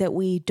something that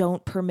we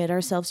don't permit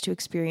ourselves to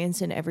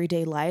experience in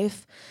everyday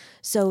life.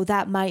 So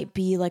that might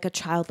be like a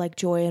childlike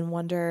joy and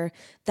wonder.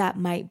 That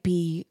might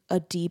be a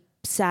deep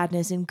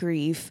sadness and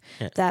grief.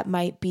 Yeah. That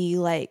might be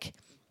like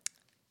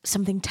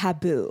something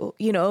taboo,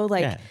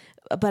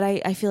 but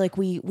I feel like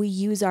we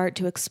use art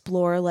to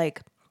explore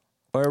like,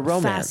 or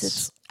romance,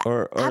 facets.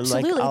 or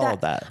Absolutely, like all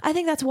of that. I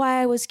think that's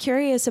why I was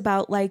curious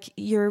about like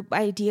your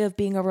idea of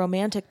being a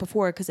romantic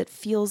before, because it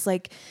feels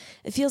like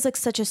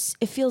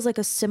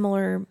a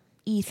similar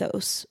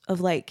ethos of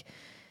like,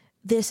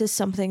 this is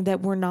something that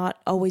we're not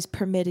always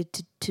permitted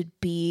to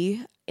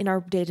be in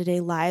our day-to-day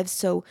lives.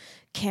 So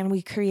can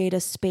we create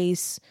a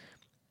space,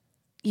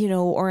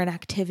 or an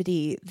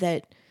activity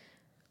that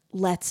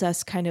lets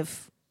us kind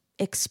of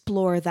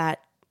explore that,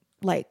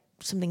 like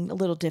something a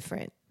little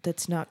different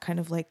that's not kind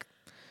of like,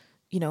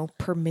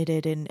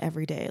 permitted in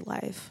everyday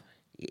life.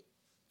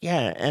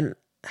 Yeah. And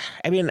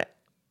I mean,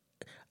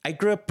 I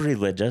grew up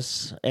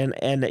religious, and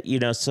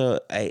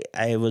so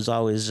I was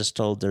always just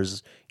told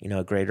there's,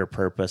 a greater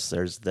purpose,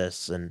 there's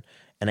this. And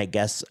I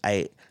guess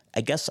I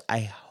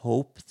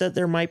hope that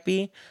there might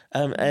be,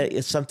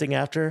 it's something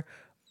after,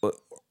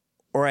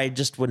 or I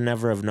just would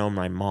never have known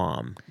my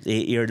mom,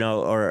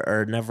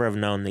 or never have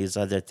known these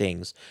other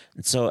things.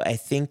 And so I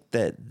think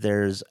that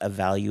there's a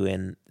value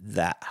in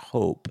that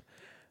hope,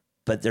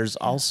 but there's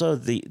also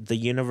the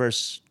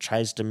universe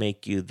tries to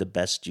make you the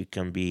best you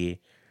can be,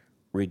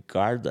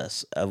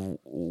 regardless of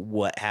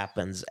what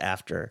happens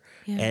after.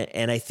 Yeah.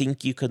 And I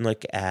think you can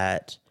look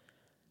at,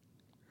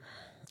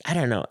 I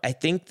don't know. I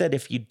think that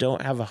if you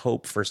don't have a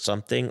hope for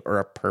something or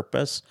a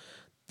purpose,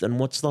 then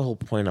what's the whole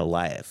point of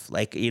life?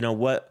 Like,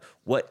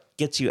 what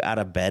gets you out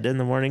of bed in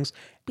the mornings?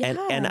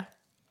 Yeah. And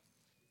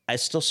I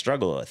still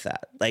struggle with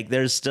that. Like,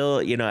 there's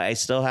still, I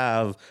still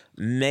have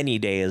many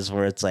days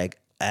where it's like,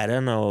 I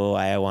don't know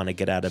why I want to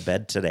get out of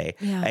bed today.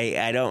 Yeah.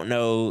 I don't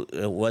know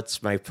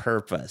what's my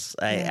purpose.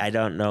 I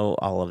don't know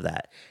all of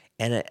that.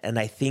 And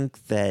I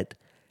think that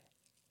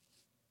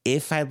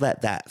if I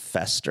let that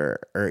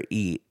fester or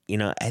eat,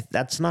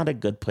 that's not a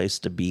good place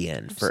to be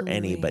in. Absolutely. For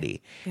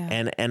anybody.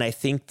 Yeah. And I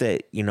think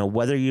that,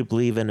 whether you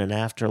believe in an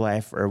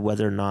afterlife or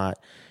whether or not,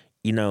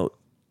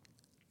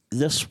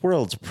 this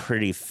world's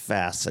pretty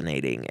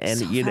fascinating. And,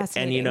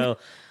 fascinating.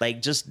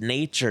 Like just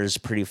nature is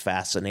pretty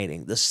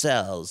fascinating. The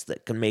cells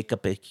that can make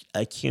up a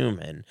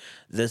human,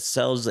 the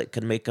cells that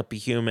can make up a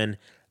human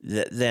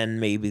then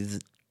maybe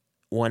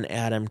one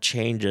atom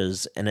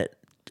changes and it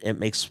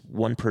makes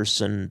one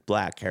person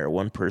black hair,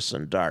 one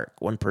person dark,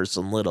 one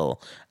person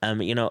little.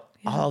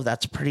 All of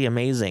that's pretty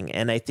amazing.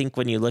 And I think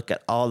when you look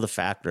at all the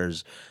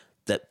factors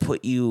that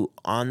put you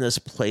on this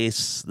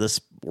place, this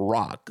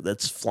rock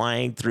that's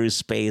flying through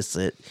space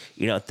at,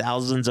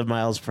 thousands of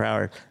miles per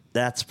hour,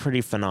 that's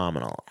pretty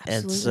phenomenal. Absolutely.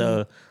 And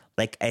so,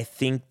 like, I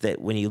think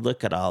that when you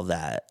look at all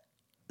that,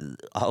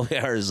 all we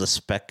are is a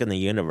speck in the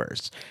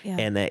universe. Yeah.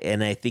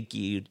 And I think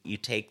you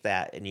take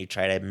that and you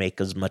try to make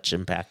as much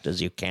impact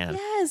as you can.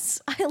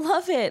 Yes, I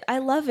love it. I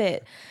love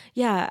it.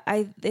 Yeah,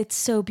 it's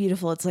so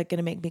beautiful. It's like going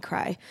to make me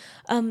cry.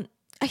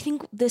 I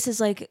think this is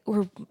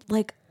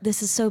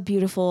this is so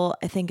beautiful.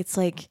 I think it's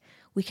like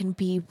we can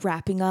be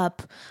wrapping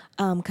up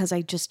because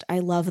I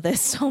love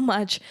this so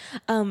much.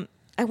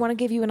 I want to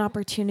give you an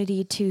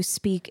opportunity to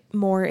speak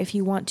more if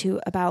you want to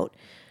about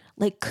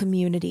like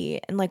community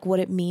and like what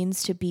it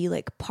means to be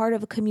like part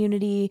of a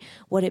community,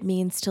 what it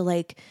means to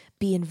like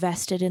be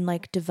invested in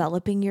like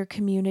developing your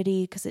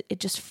community. Cause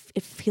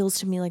it feels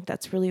to me like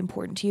that's really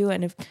important to you.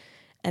 And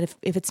if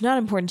it's not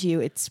important to you,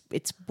 it's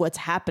what's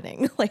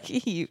happening.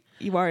 Like you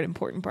are an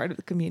important part of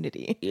the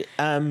community.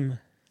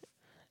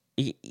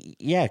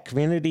 Yeah.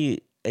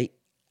 Community.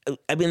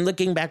 I mean,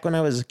 looking back when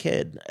I was a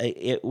kid,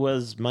 it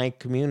was my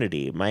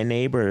community, my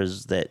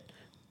neighbors that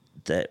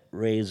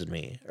raised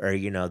me, or,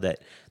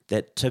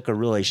 that took a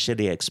really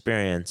shitty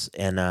experience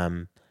and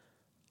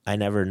I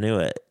never knew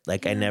it.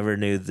 Like I never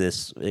knew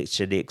this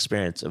shitty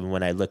experience. And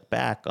when I look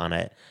back on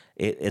it,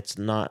 it's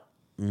not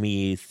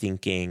me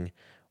thinking,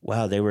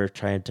 wow, they were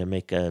trying to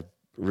make a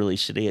really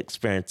shitty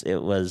experience.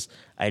 It was,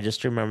 I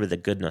just remember the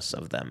goodness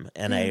of them.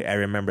 And I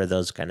remember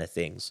those kind of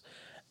things.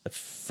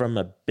 From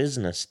a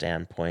business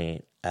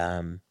standpoint,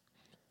 I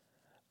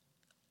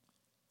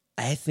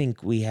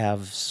think we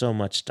have so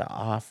much to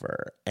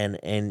offer. And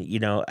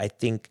I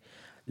think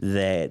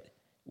that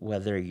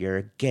whether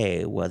you're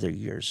gay, whether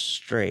you're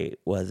straight,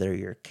 whether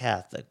you're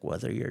Catholic,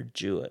 whether you're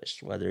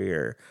Jewish, whether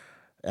you're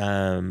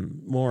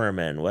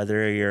Mormon,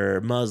 whether you're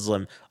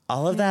Muslim,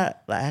 all of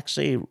that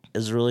actually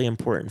is really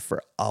important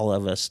for all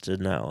of us to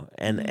know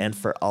and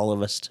for all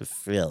of us to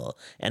feel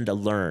and to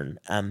learn.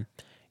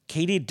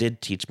 Katie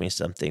did teach me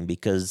something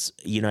because,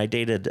 I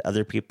dated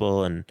other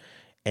people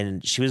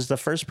and she was the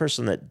first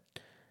person that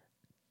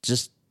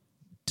just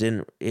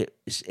didn't,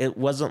 it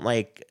wasn't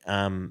like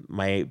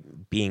my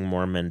being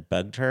Mormon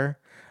bugged her,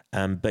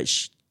 but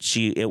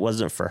she it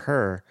wasn't for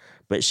her,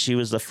 but she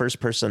was the first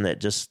person that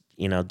just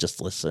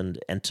listened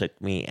and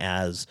took me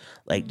as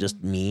like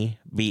just me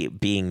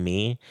being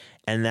me.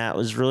 And that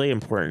was really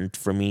important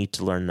for me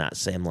to learn that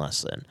same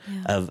lesson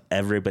of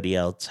everybody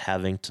else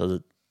having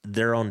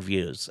their own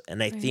views.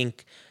 And I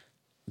think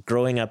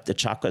growing up, the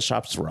chocolate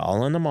shops were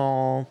all in the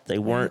mall. They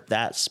weren't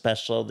that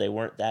special. They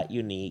weren't that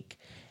unique.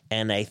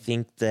 And I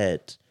think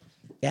that,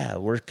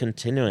 we're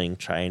continuing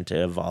trying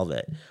to evolve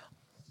it.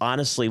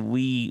 Honestly,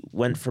 we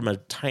went from a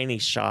tiny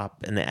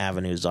shop in the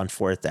avenues on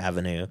 4th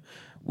Avenue.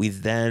 We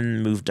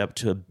then moved up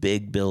to a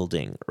big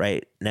building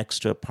right next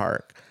to a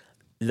park.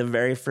 The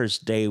very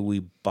first day we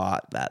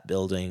bought that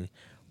building,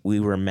 we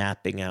were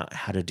mapping out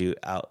how to do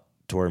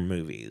outdoor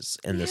movies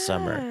in the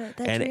summer.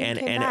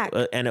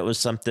 And it was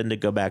something to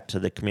go back to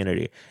the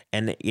community.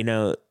 And,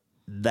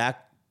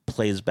 that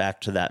plays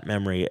back to that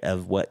memory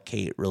of what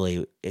Kate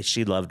really,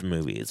 she loved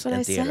movies. That's what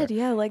I theater.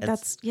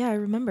 Said. I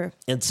remember.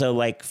 And so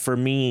like for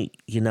me,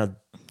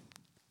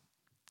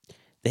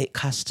 it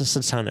cost us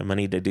a ton of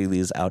money to do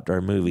these outdoor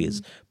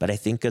movies, but I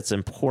think it's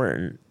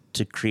important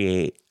to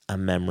create a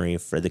memory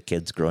for the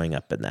kids growing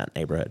up in that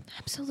neighborhood.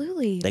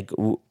 Absolutely. Like,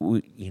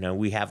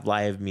 we have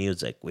live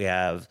music. We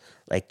have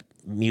like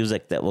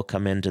music that will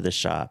come into the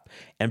shop.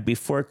 And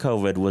before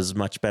COVID was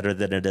much better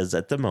than it is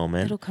at the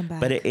moment. It'll come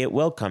back. But it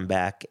will come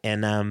back.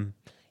 And,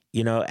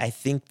 I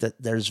think that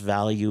there's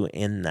value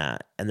in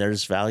that. And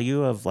there's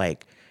value of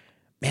like,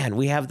 man,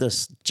 we have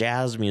this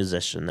jazz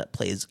musician that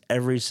plays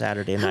every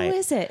Saturday night. Who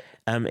is it?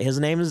 His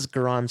name is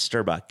Goran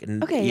Sturbach.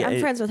 And I'm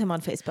friends with him on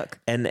Facebook.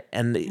 And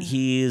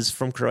he's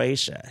from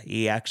Croatia.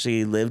 He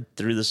actually lived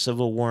through the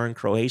Civil War in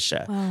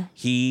Croatia. Wow.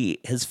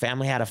 His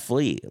family had to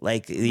flee.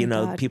 Like,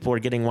 God. people were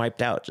getting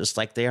wiped out just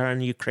like they are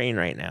in Ukraine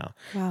right now.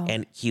 Wow.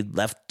 And he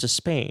left to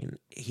Spain.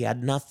 He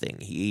had nothing.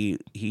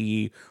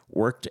 He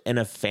worked in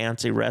a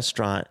fancy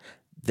restaurant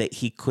that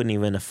he couldn't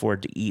even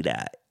afford to eat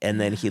at. And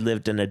then he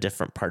lived in a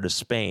different part of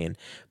Spain.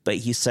 But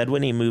he said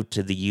when he moved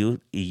to the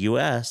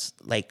U.S.,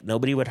 like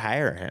nobody would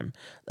hire him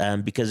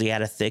because he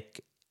had a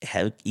thick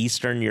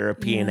Eastern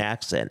European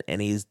accent.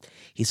 And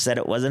he said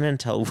it wasn't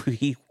until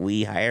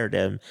we hired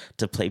him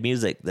to play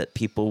music that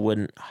people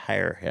wouldn't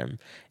hire him.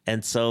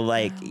 And so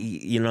like,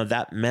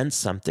 that meant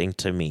something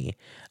to me.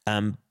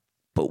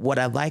 But what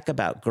I like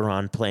about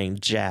Goran playing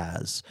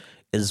jazz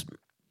is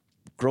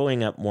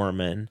growing up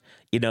Mormon,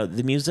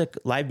 the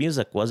live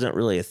music wasn't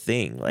really a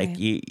thing. Like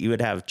you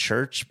would have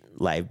church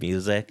live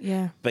music.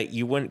 Yeah. But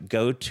you wouldn't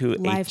go to Live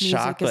a music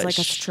chocolate is like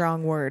a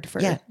strong word for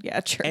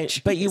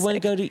church. but you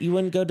music.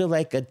 wouldn't go to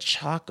like a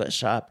chocolate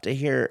shop to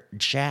hear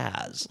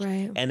jazz.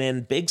 Right. And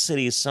in big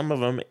cities, some of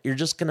them you're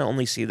just going to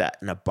only see that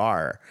in a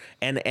bar.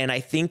 And I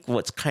think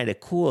what's kind of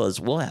cool is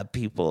we'll have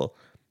people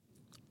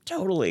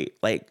totally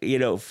like, you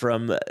know,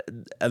 from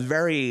a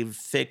very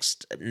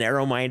fixed,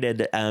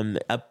 narrow-minded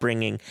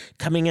upbringing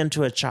coming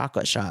into a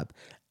chocolate shop,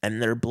 and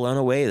they're blown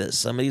away that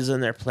somebody's in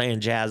there playing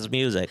jazz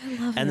music.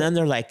 And then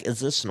they're like, is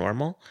this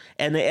normal?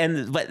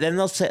 But then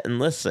they'll sit and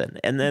listen.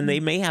 And then they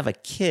may have a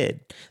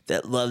kid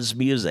that loves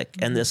music.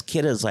 And this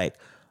kid is like,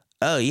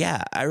 oh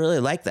yeah, I really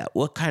like that.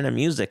 What kind of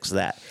music's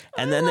that?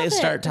 And then they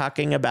start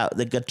talking about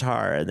the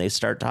guitar, and they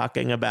start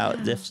talking about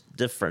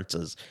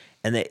differences.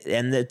 And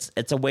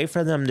it's a way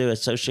for them to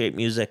associate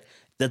music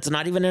that's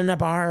not even in a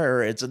bar,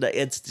 or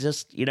it's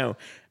just, you know,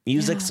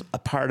 music's a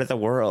part of the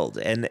world.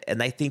 And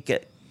I think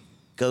it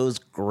goes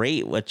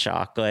great with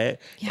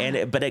chocolate,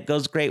 but it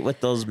goes great with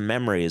those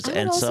memories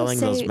and selling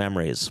those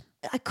memories.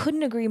 I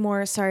couldn't agree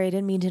more. Sorry, I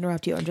didn't mean to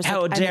interrupt you. I'm just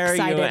How dare I'm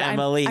excited. you,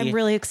 Emily? I'm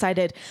really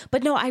excited.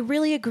 But no, I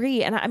really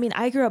agree. And I mean,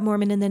 I grew up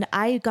Mormon, and then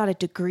I got a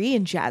degree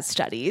in jazz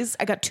studies.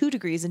 I got 2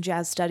 degrees in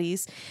jazz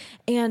studies.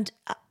 And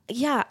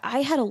yeah,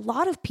 I had a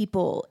lot of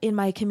people in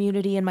my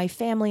community and my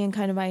family and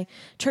kind of my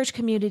church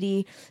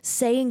community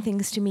saying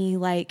things to me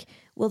like,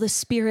 well, the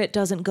spirit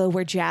doesn't go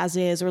where jazz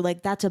is, or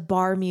like that's a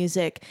bar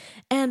music.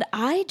 And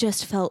I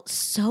just felt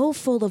so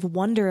full of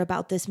wonder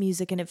about this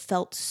music, and it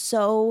felt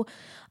so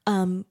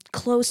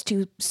close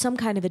to some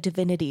kind of a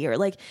divinity, or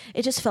like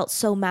it just felt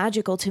so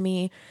magical to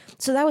me.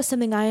 So that was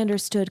something I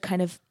understood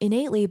kind of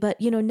innately. But,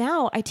 you know,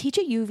 now I teach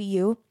at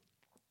UVU,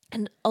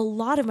 and a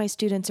lot of my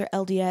students are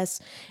LDS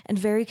and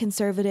very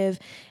conservative,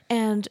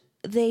 and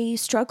they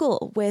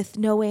struggle with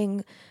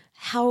knowing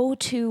how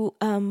to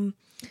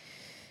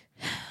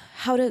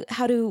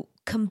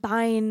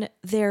combine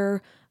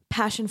their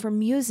passion for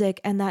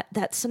music and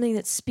that's something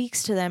that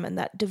speaks to them and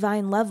that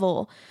divine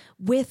level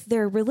with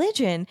their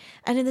religion.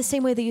 And in the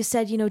same way that you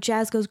said, you know,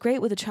 jazz goes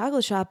great with a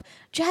chocolate shop,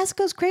 jazz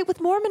goes great with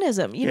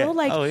Mormonism, you know,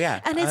 like,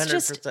 and it's 100%.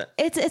 Just,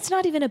 it's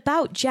not even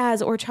about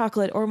jazz or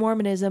chocolate or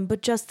Mormonism,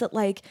 but just that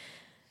like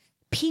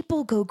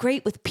people go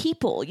great with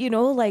people, you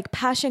know, like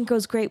passion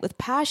goes great with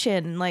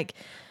passion. Like,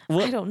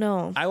 well, I don't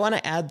know. I want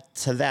to add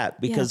to that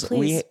because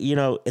you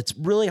know, it's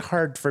really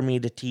hard for me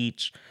to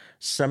teach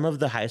some of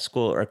the high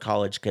school or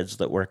college kids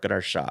that work at our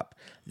shop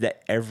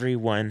that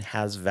everyone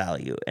has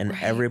value and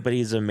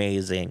everybody's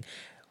amazing.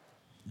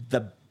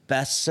 The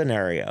best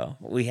scenario,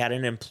 we had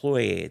an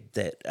employee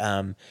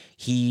that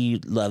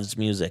he loves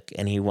music,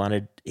 and he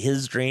wanted,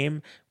 his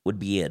dream would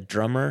be a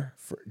drummer,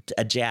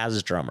 a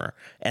jazz drummer.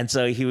 And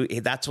so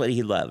that's what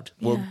he loved.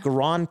 Yeah. Well,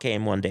 Garon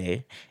came one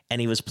day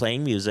and he was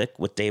playing music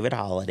with David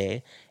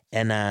Holiday.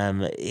 And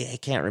I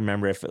can't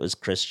remember if it was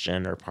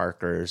Christian or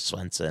Parker or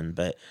Swenson,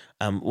 but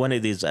one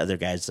of these other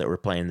guys that were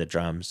playing the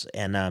drums.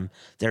 And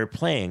they were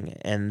playing,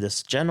 and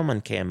this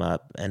gentleman came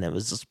up, and it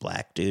was this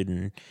black dude,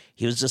 and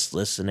he was just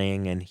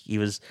listening. And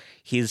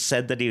he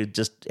said that he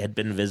just had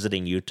been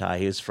visiting Utah.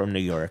 He was from New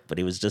York, but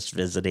he was just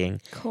visiting.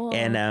 Cool.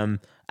 And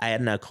I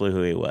had no clue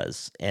who he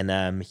was.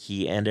 And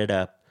he ended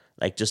up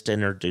like just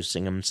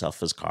introducing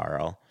himself as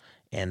Carl.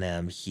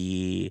 And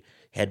he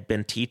had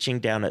been teaching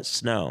down at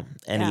Snow,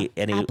 and he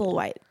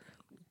Applewhite,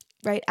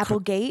 right?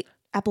 Applegate,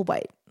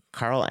 Applewhite.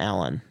 Carl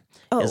Allen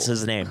is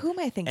his name. Who am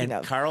I thinking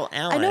of? Carl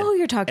Allen. I know who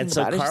you're talking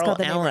about. So Carl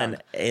Allen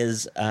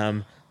is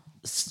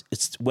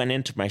went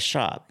into my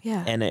shop,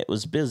 and it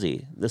was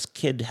busy. This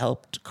kid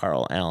helped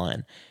Carl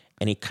Allen,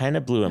 and he kind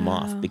of blew him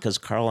off because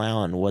Carl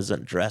Allen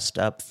wasn't dressed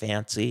up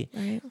fancy,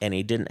 and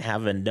he didn't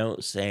have a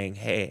note saying,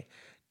 "Hey,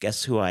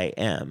 guess who I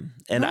am?"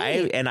 And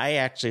I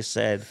actually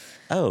said,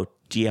 "Oh,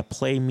 do you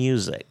play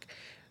music?"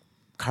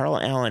 Carl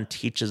Allen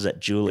teaches at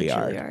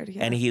Juilliard,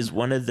 and he's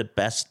one of the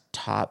best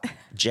top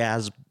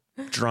jazz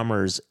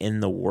drummers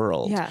in the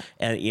world. Yeah.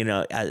 And, you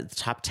know,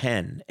 top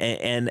 10.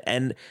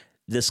 And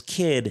this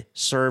kid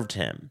served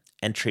him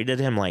and treated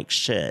him like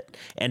shit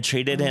and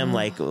treated him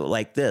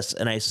like this.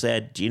 And I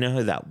said, do you know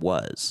who that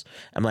was?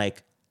 I'm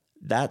like,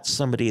 that's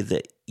somebody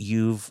that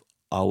you've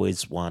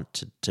always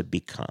wanted to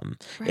become,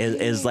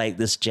 is like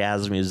this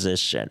jazz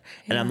musician.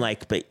 And I'm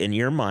like, but in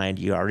your mind,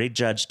 you already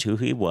judged who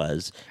he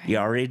was. You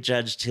already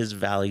judged his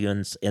value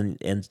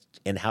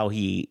and how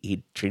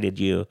he treated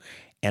you.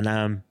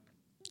 And,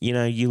 you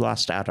know, you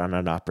lost out on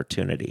an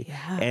opportunity.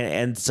 Yeah.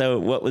 And so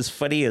what was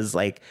funny is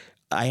like,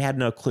 I had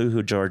no clue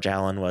who George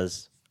Allen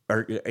was.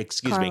 Or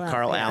excuse me,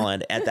 Carl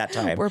Allen at that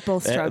time. We're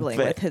both struggling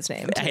with his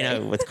name today. I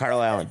know, with Carl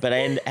Allen. But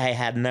I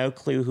had no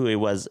clue who he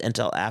was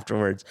until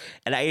afterwards.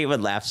 And I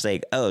even laughed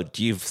saying, oh,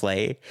 do you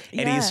play?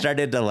 And he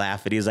started to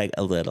laugh, and he's like,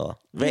 a little.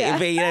 But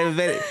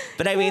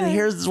I mean,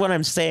 here's what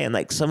I'm saying.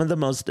 Like, some of the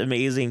most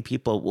amazing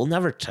people will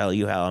never tell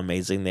you how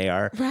amazing they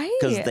are. Right.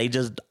 Because they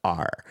just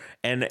are.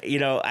 And, you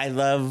know, I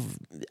love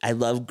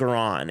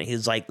Garon.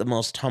 He's like the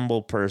most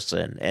humble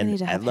person. And I need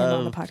to have him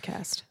on the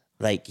podcast.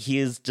 Like, he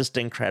is just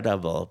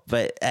incredible.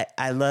 But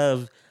I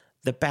love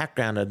the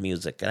background of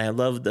music, and I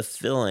love the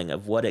feeling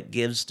of what it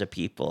gives to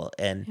people.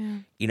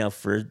 And, you know,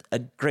 for a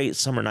great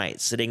summer night,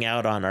 sitting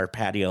out on our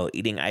patio,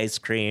 eating ice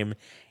cream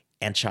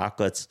and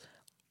chocolates,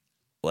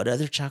 what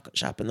other chocolate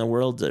shop in the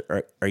world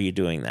are you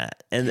doing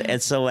that?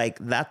 And so like,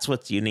 that's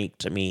what's unique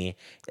to me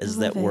is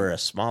that we're a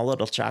small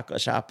little chocolate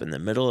shop in the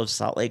middle of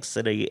Salt Lake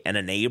City and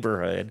a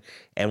neighborhood,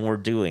 and we're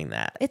doing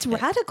that. It's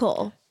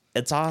radical.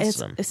 It's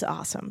awesome. It's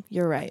awesome.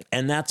 You're right.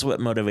 And that's what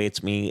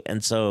motivates me.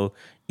 And so,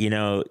 you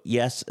know,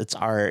 yes, it's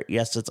art.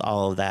 Yes, it's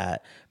all of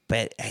that.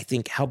 But I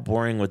think how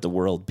boring would the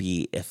world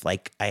be if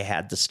like I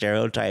had the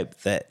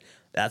stereotype that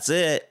that's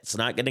it. It's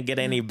not going to get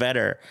any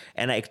better.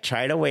 And I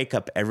try to wake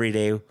up every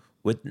day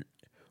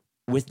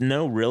with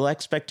no real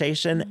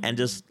expectation and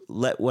just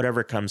let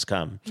whatever comes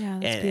come. Yeah,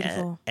 that's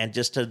beautiful. And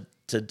just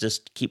to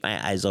just keep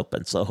my eyes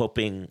open. So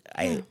hoping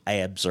I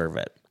observe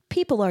it.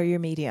 People are your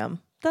medium.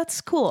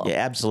 That's cool. Yeah,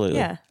 absolutely.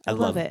 Yeah, I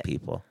love it.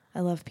 People. I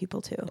love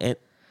people too.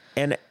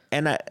 And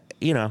I,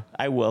 you know,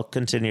 I will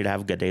continue to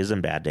have good days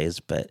and bad days,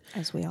 but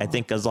as we all. I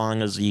think as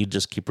long as you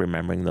just keep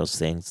remembering those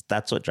things,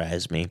 that's what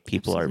drives me.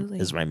 People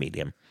is my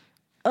medium.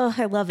 Oh,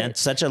 I love it. And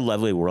it's such a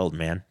lovely world,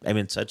 man. I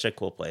mean, such a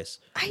cool place.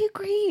 I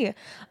agree.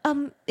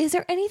 Is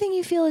there anything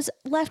you feel is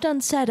left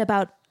unsaid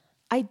about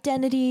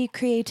identity,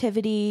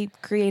 creativity,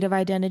 creative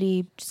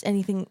identity, just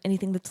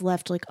anything that's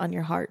left like on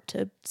your heart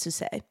to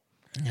say?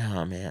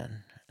 Oh,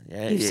 man.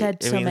 Yeah, You've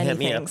said so many hit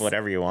me things. up,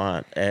 whatever you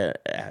want.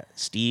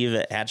 Steve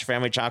at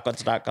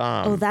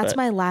hatchfamilychocolates.com. Oh, that's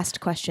my last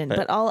question.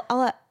 But I'll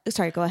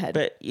sorry, go ahead.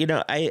 But, you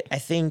know, I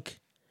think,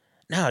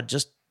 no,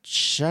 just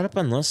shut up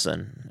and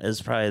listen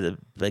is probably the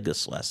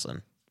biggest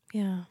lesson.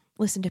 Yeah.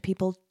 Listen to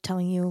people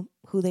telling you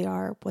who they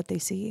are, what they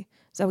see.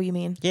 Is that what you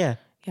mean? Yeah.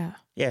 Yeah.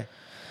 Yeah.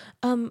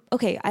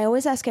 Okay. I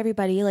always ask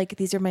everybody, like,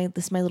 this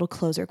is my little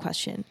closer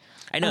question.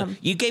 I know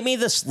you gave me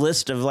this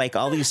list of like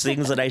all these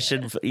things that I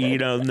should, you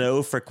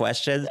know for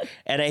questions.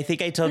 And I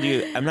think I told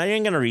you, I'm not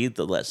even going to read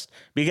the list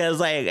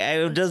because like,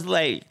 I'm just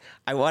like,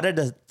 I wanted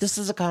to, this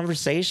is a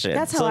conversation.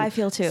 That's how I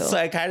feel too. So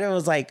I kind of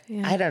was like,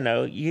 I don't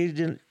know.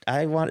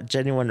 I want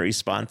genuine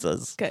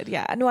responses. Good.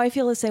 Yeah. No, I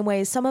feel the same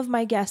way. Some of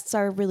my guests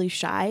are really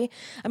shy.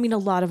 I mean, a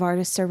lot of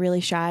artists are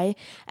really shy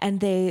and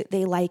they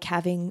like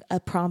having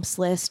a prompts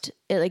list.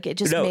 It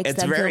just makes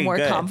them feel more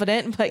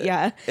confident. But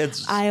yeah,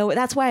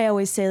 that's why I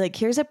always say like,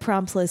 here's a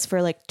prompts list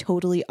for like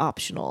totally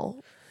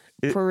optional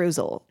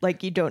perusal.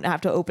 Like you don't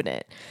have to open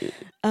it.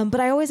 But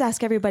I always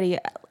ask everybody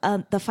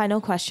the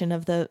final question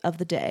of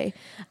the day.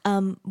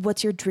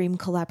 What's your dream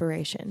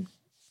collaboration?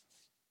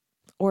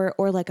 Or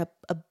like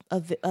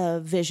a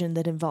vision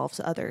that involves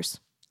others?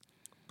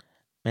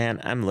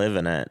 Man, I'm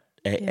living it.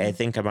 I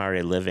think I'm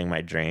already living my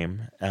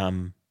dream.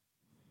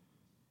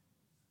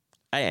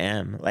 I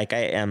am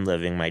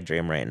living my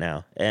dream right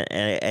now.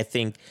 And I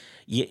think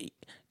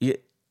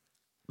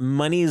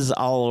money's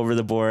all over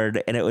the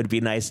board and it would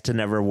be nice to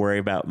never worry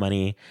about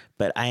money,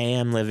 but I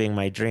am living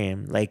my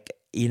dream. Like,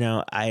 you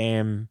know, I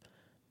am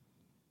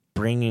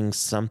bringing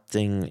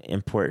something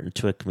important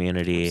to a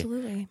community.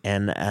 Absolutely.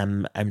 And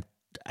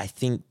I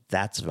think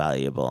that's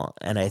valuable.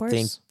 And I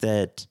think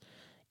that,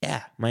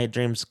 my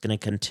dream's going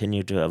to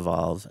continue to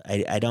evolve.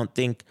 I don't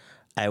think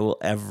I will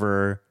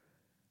ever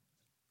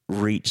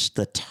reach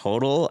the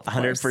total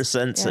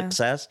 100%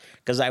 success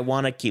because I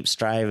want to keep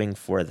striving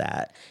for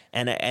that.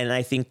 And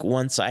I think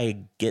once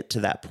I get to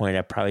that point,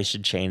 I probably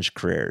should change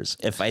careers.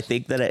 If I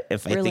think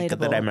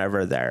that I'm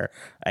ever there,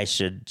 I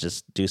should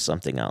just do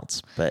something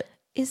else. But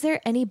is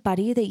there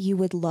anybody that you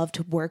would love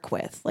to work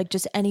with? Like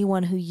just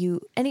anyone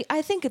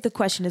I think the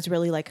question is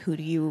really like, who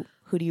do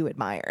you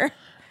admire?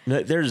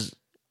 No, there's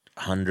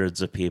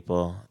hundreds of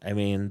people. I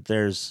mean,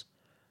 there's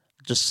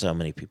just so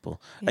many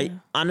people. Yeah.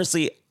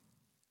 Honestly,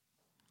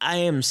 I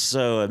am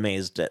so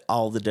amazed at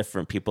all the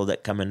different people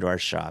that come into our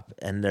shop,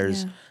 and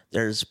there's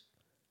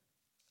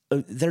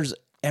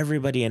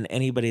everybody and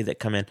anybody that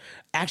come in.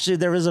 Actually,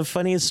 there was a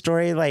funny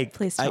story. Like,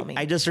 please tell me.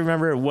 I just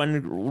remember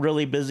one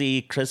really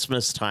busy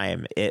Christmas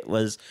time.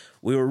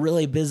 We were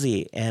really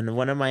busy, and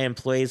one of my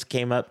employees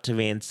came up to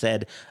me and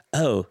said,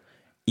 "Oh,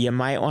 you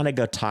might want to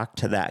go talk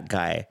to that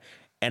guy."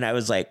 And I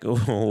was like,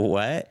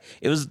 what?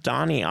 It was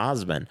Donny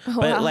Osmond.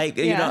 But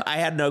you know, I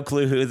had no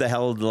clue who the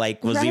hell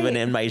was even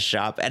in my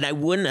shop. And I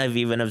wouldn't have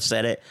even have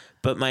said it,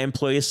 but my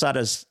employee saw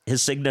his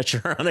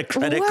signature on a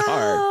credit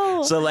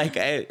card.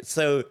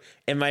 So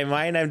in my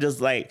mind, I'm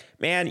just like,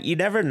 man, you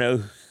never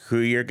know who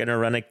you're going to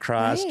run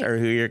across or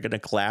who you're going to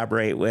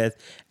collaborate with.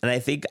 And I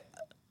think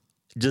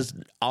just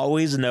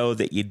always know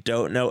that you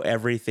don't know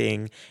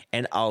everything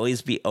and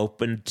always be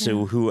open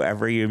to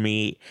whoever you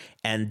meet.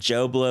 And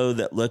Joe Blow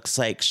that looks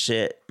like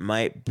shit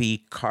might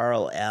be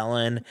Carl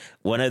Allen,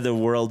 one of the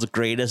world's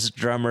greatest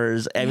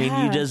drummers. I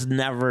mean, you just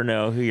never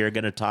know who you're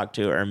going to talk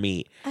to or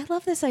meet. I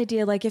love this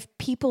idea. Like if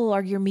people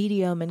are your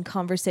medium and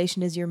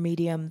conversation is your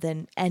medium,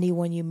 then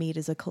anyone you meet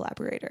is a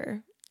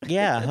collaborator.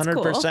 Yeah,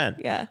 100%.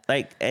 Cool. Yeah.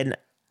 And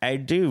I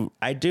do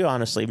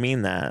honestly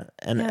mean that.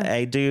 And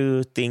I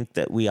do think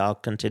that we all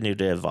continue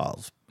to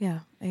evolve. Yeah,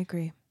 I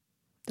agree.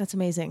 That's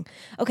amazing.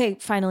 Okay,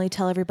 finally,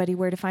 tell everybody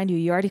where to find you.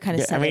 You already kind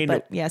of said it,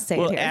 but yeah, say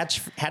it here.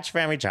 Hatch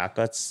Family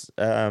Chocolates,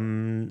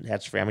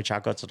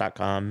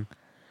 hatchfamilychocolates.com.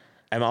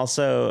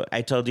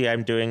 I told you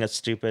I'm doing a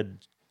stupid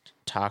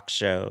talk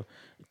show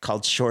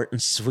called Short and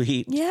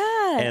Sweet.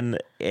 Yeah. And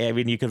I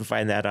mean, you can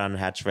find that on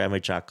Hatch Family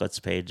Chocolates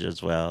page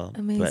as well.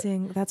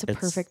 Amazing. That's a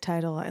perfect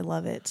title. I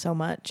love it so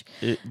much.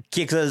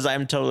 Because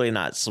I'm totally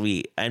not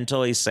sweet. I'm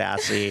totally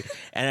sassy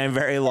and I'm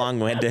very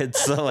long-winded.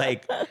 So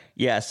like,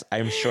 yes,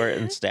 I'm short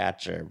in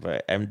stature,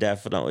 but I'm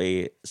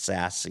definitely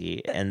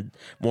sassy and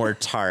more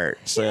tart.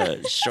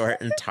 So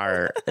short and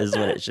tart is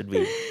what it should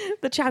be.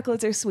 The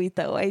chocolates are sweet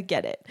though. I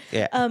get it.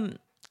 Yeah.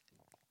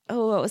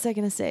 What was I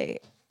going to say?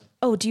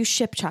 Oh, do you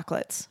ship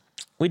chocolates?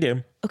 We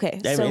do. Okay,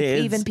 so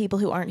even people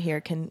who aren't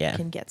here can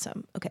get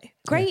some. Okay,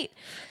 great.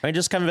 I mean,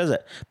 just come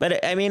visit.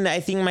 But I mean,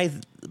 I think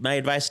my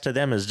advice to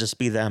them is just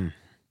be them.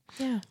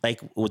 Yeah. Like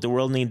the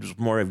world needs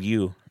more of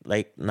you.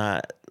 Like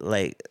not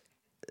like.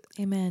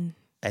 Amen.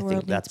 I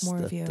think that's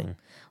more of you. Thing.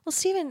 Well,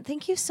 Stephen,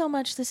 thank you so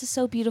much. This is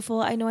so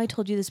beautiful. I know I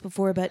told you this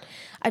before, but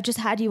I've just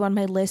had you on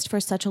my list for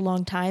such a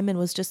long time and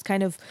was just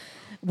kind of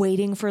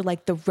waiting for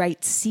like the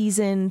right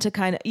season to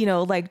kind of,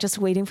 like just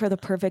waiting for the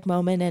perfect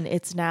moment. And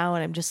it's now.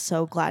 And I'm just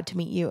so glad to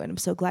meet you. And I'm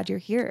so glad you're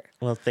here.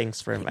 Well, thanks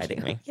for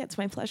inviting me. Yeah, it's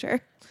my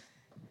pleasure.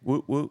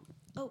 Woot, woot.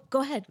 Oh,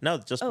 go ahead. No,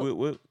 just woot,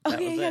 woot.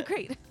 Okay, yeah,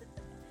 great.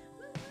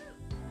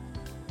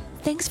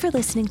 Thanks for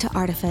listening to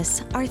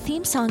Artifice. Our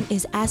theme song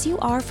is As You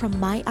Are from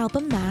my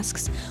album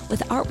Masks, with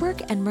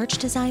artwork and merch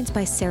designs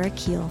by Sarah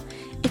Keel.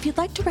 If you'd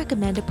like to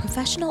recommend a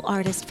professional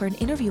artist for an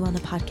interview on the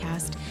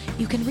podcast,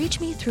 you can reach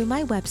me through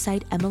my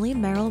website,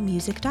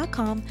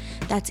 emilymerrillmusic.com.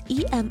 That's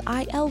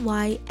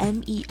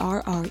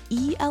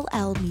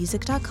EMILYMERRELL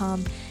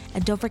music.com.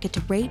 And don't forget to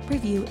rate,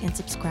 review, and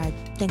subscribe.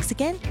 Thanks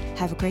again.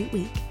 Have a great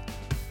week.